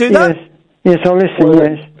 Nigel? Can you do that? Yes, I'll listen.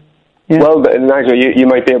 Yes. Yeah. Well, Nigel, you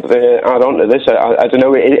might be able to add on to this. I don't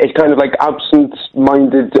know. It's kind of like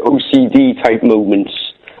absent-minded OCD type moments.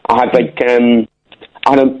 I had a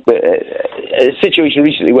situation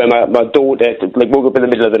recently where my daughter woke up in the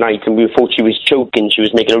middle of the night and we thought she was choking. She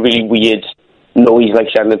was making a really weird noise, like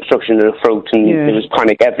she had an obstruction in her throat, and there was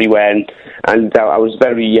panic everywhere. And I was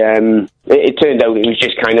very. It turned out it was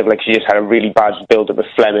just kind of like she just had a really bad build-up of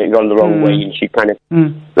phlegm. It had gone the wrong way, and she kind of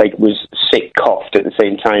was sick, coughed at the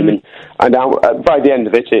same time. And by the end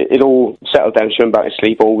of it, it all settled down. She went back to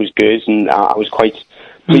sleep. All was good, and I was quite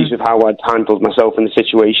pleased with how I'd handled myself in the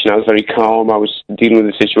situation. I was very calm. I was dealing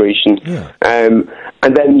with the situation. Yeah.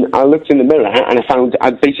 And then I looked in the mirror and I found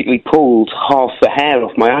I'd basically pulled half the hair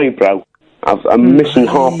off my eyebrow. I'm missing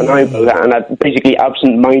half an eyebrow, and I'd basically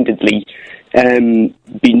absent-mindedly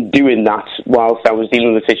been doing that whilst I was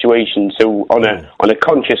dealing with the situation. So on a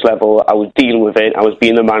conscious level, I was dealing with it. I was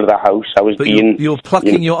being the man of the house. I was You're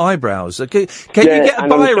plucking your eyebrows. Can you get a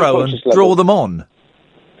biro and draw them on?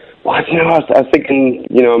 Well, I was thinking,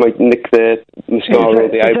 I might nick the mascara or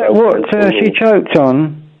the eyebrow. Is that what she choked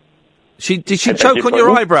on? Did she choke on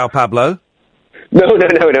your eyebrow, Pablo? No.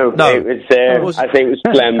 It was, I think it was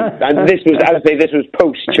phlegm. And this was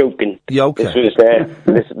post-choking. Yeah, okay.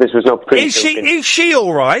 This was not pre-choking. Is she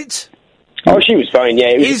all right? Oh, she was fine, yeah.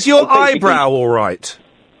 Is your eyebrow all right?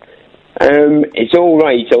 It's all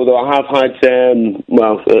right, although I have had,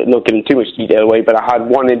 not giving too much detail away, but I had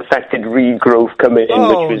one infected regrowth come in, which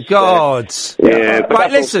was... God! Yeah, but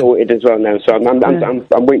right, that's all sorted as well now, so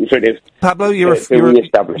I'm waiting for it to... Pablo, you're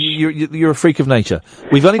a freak of nature.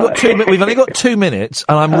 We've only got 2 minutes,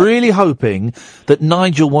 and I'm really hoping that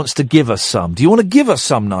Nigel wants to give us some. Do you want to give us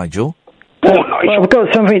some, Nigel? Well, I've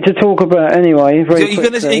got something to talk about anyway. Have you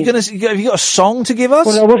got a song to give us?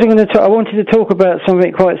 Well, I wasn't going to. I wanted to talk about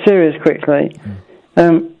something quite serious quickly.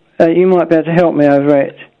 You might be able to help me over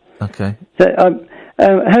it. Okay.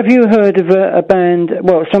 Have you heard of a band?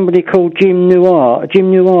 Well, somebody called Jim Noir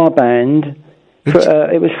band.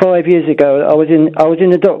 It was 5 years ago. I was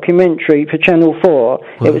in a documentary for Channel 4.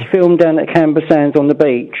 It was filmed down at Canberra Sands on the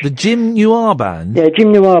beach. The Jim Noir Band? Yeah,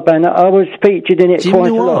 Jim Noir Band. I was featured in it Jim quite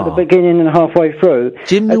Noir? a lot at the beginning and halfway through.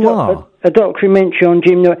 Jim Noir? A documentary on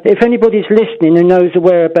Jim Noir. If anybody's listening who knows the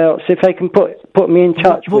whereabouts, if they can put me in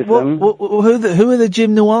touch with them. Who are the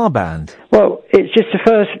Jim Noir Band? Well, it's just the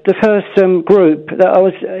first group that I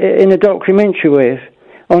was in a documentary with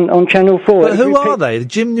on Channel 4. But who are they? The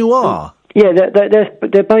Jim Noir? Yeah,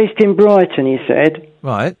 they're based in Brighton, he said.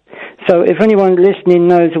 Right. So if anyone listening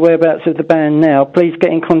knows the whereabouts of the band now, please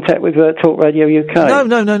get in contact with Talk Radio UK. No.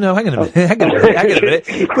 Hang on a minute. Hang on a minute.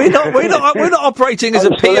 We're not operating as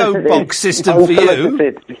a PO box system for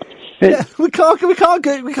you. Yeah, we can't.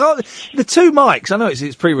 The two mics. I know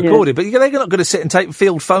it's pre-recorded, but they're not going to sit and take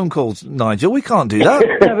field phone calls, Nigel. We can't do that.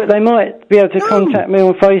 No, but they might be able to contact me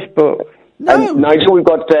on Facebook. No. Nigel, we've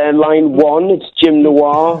got line 1. It's Jim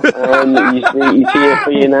Noir. He's here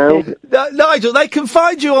for you now. Nigel, they can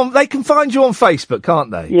find you on Facebook, can't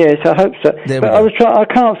they? Yes, I hope so. I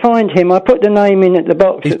can't find him. I put the name in at the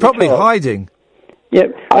box. He's probably hiding.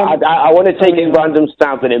 Yep. I want to take a random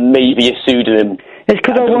stab at him, maybe a pseudonym. It's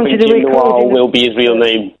because I wanted to Jim Noir will be his real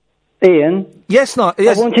name. Ian? Yes. I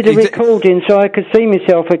wanted a recording so I could see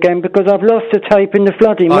myself again because I've lost the tape in the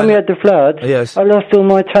flooding. When we had the flood, yes. I lost all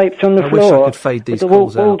my tapes on the floor. I wish I could fade these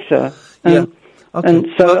calls out. Water. Yeah. Okay. And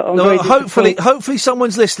so hopefully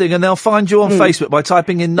someone's listening and they'll find you on Facebook by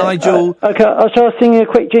typing in Nigel. Okay, I'll start singing a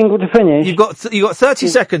quick jingle to finish. You've got 30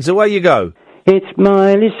 seconds. Away you go. It's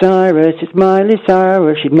Miley Cyrus, she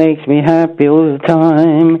makes me happy all the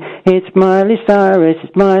time. It's Miley Cyrus,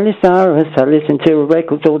 I listen to her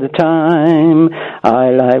records all the time.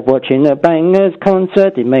 I like watching a Bangers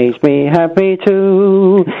concert, it makes me happy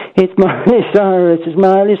too. It's Miley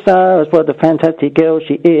Cyrus, what a fantastic girl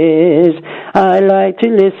she is. I like to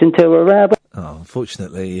listen to her rap. Oh,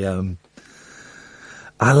 unfortunately,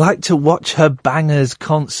 I like to watch her Bangers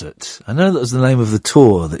concert. I know that was the name of the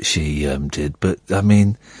tour that she did, but, I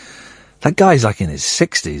mean, that guy's like in his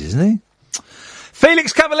 60s, isn't he?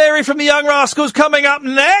 Felix Cavaliere from the Young Rascals coming up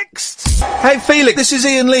next. Hey, Felix, this is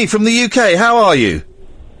Iain Lee from the UK. How are you?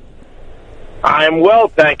 I'm well,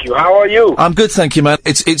 thank you. How are you? I'm good, thank you, man.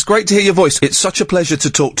 It's great to hear your voice. It's such a pleasure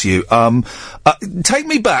to talk to you. Take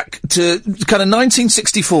me back to kind of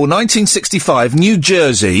 1964, 1965, New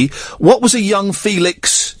Jersey. What was a young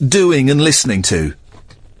Felix doing and listening to?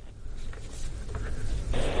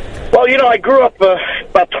 Well, I grew up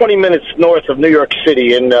about 20 minutes north of New York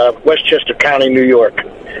City in Westchester County, New York.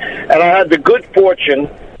 And I had the good fortune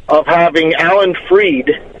of having Alan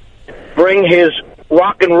Freed bring his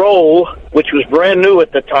rock and roll, which was brand new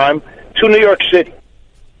at the time, to New York City.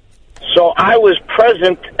 So I was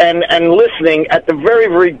present and listening at the very,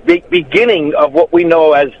 very beginning of what we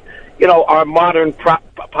know as, our modern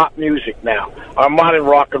pop music now, our modern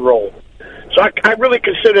rock and roll. So I really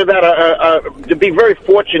consider that to be very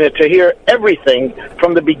fortunate to hear everything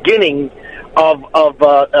from the beginning of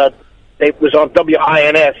it was on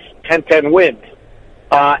WINS 1010 Wind.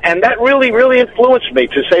 And that really, really influenced me,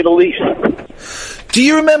 to say the least. Do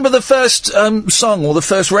you remember the first song or the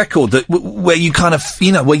first record that where you kind of,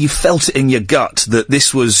 where you felt it in your gut that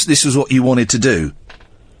this was what you wanted to do?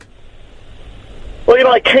 Well,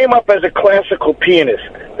 I came up as a classical pianist.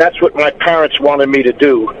 That's what my parents wanted me to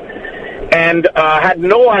do. And I had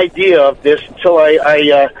no idea of this until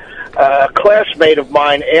a classmate of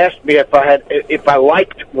mine asked me if I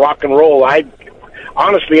liked rock and roll.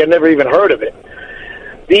 Honestly, I'd never even heard of it.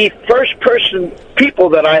 The first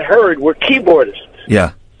people that I heard were keyboardists.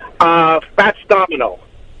 Yeah. Fats Domino,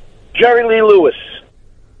 Jerry Lee Lewis,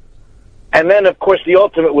 and then, of course, the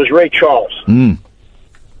ultimate was Ray Charles. Mm.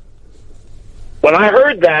 When I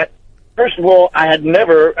heard that, first of all, I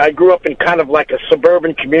grew up in kind of like a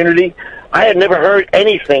suburban community. I had never heard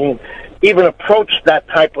anything even approach that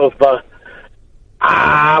type of,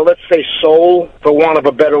 let's say soul, for want of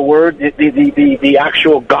a better word, the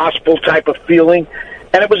actual gospel type of feeling.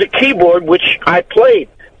 And it was a keyboard, which I played.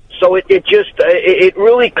 So it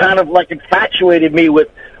really kind of like infatuated me with,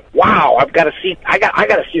 wow, I got to see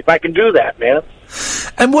if I can do that, man.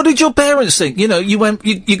 And what did your parents think?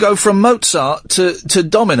 You go from Mozart to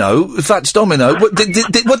Domino, Fats Domino. What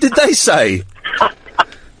did they say?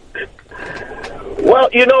 Well,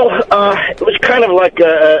 it was kind of like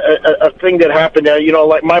a thing that happened there.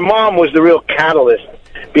 Like my mom was the real catalyst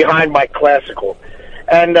behind my classical.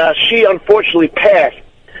 And she unfortunately passed.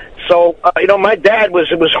 So, my dad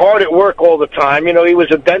was hard at work all the time. He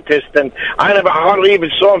was a dentist, and I hardly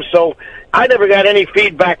even saw him. So I never got any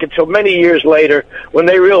feedback until many years later when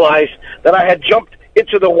they realized that I had jumped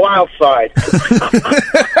into the wild side.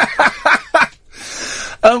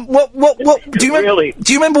 What? Do you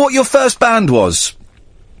remember what your first band was?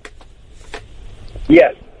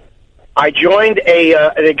 Yes. I joined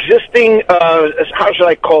an existing, how should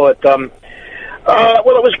I call it? Well,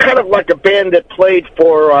 it was kind of like a band that played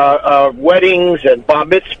for weddings and bar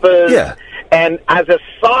mitzvahs. Yeah. And as a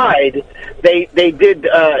side, they did,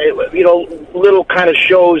 little kind of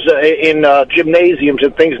shows in gymnasiums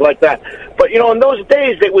and things like that. But, in those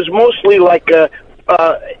days, it was mostly like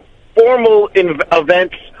formal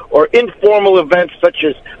events or informal events such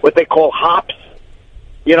as what they call hops,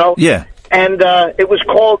 Yeah. And it was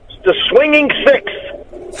called the Swinging Six.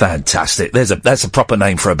 Fantastic. That's a proper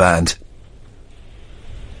name for a band.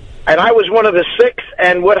 And I was one of the six,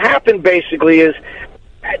 and what happened basically is,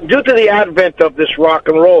 due to the advent of this rock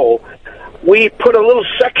and roll, we put a little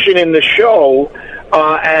section in the show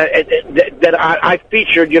that I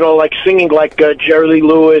featured, like singing like Jerry Lee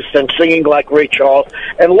Lewis and singing like Ray Charles.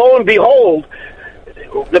 And lo and behold,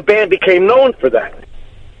 the band became known for that.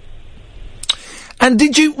 And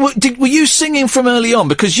were you singing from early on?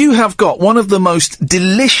 Because you have got one of the most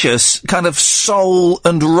delicious kind of soul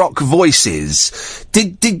and rock voices.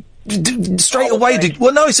 Straight away,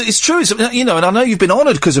 well, no, it's true. And I know you've been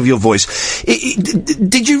honoured because of your voice.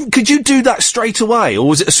 Could you do that straight away, or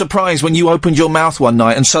was it a surprise when you opened your mouth one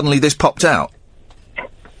night and suddenly this popped out?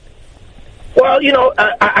 Well,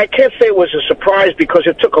 I can't say it was a surprise because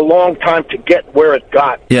it took a long time to get where it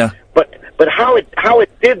got. Yeah. But how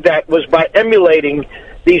it did that was by emulating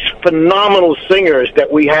these phenomenal singers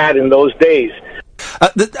that we had in those days.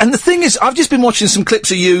 And the thing is, I've just been watching some clips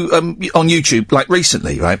of you on YouTube, like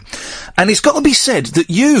recently, right? And it's got to be said that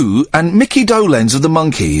you and Mickey Dolenz of the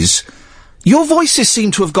Monkees, your voices seem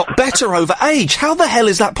to have got better over age. How the hell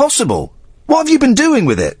is that possible? What have you been doing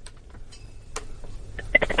with it?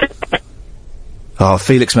 Oh,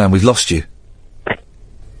 Felix, man, we've lost you.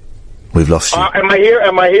 We've lost you. Am I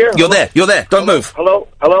here? You're there. Don't move. Hello,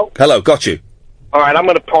 got you. All right, I'm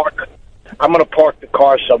going to park the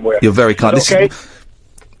car somewhere. You're very kind. Okay.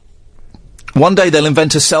 One day they'll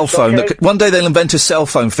invent a cell phone. One day they'll invent a cell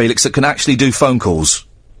phone, Felix, that can actually do phone calls.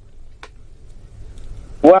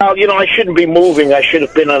 Well, I shouldn't be moving. I should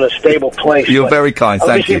have been on a stable place. You're very kind.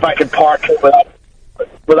 Thank you. Let me see if I can park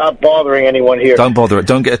without bothering anyone here. Don't bother it.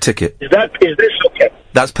 Don't get a ticket. Is this okay?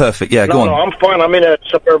 That's perfect. Yeah, no, go on. No, I'm fine. I'm in a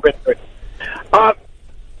suburban. I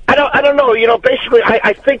don't know. Basically,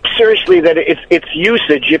 I think seriously that it's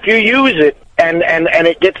usage. If you use it and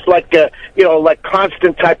it gets like like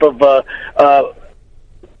constant type of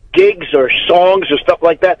gigs or songs or stuff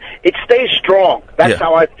like that, it stays strong. That's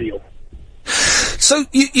how I feel. So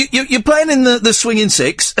you're playing in the Swinging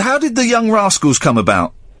Six. How did the Young Rascals come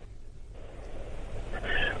about?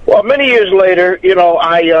 Well, many years later,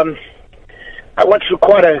 I went through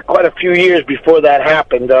quite a few years before that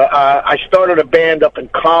happened. I started a band up in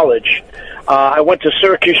college. I went to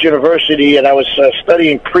Syracuse University, and I was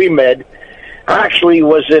studying pre-med. I actually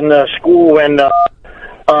was in school when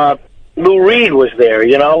Lou Reed was there,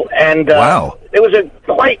 and wow. It was a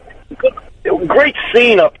great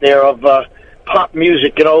scene up there of pop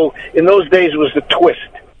music. In those days it was the Twist,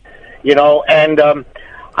 and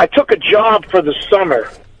I took a job for the summer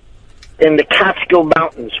in the Catskill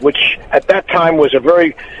Mountains, which at that time was a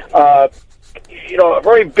very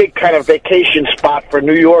big kind of vacation spot for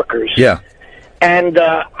New Yorkers. Yeah. And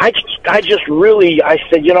I said,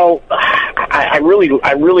 I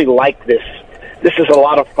really like this. This is a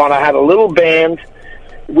lot of fun. I had a little band.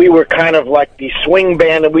 We were kind of like the swing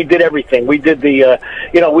band, and we did everything. We did as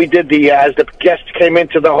the guests came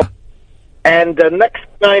into the home. And the next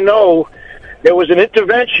thing I know, there was an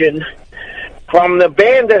intervention from the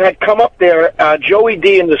band that had come up there, Joey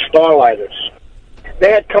D and the Starlighters.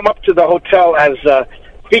 They had come up to the hotel as a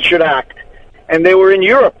featured act, and they were in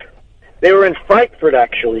Europe. They were in Frankfurt,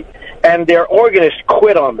 actually, and their organist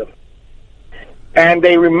quit on them. And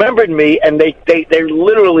they remembered me, and they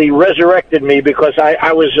literally resurrected me because I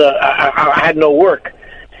had no work.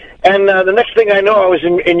 And the next thing I know, I was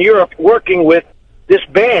in Europe working with this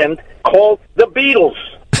band called the Beatles.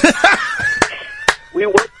 We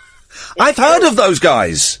were. I've heard of those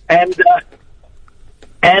guys. And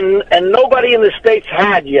nobody in the States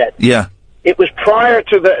had yet. Yeah. It was prior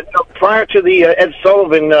to the Ed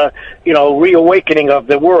Sullivan, reawakening of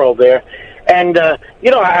the world there. And, I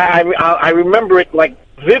remember it like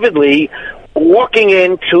vividly walking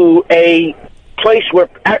into a place where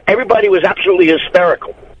everybody was absolutely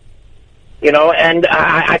hysterical, and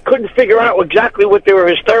I couldn't figure out exactly what they were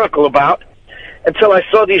hysterical about until I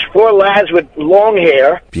saw these four lads with long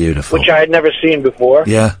hair. Beautiful. Which I had never seen before.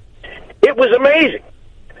 Yeah. It was amazing.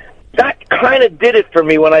 That kind of did it for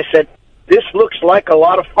me when I said, this looks like a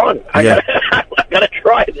lot of fun. I gotta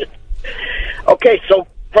try this. Okay, so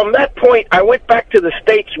from that point, I went back to the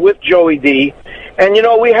States with Joey D, and, you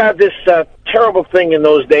know, we had this terrible thing in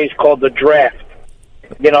those days called the draft.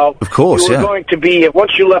 You know, of course, you were going to be,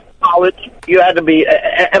 once you left college, you had to be,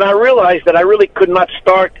 and I realized that I really could not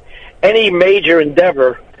start any major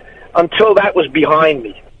endeavor until that was behind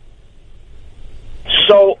me.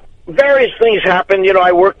 So various things happened. You know,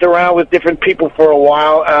 I worked around with different people for a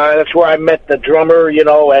while. That's where I met the drummer, you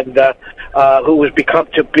know, and who was become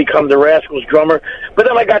the Rascals drummer. But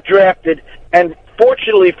then I got drafted, and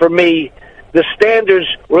fortunately for me, the standards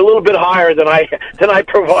were a little bit higher than I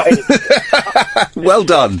provided. Well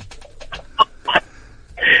done.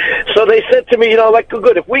 So they said to me, you know, like,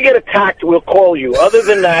 good, if we get attacked, we'll call you. Other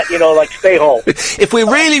than that, you know, like, stay home. If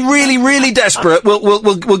we're really, really, really desperate,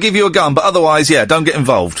 we'll give you a gun. But otherwise, yeah, don't get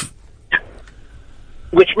involved.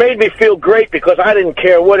 Which made me feel great because I didn't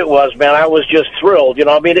care what it was, man. I was just thrilled. You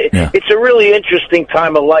know, I mean, it's a really interesting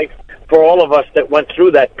time of life for all of us that went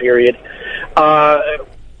through that period.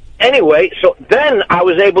 Anyway, so then I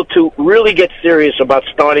was able to really get serious about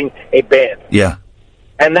starting a band. Yeah.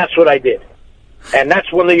 And that's what I did. And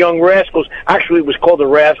that's when the Young Rascals, actually it was called the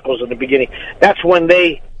Rascals in the beginning, that's when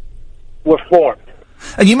they were formed.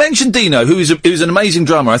 And you mentioned Dino, who's an amazing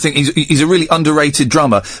drummer. I think he's a really underrated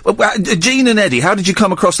drummer. Gene and Eddie, how did you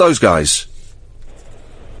come across those guys?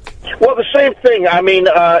 Well, the same thing. I mean,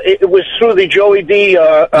 it was through the Joey D,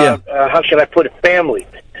 how should I put it, family.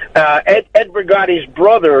 Ed Brigotti's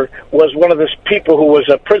brother was one of the people who was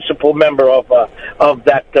a principal member of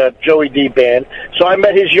that Joey D band. So I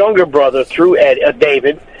met his younger brother through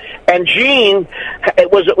David. And Gene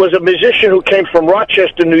was a musician who came from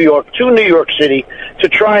Rochester, New York, to New York City to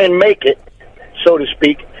try and make it, so to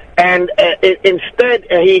speak. And instead,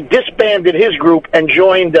 he disbanded his group and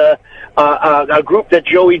joined a group that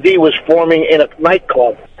Joey D was forming in a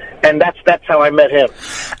nightclub. And that's how I met him.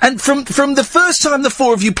 And from the first time the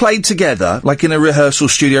four of you played together, like in a rehearsal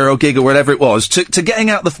studio or gig or whatever it was, to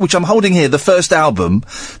getting out which I'm holding here, the first album,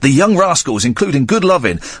 the Young Rascals, including Good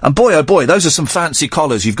Lovin', and boy oh boy, those are some fancy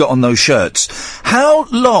collars you've got on those shirts. How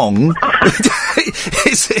long?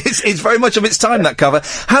 it's very much of its time, that cover.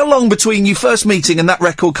 How long between you first meeting and that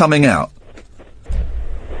record coming out?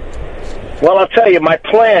 Well, I'll tell you, my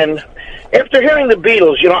plan. After hearing the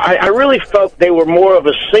Beatles, you know, I really felt they were more of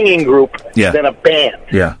a singing group than a band.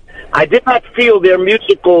 Yeah. I did not feel their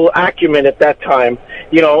musical acumen at that time,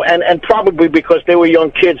 you know, and probably because they were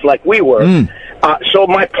young kids like we were. So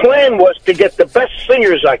my plan was to get the best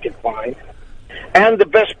singers I could find and the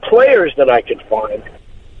best players that I could find,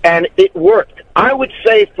 and it worked. I would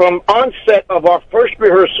say from onset of our first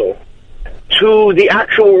rehearsal to the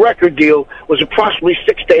actual record deal was approximately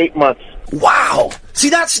 6 to 8 months. Wow! See,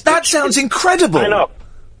 that sounds incredible. I know.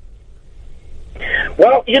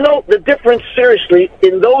 Well, you know, the difference, seriously,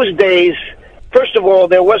 in those days, first of all,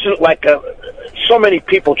 there wasn't like so many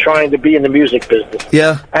people trying to be in the music business.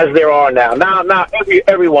 Yeah. As there are now. Now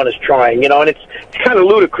everyone is trying, you know, and it's kind of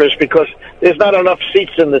ludicrous because there's not enough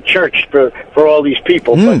seats in the church for all these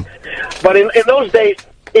people. But in those days,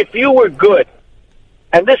 if you were good,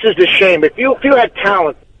 and this is the shame, if you had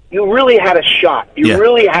talent, you really had a shot. You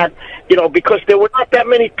really had, you know, because there were not that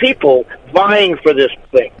many people vying for this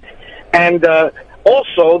thing. And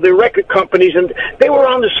also, the record companies, and they were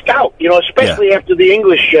on the scout, you know, especially after the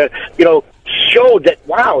English, you know, showed that,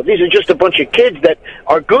 wow, these are just a bunch of kids that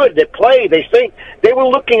are good, that play, they sing. They were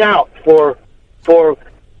looking out for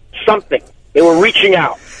something. They were reaching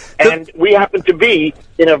out. And we happened to be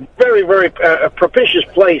in a very, very propitious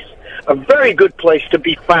place, a very good place to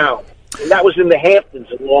be found. And that was in the Hamptons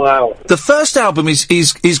in Long Island. The first album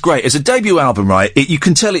is great. As a debut album, right, you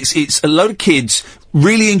can tell it's a load of kids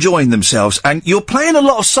really enjoying themselves, and you're playing a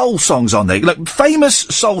lot of soul songs on there, like famous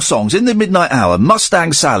soul songs, In the Midnight Hour,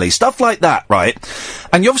 Mustang Sally, stuff like that, right?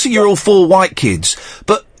 And obviously you're all four white kids,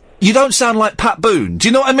 but you don't sound like Pat Boone. Do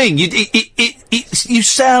you know what I mean? You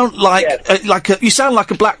sound like you sound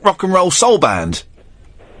like a black rock and roll soul band.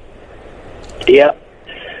 Yeah.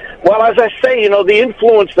 Well, as I say, you know, the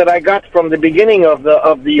influence that I got from the beginning of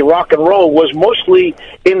the rock and roll was mostly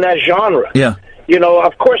in that genre. Yeah. You know,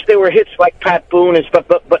 of course there were hits like Pat Boone and stuff,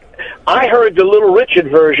 but I heard the Little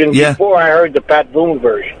Richard version before I heard the Pat Boone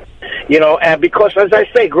version. You know, and because, as I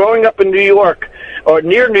say, growing up in New York or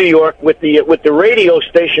near New York with the radio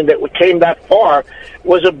station that came that far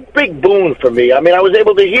was a big boon for me. I mean, I was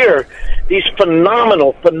able to hear these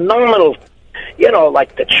phenomenal,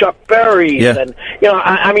 like the Chuck Berrys, and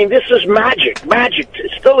I mean, this is magic. Magic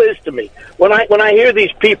it still is to me. When I hear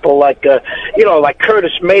these people like like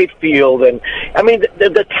Curtis Mayfield, and I mean,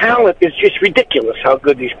 the talent is just ridiculous. How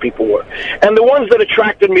good these people were, and the ones that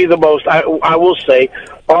attracted me the most, I will say,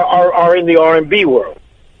 are in the R&B world.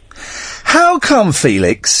 How come,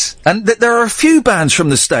 Felix, and there are a few bands from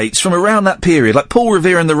the States from around that period, like Paul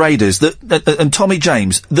Revere and the Raiders, and Tommy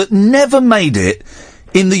James, that never made it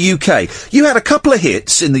in the UK? You had a couple of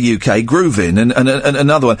hits in the UK, Groovin' and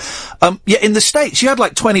another one. Yet in the States, you had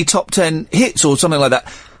like 20 top 10 hits or something like that.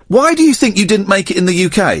 Why do you think you didn't make it in the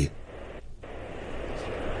UK?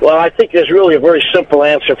 Well, I think there's really a very simple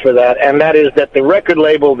answer for that, and that is that the record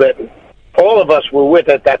label that all of us were with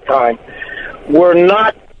at that time were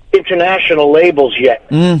not international labels yet.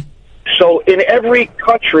 So in every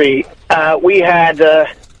country, we had a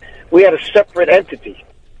separate entity.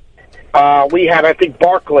 We had, I think,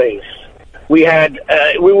 Barclays. We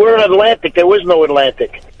were in Atlantic. There was no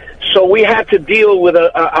Atlantic. So we had to deal with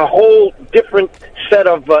a whole different set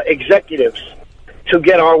of executives to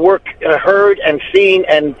get our work heard and seen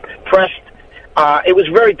and pressed. It was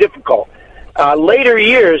very difficult. Later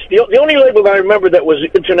years, the only label that I remember that was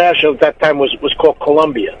international at that time was called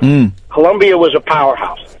Columbia. Columbia was a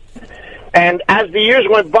powerhouse. And as the years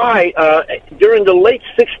went by, during the late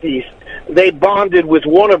 60s, they bonded with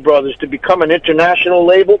Warner Brothers to become an international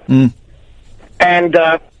label. And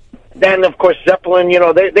then, of course, Zeppelin,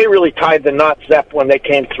 they really tied the knot, Zepp, when they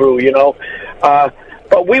came through,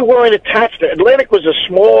 but we weren't attached to it. Atlantic was a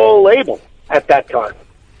small label at that time.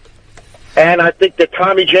 And I think that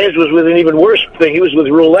Tommy James was with an even worse thing. He was with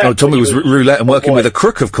Roulette. Oh, Tommy was Roulette and working with a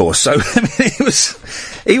crook, of course. So, I mean,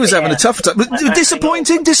 he was having a tough time.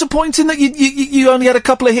 Disappointing that you only had a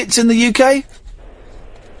couple of hits in the UK?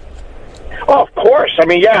 Oh, of course. I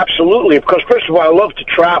mean, yeah, absolutely. Because, first of all, I love to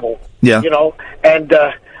travel. Yeah. And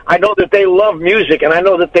I know that they love music, and I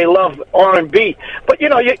know that they love R&B. But, you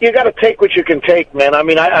got to take what you can take, man. I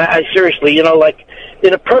mean, I seriously, like,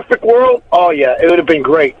 in a perfect world, oh, yeah, it would have been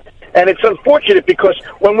great. And it's unfortunate because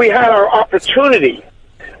when we had our opportunity,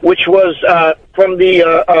 which was from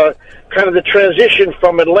the kind of the transition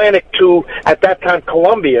from Atlantic to, at that time,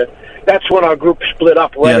 Columbia, that's when our group split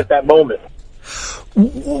up right at that moment.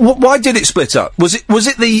 Why did it split up? Was it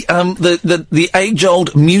the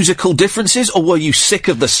age-old musical differences, or were you sick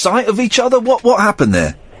of the sight of each other? What happened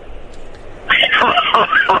there?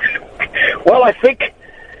 Well, I think,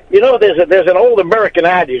 there's an old American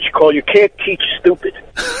adage called "You can't teach stupid."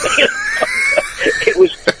 It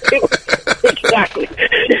was exactly.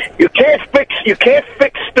 You can't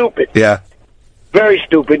fix stupid. Yeah. Very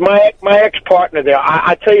stupid. My ex-partner there.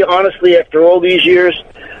 I tell you honestly, after all these years,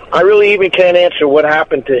 I really even can't answer what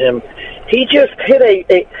happened to him. He just hit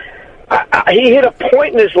he hit a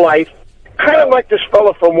point in his life, kind of like this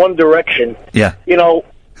fella from One Direction. Yeah.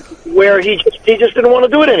 Where he just didn't want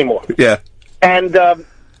to do it anymore. Yeah. And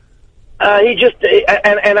he just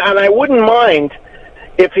and I wouldn't mind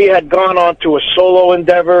if he had gone on to a solo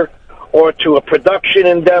endeavor or to a production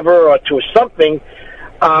endeavor or to something.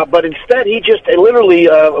 But instead, he just literally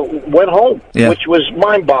went home, which was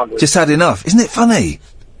mind-boggling. Just had enough. Isn't it funny?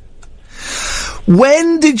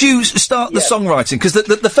 When did you start the songwriting? Because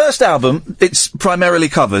the first album, it's primarily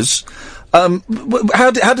covers. How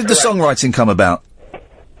did the songwriting come about?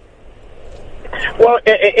 Well,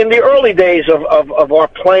 in the early days of our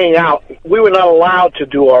playing out, we were not allowed to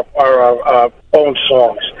do our own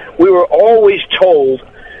songs. We were always told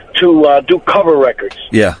to do cover records.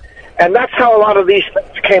 Yeah. And that's how a lot of these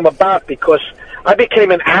things came about, because I became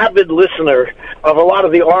an avid listener of a lot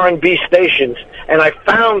of the R&B stations, and I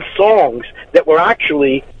found songs that were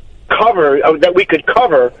actually that we could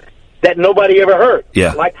cover that nobody ever heard.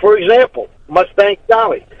 Yeah. Like, for example, Mustang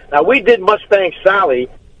Sally. Now, we did Mustang Sally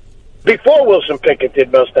before Wilson Pickett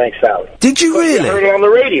did Mustang Sally. Did you really? We heard it on the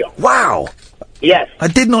radio. Wow. Yes. I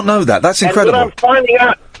did not know that. That's incredible. And what I'm finding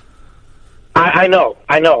out, I know.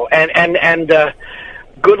 And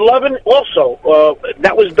Good Lovin' also,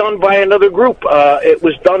 that was done by another group. It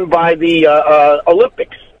was done by the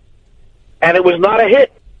Olympics. And it was not a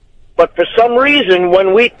hit. But for some reason,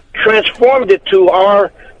 when we transformed it to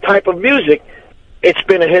our type of music, it's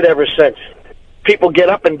been a hit ever since. People get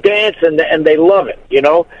up and dance, and they love it,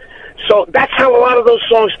 So that's how a lot of those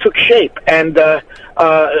songs took shape. And,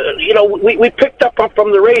 we picked up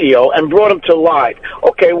from the radio and brought them to live.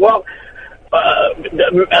 Okay, well,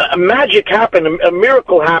 a magic happened, a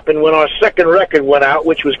miracle happened when our second record went out,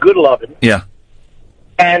 which was Good Lovin'. Yeah.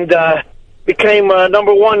 And became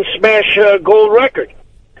number one smash gold record.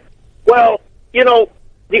 Well,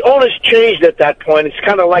 the onus changed at that point. It's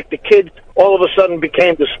kind of like the kids all of a sudden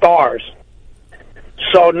became the stars.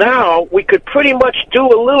 so now we could pretty much do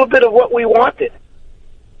a little bit of what we wanted,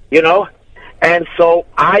 you know? And so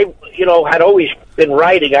I, you know, had always been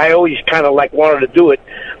writing. I always kind of like wanted to do it.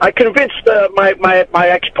 I convinced my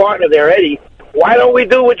ex-partner there, Eddie, why don't we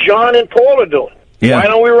do what John and Paul are doing? Yeah. Why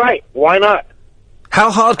don't we write? Why not?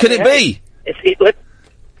 How hard could it be?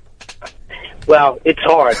 Well, it's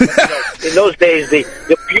hard. You know, in those days,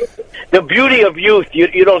 the beauty of youth,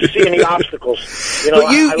 you don't see any obstacles. You know, But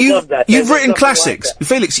I love that. you've There's written nothing classics, like that.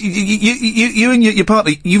 Felix. You and your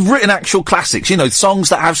partner, you've written actual classics. You know, songs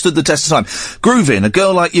that have stood the test of time. Groovin', A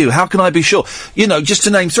Girl Like You, How Can I Be Sure? You know, just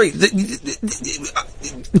to name three.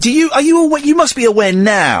 You must be aware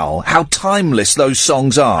now how timeless those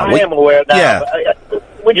songs are. I am aware now. Yeah.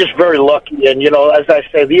 We're just very lucky, and, you know, as I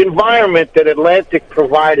say, the environment that Atlantic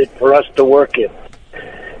provided for us to work in,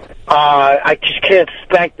 I just can't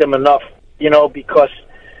thank them enough, you know, because,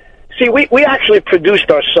 see, we actually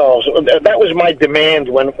produced ourselves. That was my demand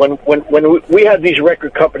when we had these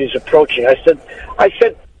record companies approaching. I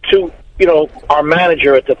said to, you know, our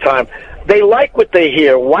manager at the time, they like what they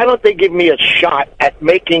hear. Why don't they give me a shot at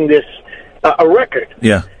making this a record?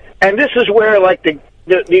 Yeah. And this is where, like,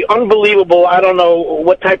 the unbelievable, I don't know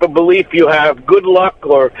what type of belief you have, good luck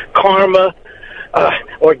or karma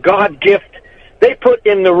or God gift, they put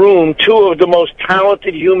in the room two of the most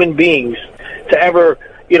talented human beings to ever,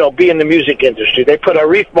 you know, be in the music industry. They put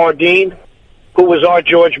Arif Mardin, who was our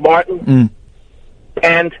George Martin,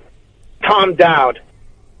 and Tom Dowd,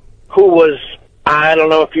 who was, I don't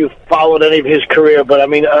know if you followed any of his career, but I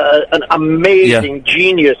mean, an amazing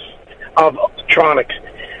genius of electronics.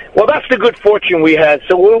 Well, that's the good fortune we had.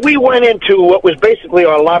 So when we went into what was basically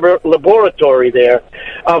our laboratory there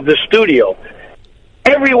of the studio,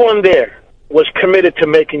 everyone there was committed to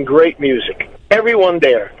making great music. Everyone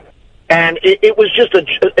there. And it was just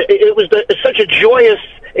such a joyous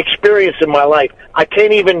experience in my life. I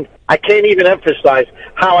can't even emphasize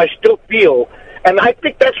how I still feel. And I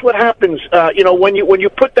think that's what happens, you know, when you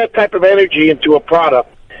put that type of energy into a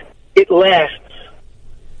product, it lasts.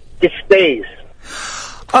 It stays.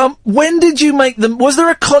 When did you make them? Was there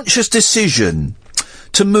a conscious decision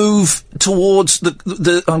to move towards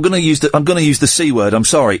the I'm going to use the C word. I'm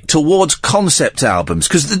sorry. Towards concept albums,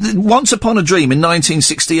 because Once Upon a Dream in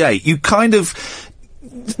 1968,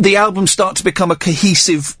 the albums start to become a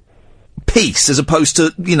cohesive piece as opposed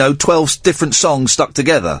to 12 different songs stuck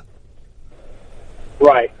together.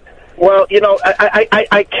 Right. Well, you know,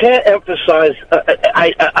 I can't emphasize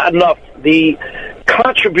enough the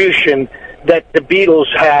contribution that the Beatles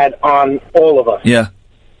had on all of us. Yeah.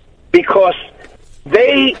 Because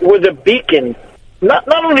they were the beacon. Not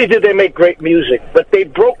only did they make great music, but they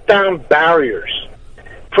broke down barriers.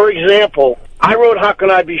 For example, I wrote How Can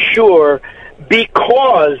I Be Sure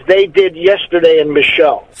because they did Yesterday and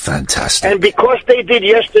Michelle. Fantastic. And because they did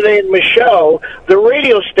Yesterday and Michelle, the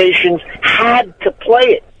radio stations had to play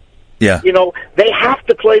it. Yeah. You know, they have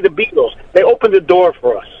to play the Beatles. They opened the door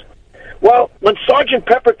for us. Well, when Sgt.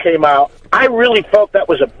 Pepper came out, I really felt that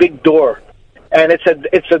was a big door. And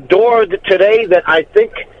it's a door today that I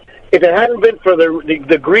think, if it hadn't been for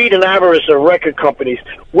the greed and avarice of record companies,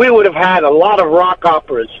 we would have had a lot of rock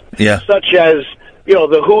operas, such as,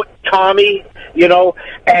 the Hoot, Tommy,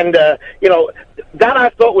 and, that I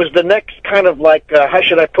thought was the next kind of like, how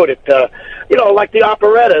should I put it, like the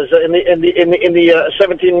operettas in the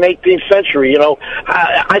 17th and 18th century,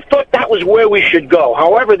 I thought that was where we should go.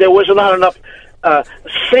 However, there was not enough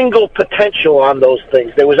single potential on those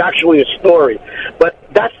things. There was actually a story, but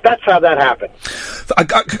that's how that happened. I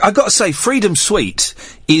got to say, Freedom Suite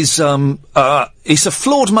is it's a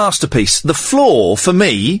flawed masterpiece. The flaw for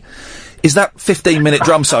me is that 15-minute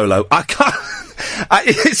drum solo. I can't.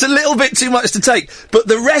 It's a little bit too much to take, but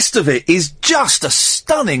the rest of it is just a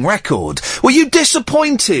stunning record. Were you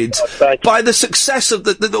disappointed by the success of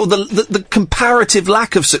the comparative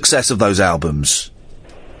lack of success of those albums?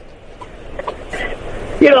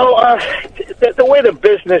 The way the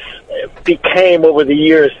business became over the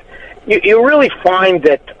years, you really find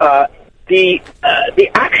that the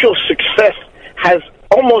actual success has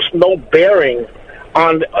almost no bearing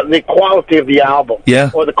on the quality of the album,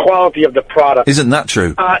 or the quality of the product. Isn't that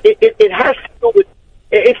true? It has to do with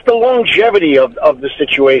it's the longevity of the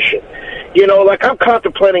situation. Like I'm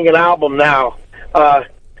contemplating an album now.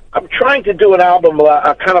 I'm trying to do an album,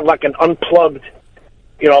 kind of like an unplugged,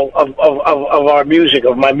 of our music,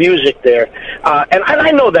 of my music there. And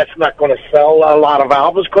I know that's not going to sell a lot of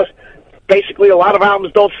albums because basically a lot of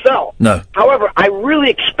albums don't sell. No. However, I really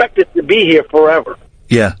expect it to be here forever.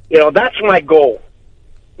 Yeah. That's my goal.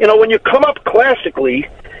 When you come up classically,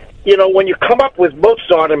 when you come up with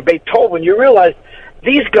Mozart and Beethoven, you realize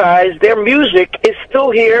these guys, their music is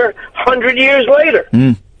still here 100 years later.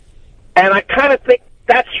 Mm. And I kind of think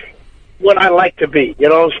that's what I like to be. You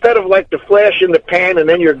know, instead of like the flash in the pan and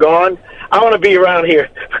then you're gone, I want to be around here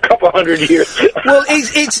a couple 100 years. Well,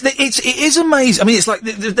 it is amazing. I mean, it's like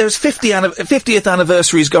there's 50th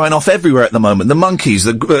anniversaries going off everywhere at the moment. The Monkees,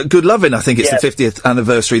 the Good Lovin', I think it's the 50th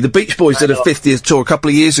anniversary. The Beach Boys did a 50th tour a couple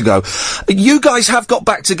of years ago. You guys have got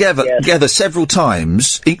back together several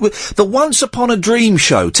times. The Once Upon a Dream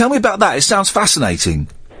show. Tell me about that. It sounds fascinating.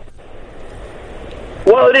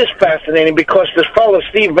 Well, it is fascinating because this fellow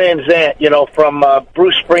Steve Van Zandt, you know, from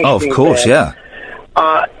Bruce Springsteen. Oh, of course, band,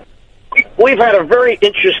 we've had a very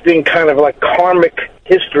interesting kind of like karmic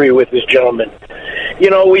history with this gentleman. You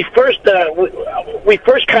know, we first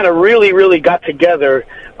kind of really got together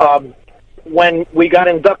when we got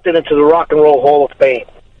inducted into the Rock and Roll Hall of Fame.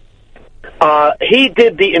 He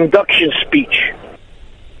did the induction speech.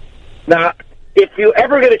 Now, if you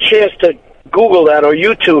ever get a chance to Google that or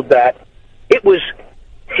YouTube that, it was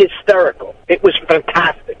hysterical. It was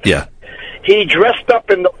fantastic. Yeah. He dressed up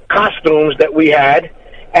in the costumes that we had,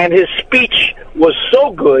 and his speech was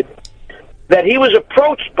so good that he was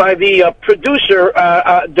approached by the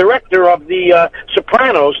director of The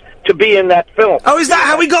Sopranos to be in that film. Oh, is that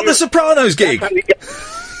how we got the Sopranos gig?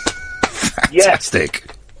 Fantastic.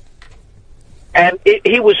 Yes. And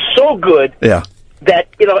he was so good that,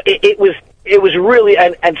 you know, it was really,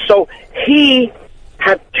 and so he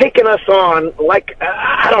had taken us on like,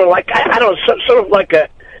 sort of like a,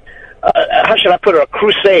 how should I put it, a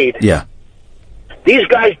crusade. Yeah. These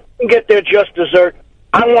guys didn't get their just dessert.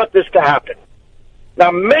 I want this to happen. Now,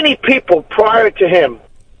 many people prior to him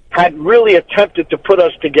had really attempted to put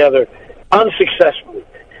us together unsuccessfully.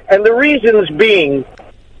 And the reasons being,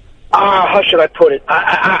 how should I put it?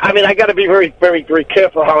 I mean, I got to be very, very, very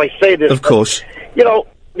careful how I say this. Of course. You know,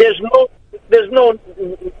 there's no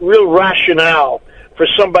real rationale for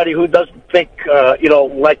somebody who doesn't think, you know,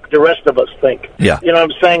 like the rest of us think. Yeah. You know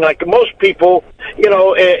what I'm saying? Like most people, you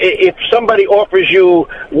know, if somebody offers you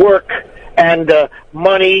work and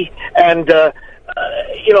money and,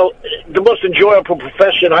 you know, the most enjoyable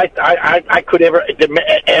profession I could ever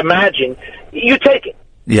imagine, you take it.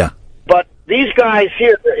 Yeah. But these guys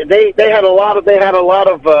here, they had a lot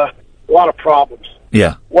of problems.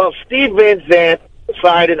 Yeah. Well, Steve Van Zandt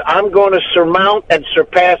decided, I'm going to surmount and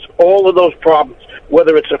surpass all of those problems,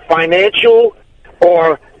 whether it's a financial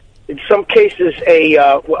or, in some cases, a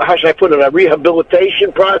how should I put it, a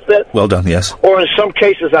rehabilitation process. Well done, yes. Or in some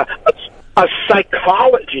cases, a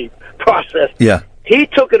psychology process. Yeah. He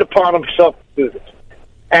took it upon himself to do this.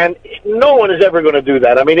 And no one is ever going to do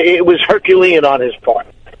that. I mean, it was Herculean on his part.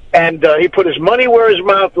 And he put his money where his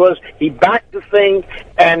mouth was. He backed the thing,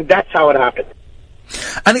 and that's how it happened.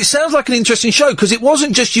 And it sounds like an interesting show, because it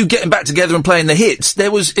wasn't just you getting back together and playing the hits. There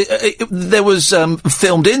was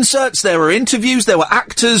filmed inserts, there were interviews, there were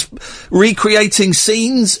actors recreating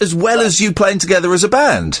scenes, as well as you playing together as a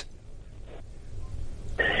band.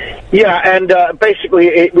 Yeah, and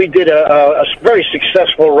basically we did a very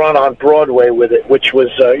successful run on Broadway with it, which was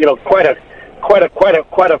you know, quite a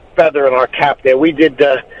feather in our cap there. We did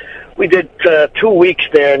 2 weeks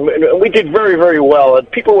there, and we did very, very well. And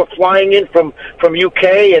people were flying in from UK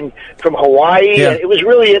and from Hawaii, and it was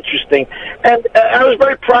really interesting. And I was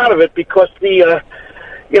very proud of it because you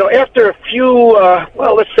know, after a few,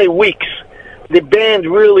 let's say weeks, the band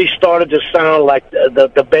really started to sound like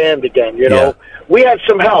the band again. You know, we had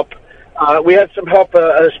some help.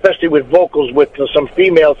 Especially with vocals, with some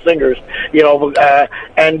female singers. You know,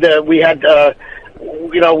 and we had.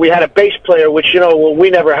 You know, we had a bass player, which, you know,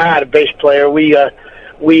 we never had a bass player.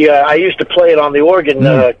 I used to play it on the organ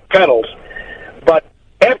pedals. But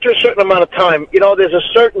after a certain amount of time, you know, there's a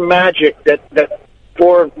certain magic that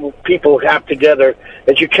four people have together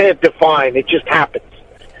that you can't define. It just happens.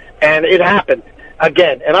 And it happened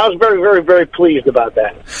again. And I was very, very, very pleased about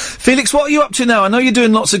that. Felix, what are you up to now? I know you're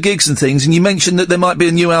doing lots of gigs and things, and you mentioned that there might be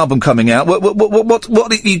a new album coming out.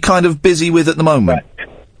 What are you kind of busy with at the moment? Right.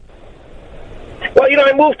 Well, you know,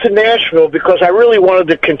 I moved to Nashville because I really wanted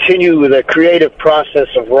to continue the creative process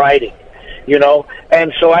of writing, you know,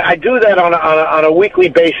 and so I do that on a weekly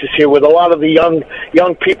basis here with a lot of the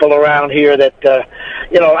young people around here that,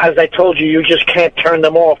 you know, as I told you, you just can't turn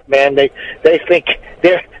them off, man. They think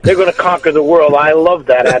they're going to conquer the world. I love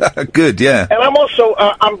that attitude. Good, yeah. And I'm also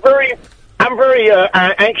I'm very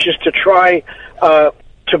anxious to try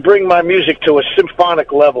to bring my music to a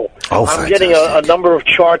symphonic level. Oh, I'm getting a number of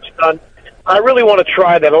charts done. I really want to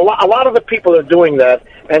try that. A lot of the people are doing that.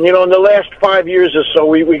 And, you know, in the last 5 years or so,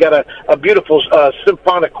 we got a beautiful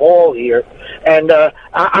symphonic hall here. And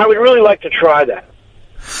I would really like to try that.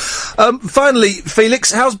 Finally,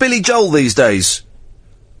 Felix, how's Billy Joel these days?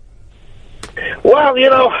 Well,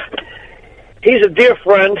 he's a dear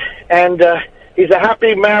friend, and he's a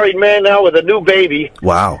happy married man now with a new baby.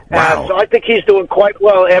 Wow. So I think he's doing quite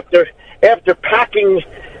well after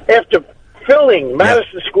filling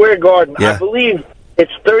Madison Square Garden. Yeah. I believe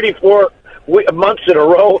it's 34 months in a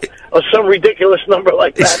row or some ridiculous number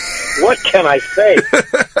like that. What can I say?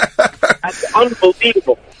 That's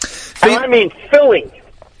unbelievable. And I mean filling.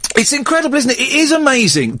 It's incredible, isn't it? It is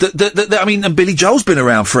amazing that I mean, and Billy Joel's been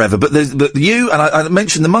around forever, but you and I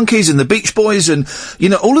mentioned the Monkees and the Beach Boys, and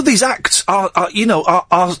all of these acts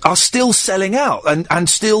are still selling out and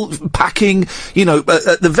still packing,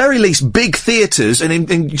 at the very least, big theatres,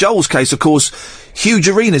 and in Joel's case, of course, huge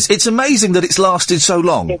arenas. It's amazing that it's lasted so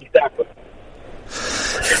long. Exactly.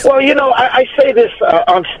 Well, I say this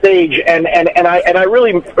on stage, and I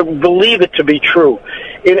really believe it to be true.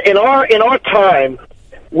 In our time,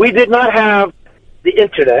 we did not have the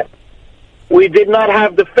internet. We did not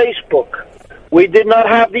have the Facebook. We did not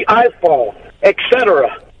have the iPhone,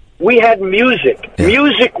 etc. We had music. Yeah.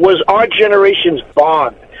 Music was our generation's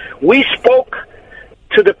bond. We spoke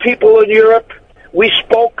to the people in Europe. We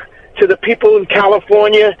spoke to the people in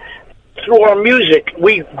California through our music.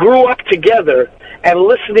 We grew up together and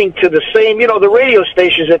listening to the same, the radio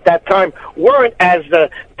stations at that time weren't as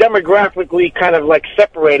demographically kind of like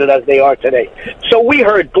separated as they are today. So we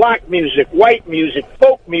heard black music, white music,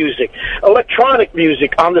 folk music, electronic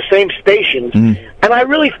music on the same stations. And I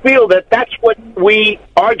really feel that that's what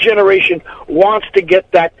our generation wants to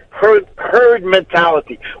get, that herd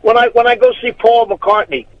mentality. When I go see Paul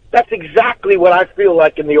McCartney, that's exactly what I feel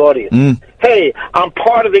like in the audience. Hey, I'm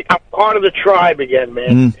part of the tribe again,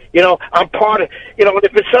 man. I'm part of, and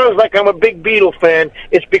if it sounds like I'm a big Beatle fan,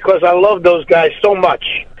 it's because I love those guys so much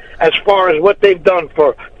as far as what they've done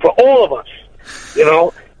for all of us,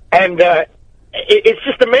 and it's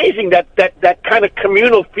just amazing that kind of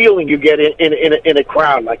communal feeling you get in a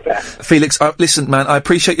crowd like that. Felix, listen, man, I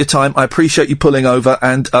appreciate your time. I appreciate you pulling over,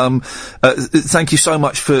 and thank you so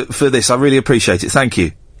much for this. I really appreciate it. Thank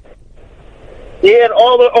you. Yeah, and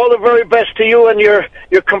all the very best to you and your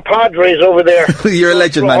compadres over there. You're a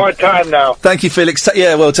legend, man. Hard time now. Thank you, Felix. Tell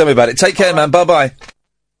me about it. Take care, man. Bye-bye.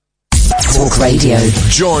 Talk Radio.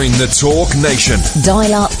 Join the Talk Nation.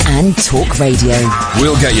 Dial up and talk radio.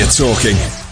 We'll get you talking.